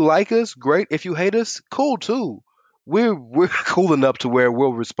if you like us, great. If you hate us, cool too. We're cool enough to where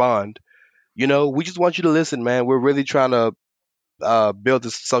we'll respond. We just want you to listen, man. We're really trying to build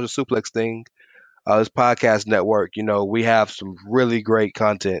this Social Suplex thing, this podcast network. We have some really great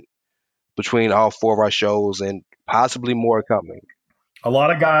content between all 4 of our shows, and possibly more coming. A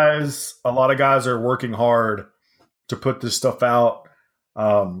lot of guys are working hard to put this stuff out.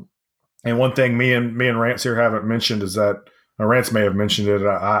 And one thing me and Rance here haven't mentioned is that Rance may have mentioned it.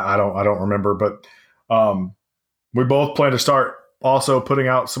 I don't remember, but we both plan to start also putting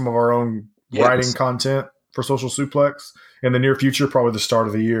out some of our own writing content for Social Suplex in the near future, probably the start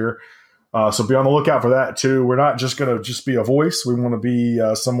of the year. So be on the lookout for that too. We're not just going to just be a voice. We want to be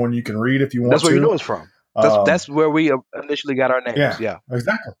someone you can read if you want to. That's where you know us from. That's where we initially got our names. Yeah,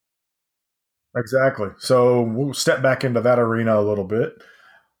 exactly. So we'll step back into that arena a little bit.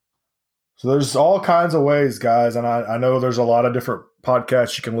 So there's all kinds of ways, guys, and I know there's a lot of different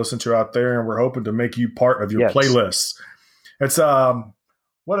podcasts you can listen to out there, and we're hoping to make you part of your playlists. It's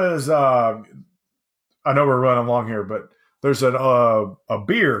what is I know we're running long here, but there's a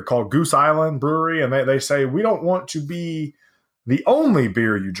beer called Goose Island Brewery, and they say we don't want to be the only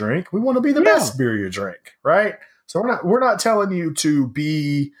beer you drink. We want to be the best beer you drink, right? So we're not telling you to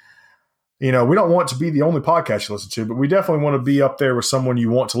be, we don't want to be the only podcast you listen to, but we definitely want to be up there with someone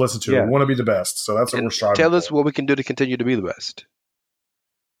you want to listen to. Yeah. We want to be the best. So that's what we're striving for. Tell us what we can do to continue to be the best.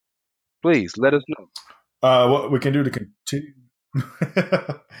 Please let us know. What we can do to continue.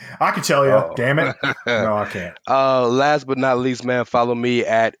 I can tell you, damn it. No, I can't. Last but not least, man, follow me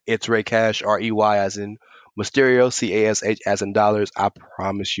at It's Ray Cash, REY as in Mysterio, CASH as in dollars. I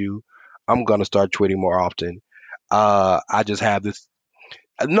promise you, I'm gonna start tweeting more often. I just have this.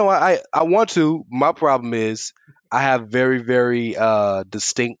 No, I want to. My problem is I have very, very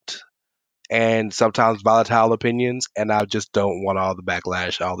distinct and sometimes volatile opinions, and I just don't want all the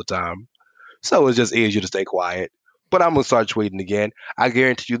backlash all the time. So it's just easier to stay quiet. But I'm gonna start tweeting again. I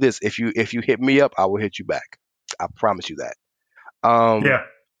guarantee you this: if you hit me up, I will hit you back. I promise you that. Yeah.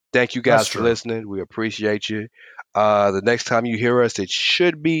 Thank you guys for listening. We appreciate you. The next time you hear us, it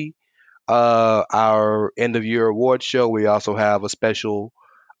should be our end of year award show. We also have a special